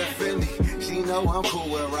much at Fendi. She know I'm cool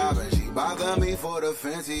with Robin. She bother me for the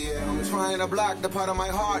fancy, yeah. I'm trying to block the part of my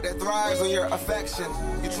heart that thrives on your affection.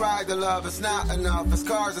 You tried to love, it's not enough. It's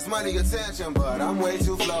cars, it's money, attention. But I'm way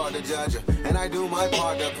too flawed to judge her. And I do my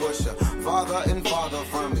part to push her. Father and father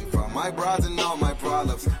from me. From my bras and all my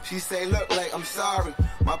problems. She say, look, like I'm sorry.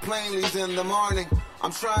 My plane leaves in the morning.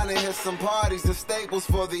 I'm trying to hit some parties and staples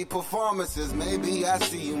for the performances. Maybe I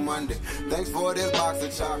see you Monday. Thanks for this box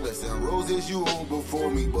of chocolates and roses you hold before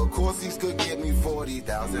me. But coursies could get me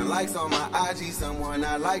 40,000 likes on my IG. Someone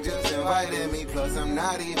I like just invited me. Plus I'm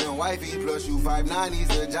not even wifey. Plus you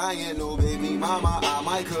 5'9", a giant. No baby mama. I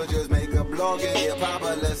might could just make a blog and get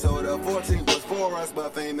popular. So the 14th was for us,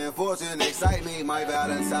 but fame and fortune excite me. My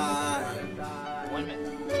Valentine. 1 minute.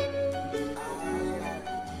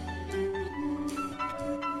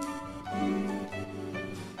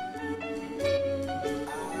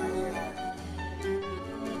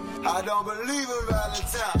 I don't believe in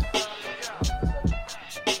Valentine.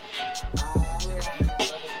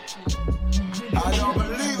 I don't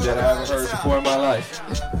believe in That I haven't heard before in my life.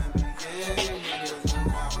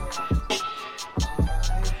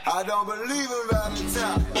 I don't believe in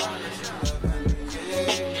Valentine.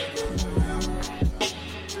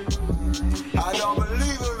 I don't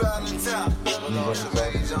believe in Valentine.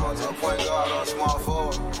 Baby Jones, a point guard on small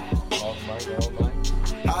forward.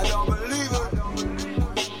 I don't believe it.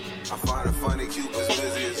 I find it funny Cupid's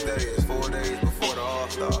busiest day is 4 days before the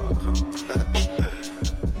All-Star.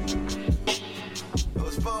 It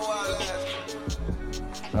was fun while it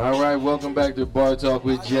lasted. All right, welcome back to Bar Talk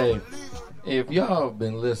with Jay. If y'all have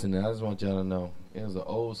been listening, I just want y'all to know, it was an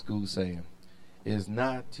old school saying. It's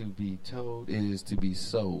not to be told, it is to be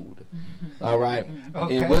sold. All right?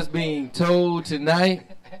 Okay. And what's being told tonight,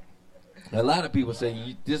 a lot of people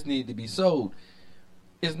say this need to be sold.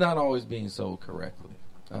 It's not always being sold correctly.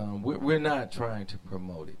 We're not trying to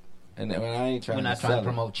promote it. And I ain't trying We're not to trying sell to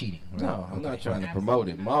promote cheating. it. No, I'm not trying to promote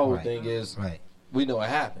it. My whole thing is we know it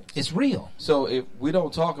happens. It's real. So if we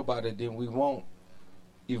don't talk about it, then we won't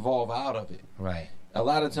evolve out of it. Right. A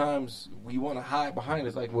lot of times we want to hide behind it.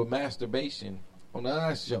 It's like with masturbation on the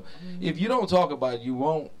last show. If you don't talk about it, you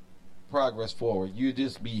won't progress forward. You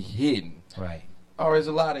just be hidden. Right. Or there's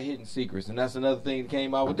a lot of hidden secrets, and that's another thing that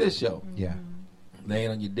came out with this show. Yeah.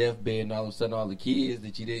 Laying on your deathbed, and all of a sudden, all the kids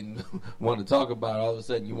that you didn't want to talk about, all of a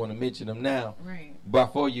sudden, you want to mention them now. Right.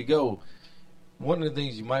 Before you go, one of the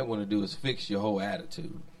things you might want to do is fix your whole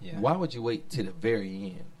attitude. Yeah. Why would you wait to the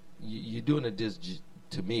very end? You're doing it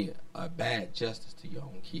to me, a bad justice to your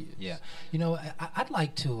own kids. Yeah. You know, I'd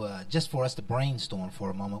like to, just for us to brainstorm for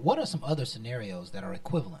a moment, what are some other scenarios that are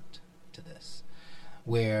equivalent to this?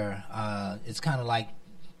 where it's kind of like,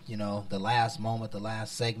 you know, the last moment, the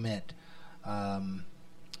last segment.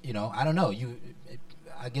 You know, I don't know.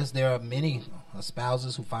 I guess there are many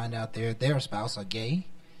spouses who find out their spouse are gay.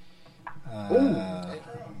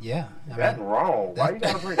 Yeah, that's wrong. Why you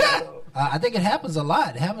gotta bring that up? I think it happens a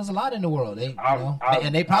lot. It happens a lot in the world. They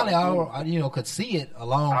probably all, you know, could see it a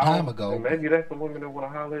long time ago. Maybe that's the women that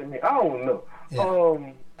want to holler at me. I don't know.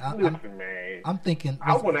 Yeah. Listen, man. I'm thinking.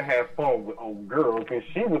 I want to have fun with old girls, and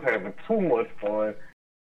she was having too much fun.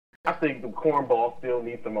 I think the cornball still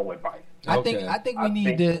needs some more advice. I think we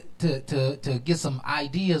need to get some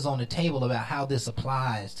ideas on the table about how this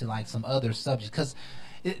applies to like some other subjects, because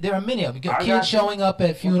there are many of them. You got kids showing up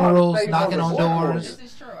at funerals, knocking on doors.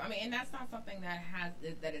 This is true. I mean, and that's not something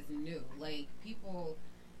that is new. Like, people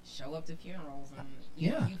show up to funerals, and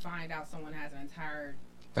you find out someone has an entire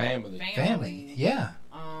family. Yeah.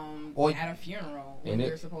 Or at a funeral when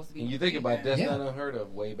you're supposed to be. And you think about that's not unheard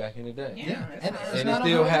of way back in the day. Yeah. And it's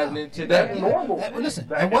still happening today. Listen,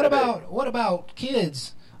 and what about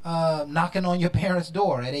kids knocking on your parents'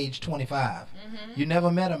 door at age 25? You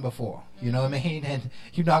never met them before. You know what I mean? And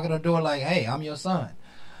you knock on the door like, "Hey, I'm your son.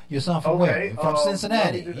 Your son from where? From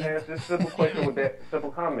Cincinnati." Let me just ask this simple question with that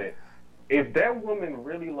simple comment. If that woman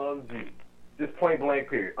really loves you, just point blank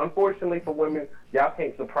period. Unfortunately for women, y'all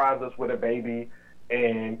can't surprise us with a baby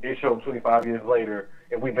and it shows 25 years later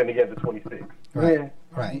and we've been together 26. Right.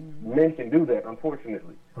 Men can do that,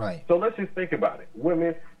 unfortunately. Right. So let's just think about it.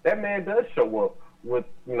 Women, that man does show up with,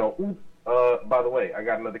 you know, by the way, I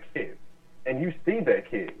got another kid. And you see that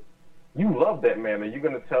kid. You love that man. Are you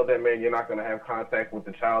going to tell that man you're not going to have contact with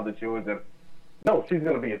the child that's yours? No, she's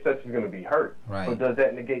going to be upset. She's going to be hurt. Right. So does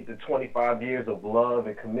that negate the 25 years of love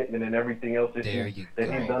and commitment and everything else that he's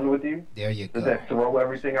done with you? There you go. Does that throw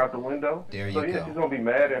everything out the window? There you go. She's going to be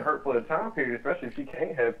mad and hurt for the time period, especially if she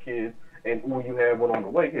can't have kids and you have one on the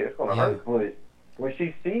way. Yeah, it's going to hurt. But when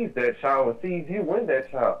she sees that child and sees you win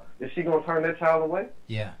that child, is she going to turn that child away?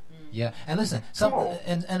 Yeah. Yeah, and listen,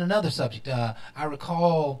 and another subject. I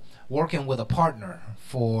recall working with a partner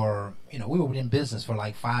for, you know, we were in business for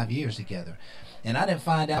like 5 years together, and I didn't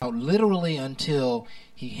find out literally until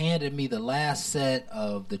he handed me the last set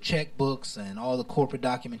of the checkbooks and all the corporate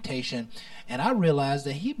documentation, and I realized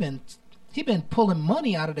that he'd been pulling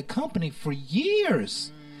money out of the company for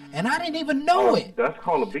years. And I didn't even know it. That's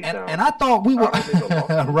called a beatdown. And I thought we were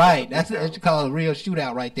right. That's called a real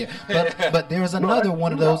shootout right there. But there's another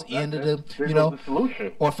one of those end of the, you know,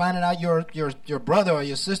 or finding out your brother or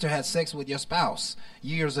your sister had sex with your spouse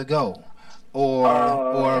years ago, or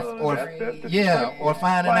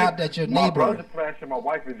finding out that your neighbor. My brother smashing my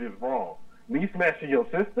wife is just wrong. Me smashing your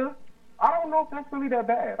sister, I don't know if that's really that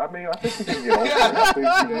bad. I mean, I think we can get over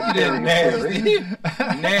it. Nasty.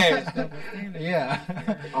 Yeah.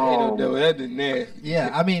 That's nasty.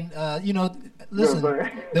 Yeah, I mean, you know, listen,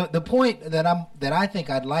 the point that I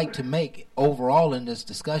think I'd like to make overall in this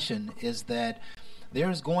discussion is that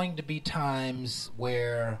there's going to be times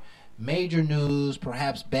where major news,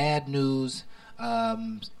 perhaps bad news,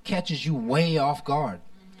 catches you way off guard.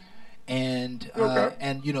 And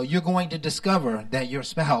you know, you're going to discover that your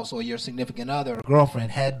spouse or your significant other or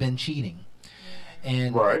girlfriend had been cheating.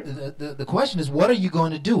 And the question is, what are you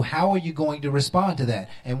going to do? How are you going to respond to that?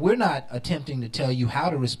 And we're not attempting to tell you how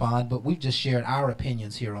to respond, but we've just shared our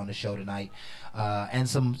opinions here on the show tonight, and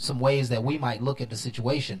some ways that we might look at the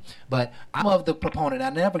situation. But I'm of the proponent. I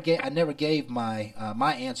never gave my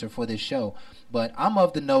my answer for this show, but I'm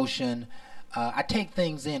of the notion I take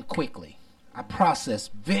things in quickly. I process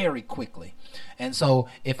very quickly. And so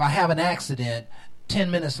if I have an accident,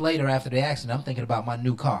 10 minutes later after the accident, I'm thinking about my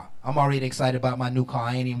new car. I'm already excited about my new car.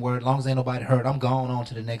 I ain't even worried. As long as ain't nobody hurt, I'm going on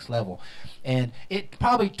to the next level. And it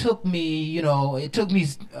probably took me, you know, a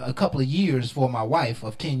couple of years for my wife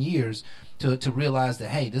of 10 years to realize that,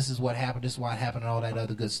 hey, this is what happened, this is why it happened, and all that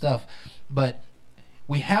other good stuff. But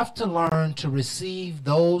we have to learn to receive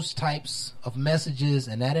those types of messages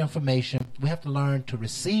and that information. We have to learn to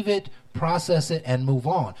receive it, process it, and move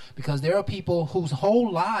on. Because there are people whose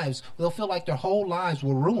whole lives, they'll feel like their whole lives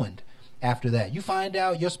were ruined after that. You find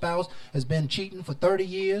out your spouse has been cheating for 30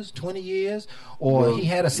 years, 20 years, or he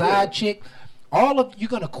had a side chick. You're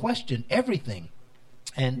going to question everything.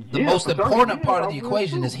 And the most important part of the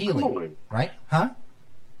equation is healing. Right? Huh?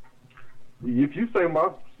 If you say my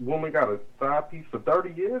woman got a side piece for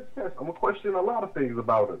 30 years, yes, I'm going to question a lot of things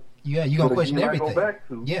about her. Yeah, you're going to question everything. Go back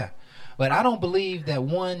to. Yeah. But I don't believe that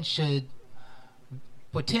one should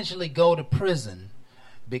potentially go to prison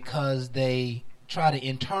because they try to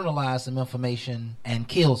internalize some information and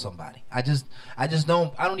kill somebody. I just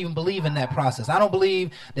don't. I don't even believe in that process. I don't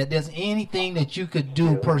believe that there's anything that you could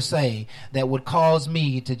do per se that would cause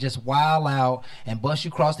me to just wild out and bust you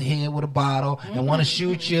across the head with a bottle and want to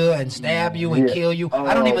shoot you and stab you and kill you.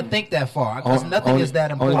 I don't even think that far because nothing is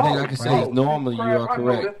that important. Only thing I can say is normally you are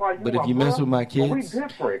correct, but if you mess with my kids,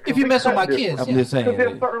 if you mess with my kids, I'm just saying.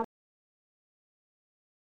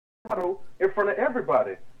 In front of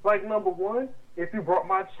everybody. Like, number one, if you brought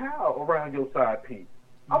my child around your side piece,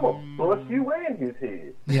 I'm going to bust you and his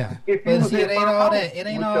head. Yeah. If But you see, it ain't all that. It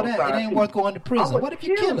ain't all that. It ain't worth going to prison. What if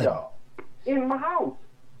you kill him? In my house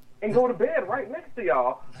and go to bed right next to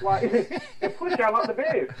y'all and push y'all out the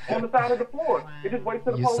bed on the side of the floor. And just wait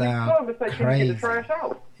till the police come and say, can you get the trash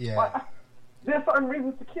out? Yeah. Like, there's certain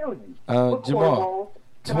reasons to kill you. Jamal,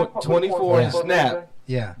 24 and snap.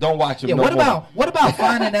 Yeah. Don't watch him. Yeah. No What about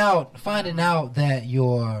finding out that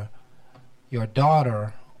your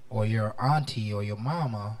daughter or your auntie or your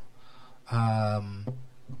mama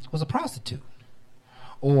was a prostitute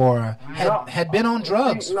or had been on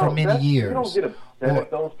drugs for many years? You don't get upset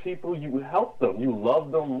at those people. You help them. You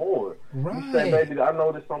love them more. Right. You say, maybe I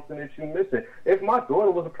know there's something that you're missing. If my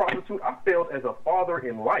daughter was a prostitute, I failed as a father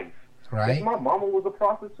in life. Right. If my mama was a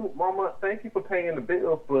prostitute, mama, thank you for paying the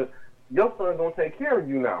bills, but your son's going to take care of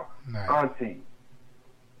you now. Right. Auntie,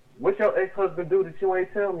 what your ex-husband do that you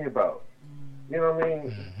ain't tell me about? You know what I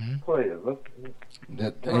mean? Players.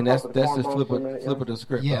 That's the flip of the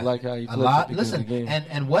script. Yeah. I like how you flip a lot. it. Listen,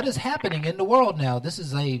 and what is happening in the world now? This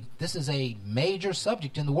is a major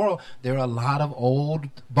subject in the world. There are a lot of old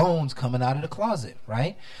bones coming out of the closet,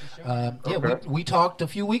 right? We talked a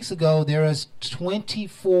few weeks ago. There is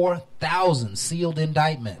 24,000 sealed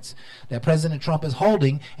indictments that President Trump is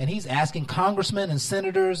holding, and he's asking congressmen and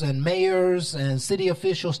senators and mayors and city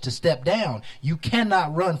officials to step down. You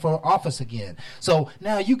cannot run for office again. So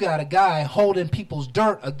now you got a guy holding people's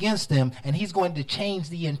dirt against them, and he's going to change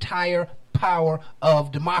the entire power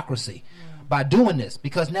of democracy by doing this,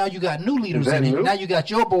 because now you got new leaders in it. Now you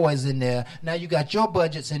got your boys in there. Now you got your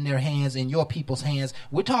budgets in their hands, in your people's hands.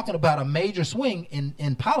 We're talking about a major swing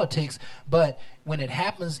in politics, but when it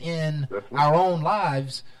happens in our own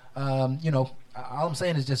lives, all I'm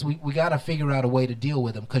saying is just we got to figure out a way to deal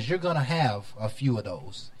with them, because you're going to have a few of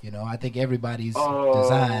those. I think everybody's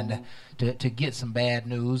designed to get some bad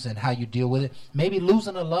news, and how you deal with it. Maybe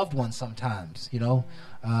losing a loved one sometimes,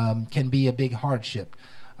 can be a big hardship.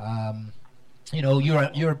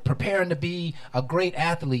 You're preparing to be a great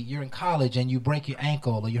athlete. You're in college and you break your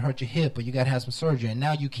ankle or you hurt your hip or you got to have some surgery, and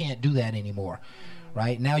now you can't do that anymore.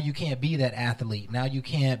 Right now, you can't be that athlete. Now you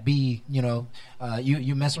can't be,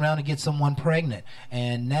 you mess around and get someone pregnant,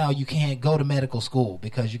 and now you can't go to medical school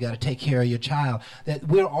because you got to take care of your child. That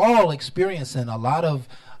we're all experiencing a lot of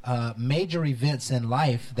major events in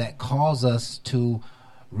life that cause us to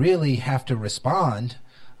really have to respond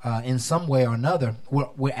in some way or another.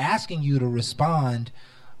 We're asking you to respond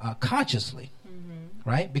consciously,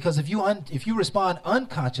 right? Because if you respond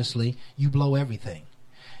unconsciously, you blow everything.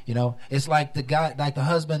 It's like the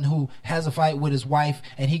husband who has a fight with his wife,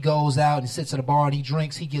 and he goes out and sits at a bar and he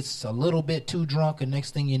drinks. He gets a little bit too drunk, and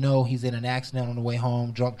next thing you know, he's in an accident on the way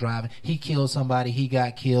home, drunk driving. He killed somebody. He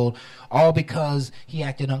got killed, all because he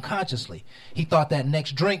acted unconsciously. He thought that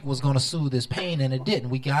next drink was going to soothe his pain, and it didn't.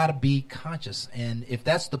 We got to be conscious. And if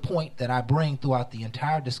that's the point that I bring throughout the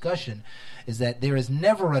entire discussion, is that there is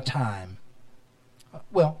never a time,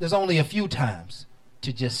 there's only a few times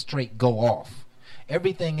to just straight go off.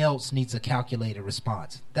 Everything else needs a calculated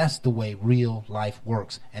response. That's the way real life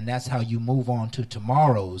works, and that's how you move on to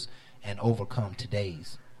tomorrow's and overcome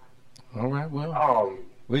today's. All right, well,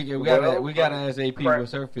 we gotta ask AP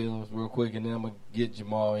what's her feelings real quick, and then I'm gonna get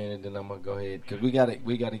Jamal in, and then I'm gonna go ahead because we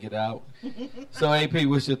gotta get out. So AP,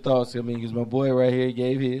 what's your thoughts? Because my boy right here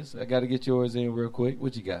gave his. I gotta get yours in real quick.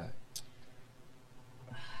 What you got?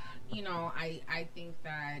 I think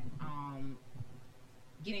that.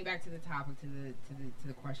 Getting back to the topic, to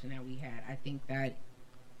the question that we had, I think that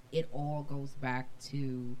it all goes back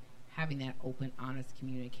to having that open, honest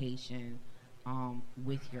communication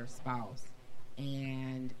with your spouse,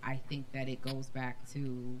 and I think that it goes back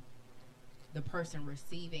to the person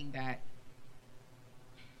receiving that.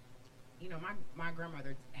 My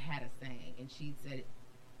grandmother had a saying, and she said,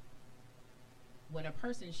 "When a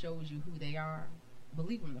person shows you who they are,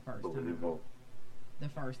 believe them the first time." The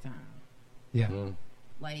first time. Yeah.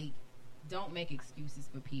 Like, don't make excuses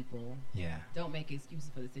for people. Yeah. Don't make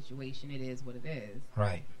excuses for the situation. It is what it is.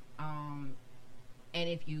 Right. And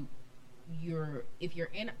if you if you're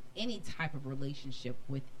in any type of relationship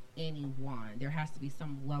with anyone, there has to be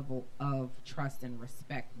some level of trust and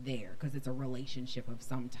respect there, because it's a relationship of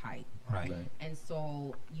some type. Right. And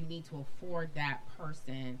so you need to afford that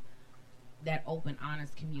person that open,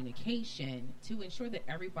 honest communication to ensure that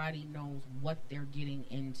everybody knows what they're getting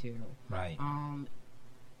into. Right.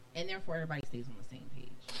 And therefore everybody stays on the same page.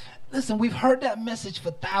 Listen, we've heard that message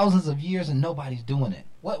for thousands of years and nobody's doing it.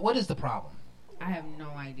 What is the problem? I have no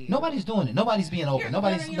idea. Nobody's doing it. Nobody's being open.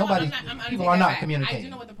 I'm People are not back. communicating. I do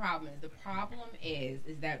know what the problem is. The problem is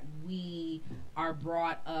that we are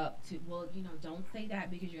brought up to, well, don't say that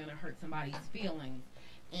because you're going to hurt somebody's feelings.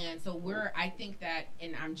 And so I think that,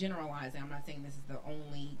 and I'm generalizing, I'm not saying this is the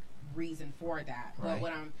only reason for that, but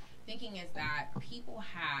what I'm thinking is that people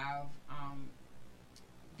have,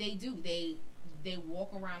 they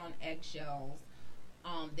walk around on eggshells.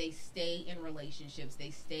 They stay in relationships, they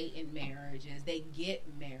stay in marriages, they get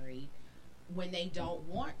married when they don't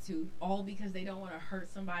want to, all because they don't want to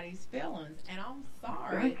hurt somebody's feelings. And I'm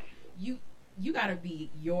sorry, you got to be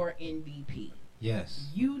your MVP. Yes.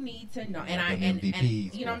 You need to know, and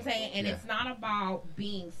you know what I'm saying. And it's not about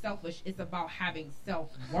being selfish; it's about having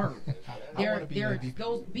self-worth.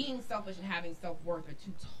 Those being selfish and having self-worth are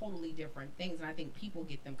two totally different things, and I think people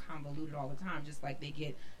get them convoluted all the time, just like they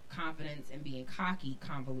get confidence and being cocky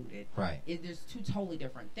convoluted. Right. There's two totally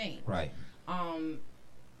different things. Right.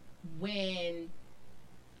 When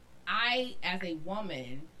I, as a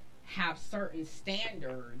woman, have certain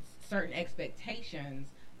standards, certain expectations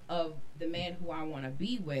of the man who I want to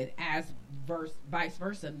be with, vice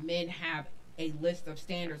versa, men have a list of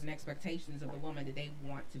standards and expectations of the woman that they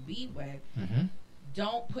want to be with. Mm-hmm.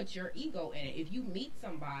 Don't put your ego in it. If you meet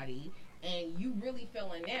somebody and you really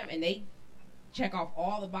feel in them and they check off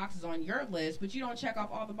all the boxes on your list, but you don't check off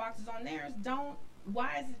all the boxes on theirs,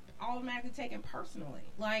 why is it automatically taken personally?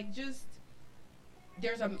 Like, just,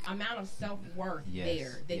 there's an amount of self-worth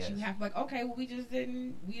there that you have, like, okay, well, we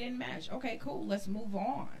didn't match. Okay, cool, let's move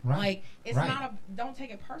on. Right. Like, it's don't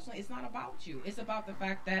take it personally. It's not about you. It's about the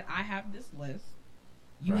fact that I have this list.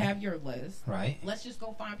 You have your list. Right. Let's just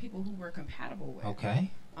go find people who we're compatible with.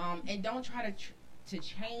 Okay. And don't try to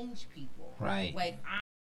change people. Right. Like,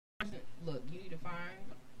 look, you need to find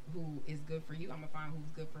who is good for you. I'm gonna find who's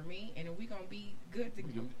good for me, and then we're gonna be good. We're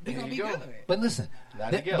gonna be good. But listen,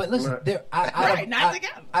 not together.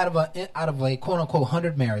 Out of a quote unquote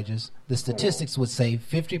 100 marriages, the statistics would say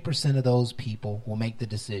 50% of those people will make the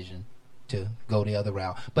decision to go the other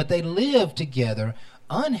route. But they live together,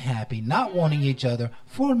 unhappy, not wanting each other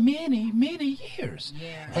for many, many years.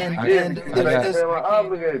 Yeah. They're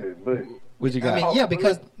obligated, but. What you got? I mean, yeah,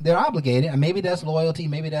 because they're obligated, and maybe that's loyalty,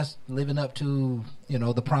 maybe that's living up to,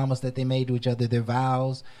 the promise that they made to each other, their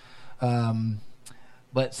vows.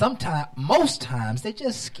 But most times, they're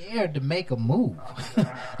just scared to make a move.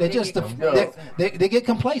 they get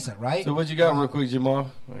complacent, right? So what you got, real quick,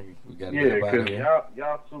 Jamal? We got because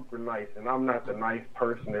y'all super nice, and I'm not the nice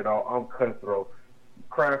person at all. I'm cutthroat.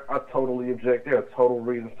 Craft, I totally object. There are total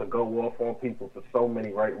reasons to go off on people for so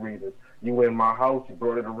many right reasons. You in my house, you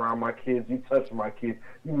brought it around my kids, you touched my kids,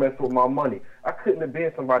 you messed with my money. I couldn't have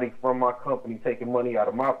been somebody from my company taking money out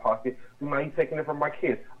of my pocket. So now you taking it from my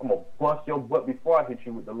kids. I'm going to bust your butt before I hit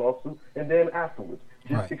you with the lawsuit, and then afterwards.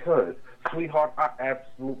 Just because. Sweetheart, I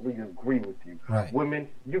absolutely agree with you. Right. Women,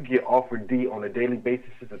 you get offered D on a daily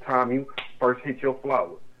basis at the time you first hit your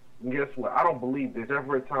flowers. And guess what? I don't believe there's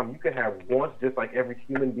ever a time you can have once, just like every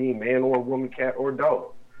human being, man or woman, cat or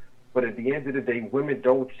dog. But at the end of the day, women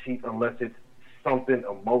don't cheat unless it's something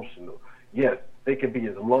emotional. Yes, they can be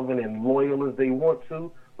as loving and loyal as they want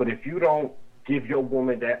to, but if you don't give your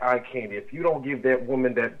woman that eye candy, if you don't give that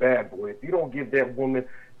woman that bad boy, if you don't give that woman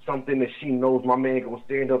something that she knows my man gonna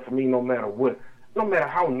stand up for me no matter what, no matter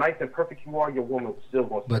how nice and perfect you are, your woman still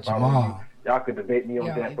gonna stand by you. Y'all could debate me on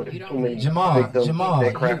that, but there's too many Jamal,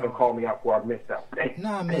 that crap and call me out before I missed out.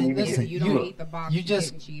 Nah, man, listen, you don't eat the box you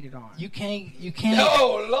just cheated on. You can't.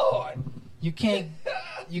 Oh Lord. You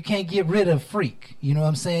can't get rid of freak. You know what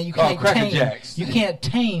I'm saying? You can't tame. Jacks. You can't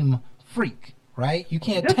tame freak, right? You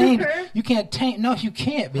can't tame. You can't tame. No, you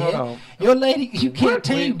can't, man. Your lady, you can't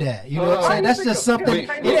tame that. You know what I'm saying? That's just something.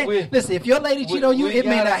 Listen, if your lady cheat on you, it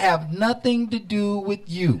may not have nothing to do with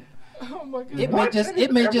you. Oh my God.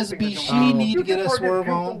 It may just be she need to get a swerve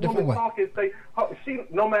on a different way. Talk and say, she,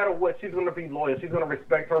 no matter what, she's going to be loyal. She's going to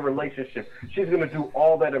respect her relationship. She's going to do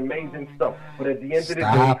all that amazing stuff. But at the end of the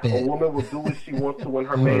day, a woman will do what she wants to when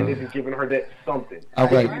her man isn't giving her that something.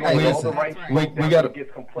 Okay, we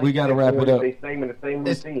got to wrap it up. It's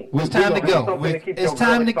time to go. It's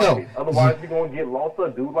time to go. Otherwise, you're going to get lost to a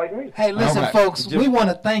dude like me. Hey, listen, folks, we want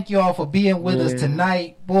to thank you all for being with us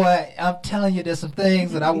tonight. Boy, I'm telling you, there's some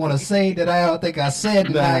things that I want to say that I don't think I said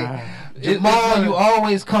tonight. Jamal, you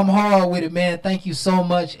always come hard with it, man. Thank you so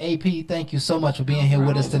much. AP, thank you so much for being here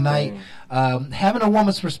with us tonight. Having a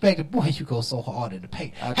woman's perspective, boy, you go so hard in the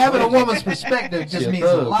paint. Having a woman's perspective just means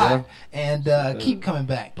a lot. And keep coming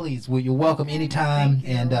back, please. You're welcome anytime,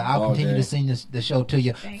 and I'll continue to sing the show to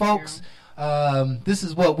you. Folks, this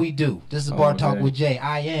is what we do. This is Bar Talk with Jay.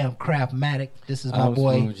 I am Craftmatic. This is my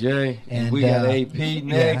boy Jay. And we got AP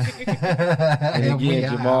next. And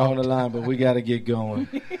again, Jamal on the line, but we got to get going.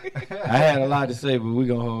 I had a lot to say, but we're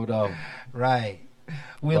going to hold off. Right.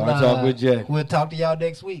 We'll talk with Jay. We'll talk to y'all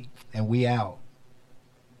next week. And we out.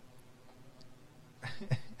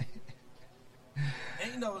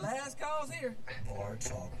 Ain't no last calls here. Bar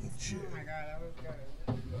Talk with Jay. Oh my God, that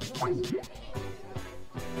was good.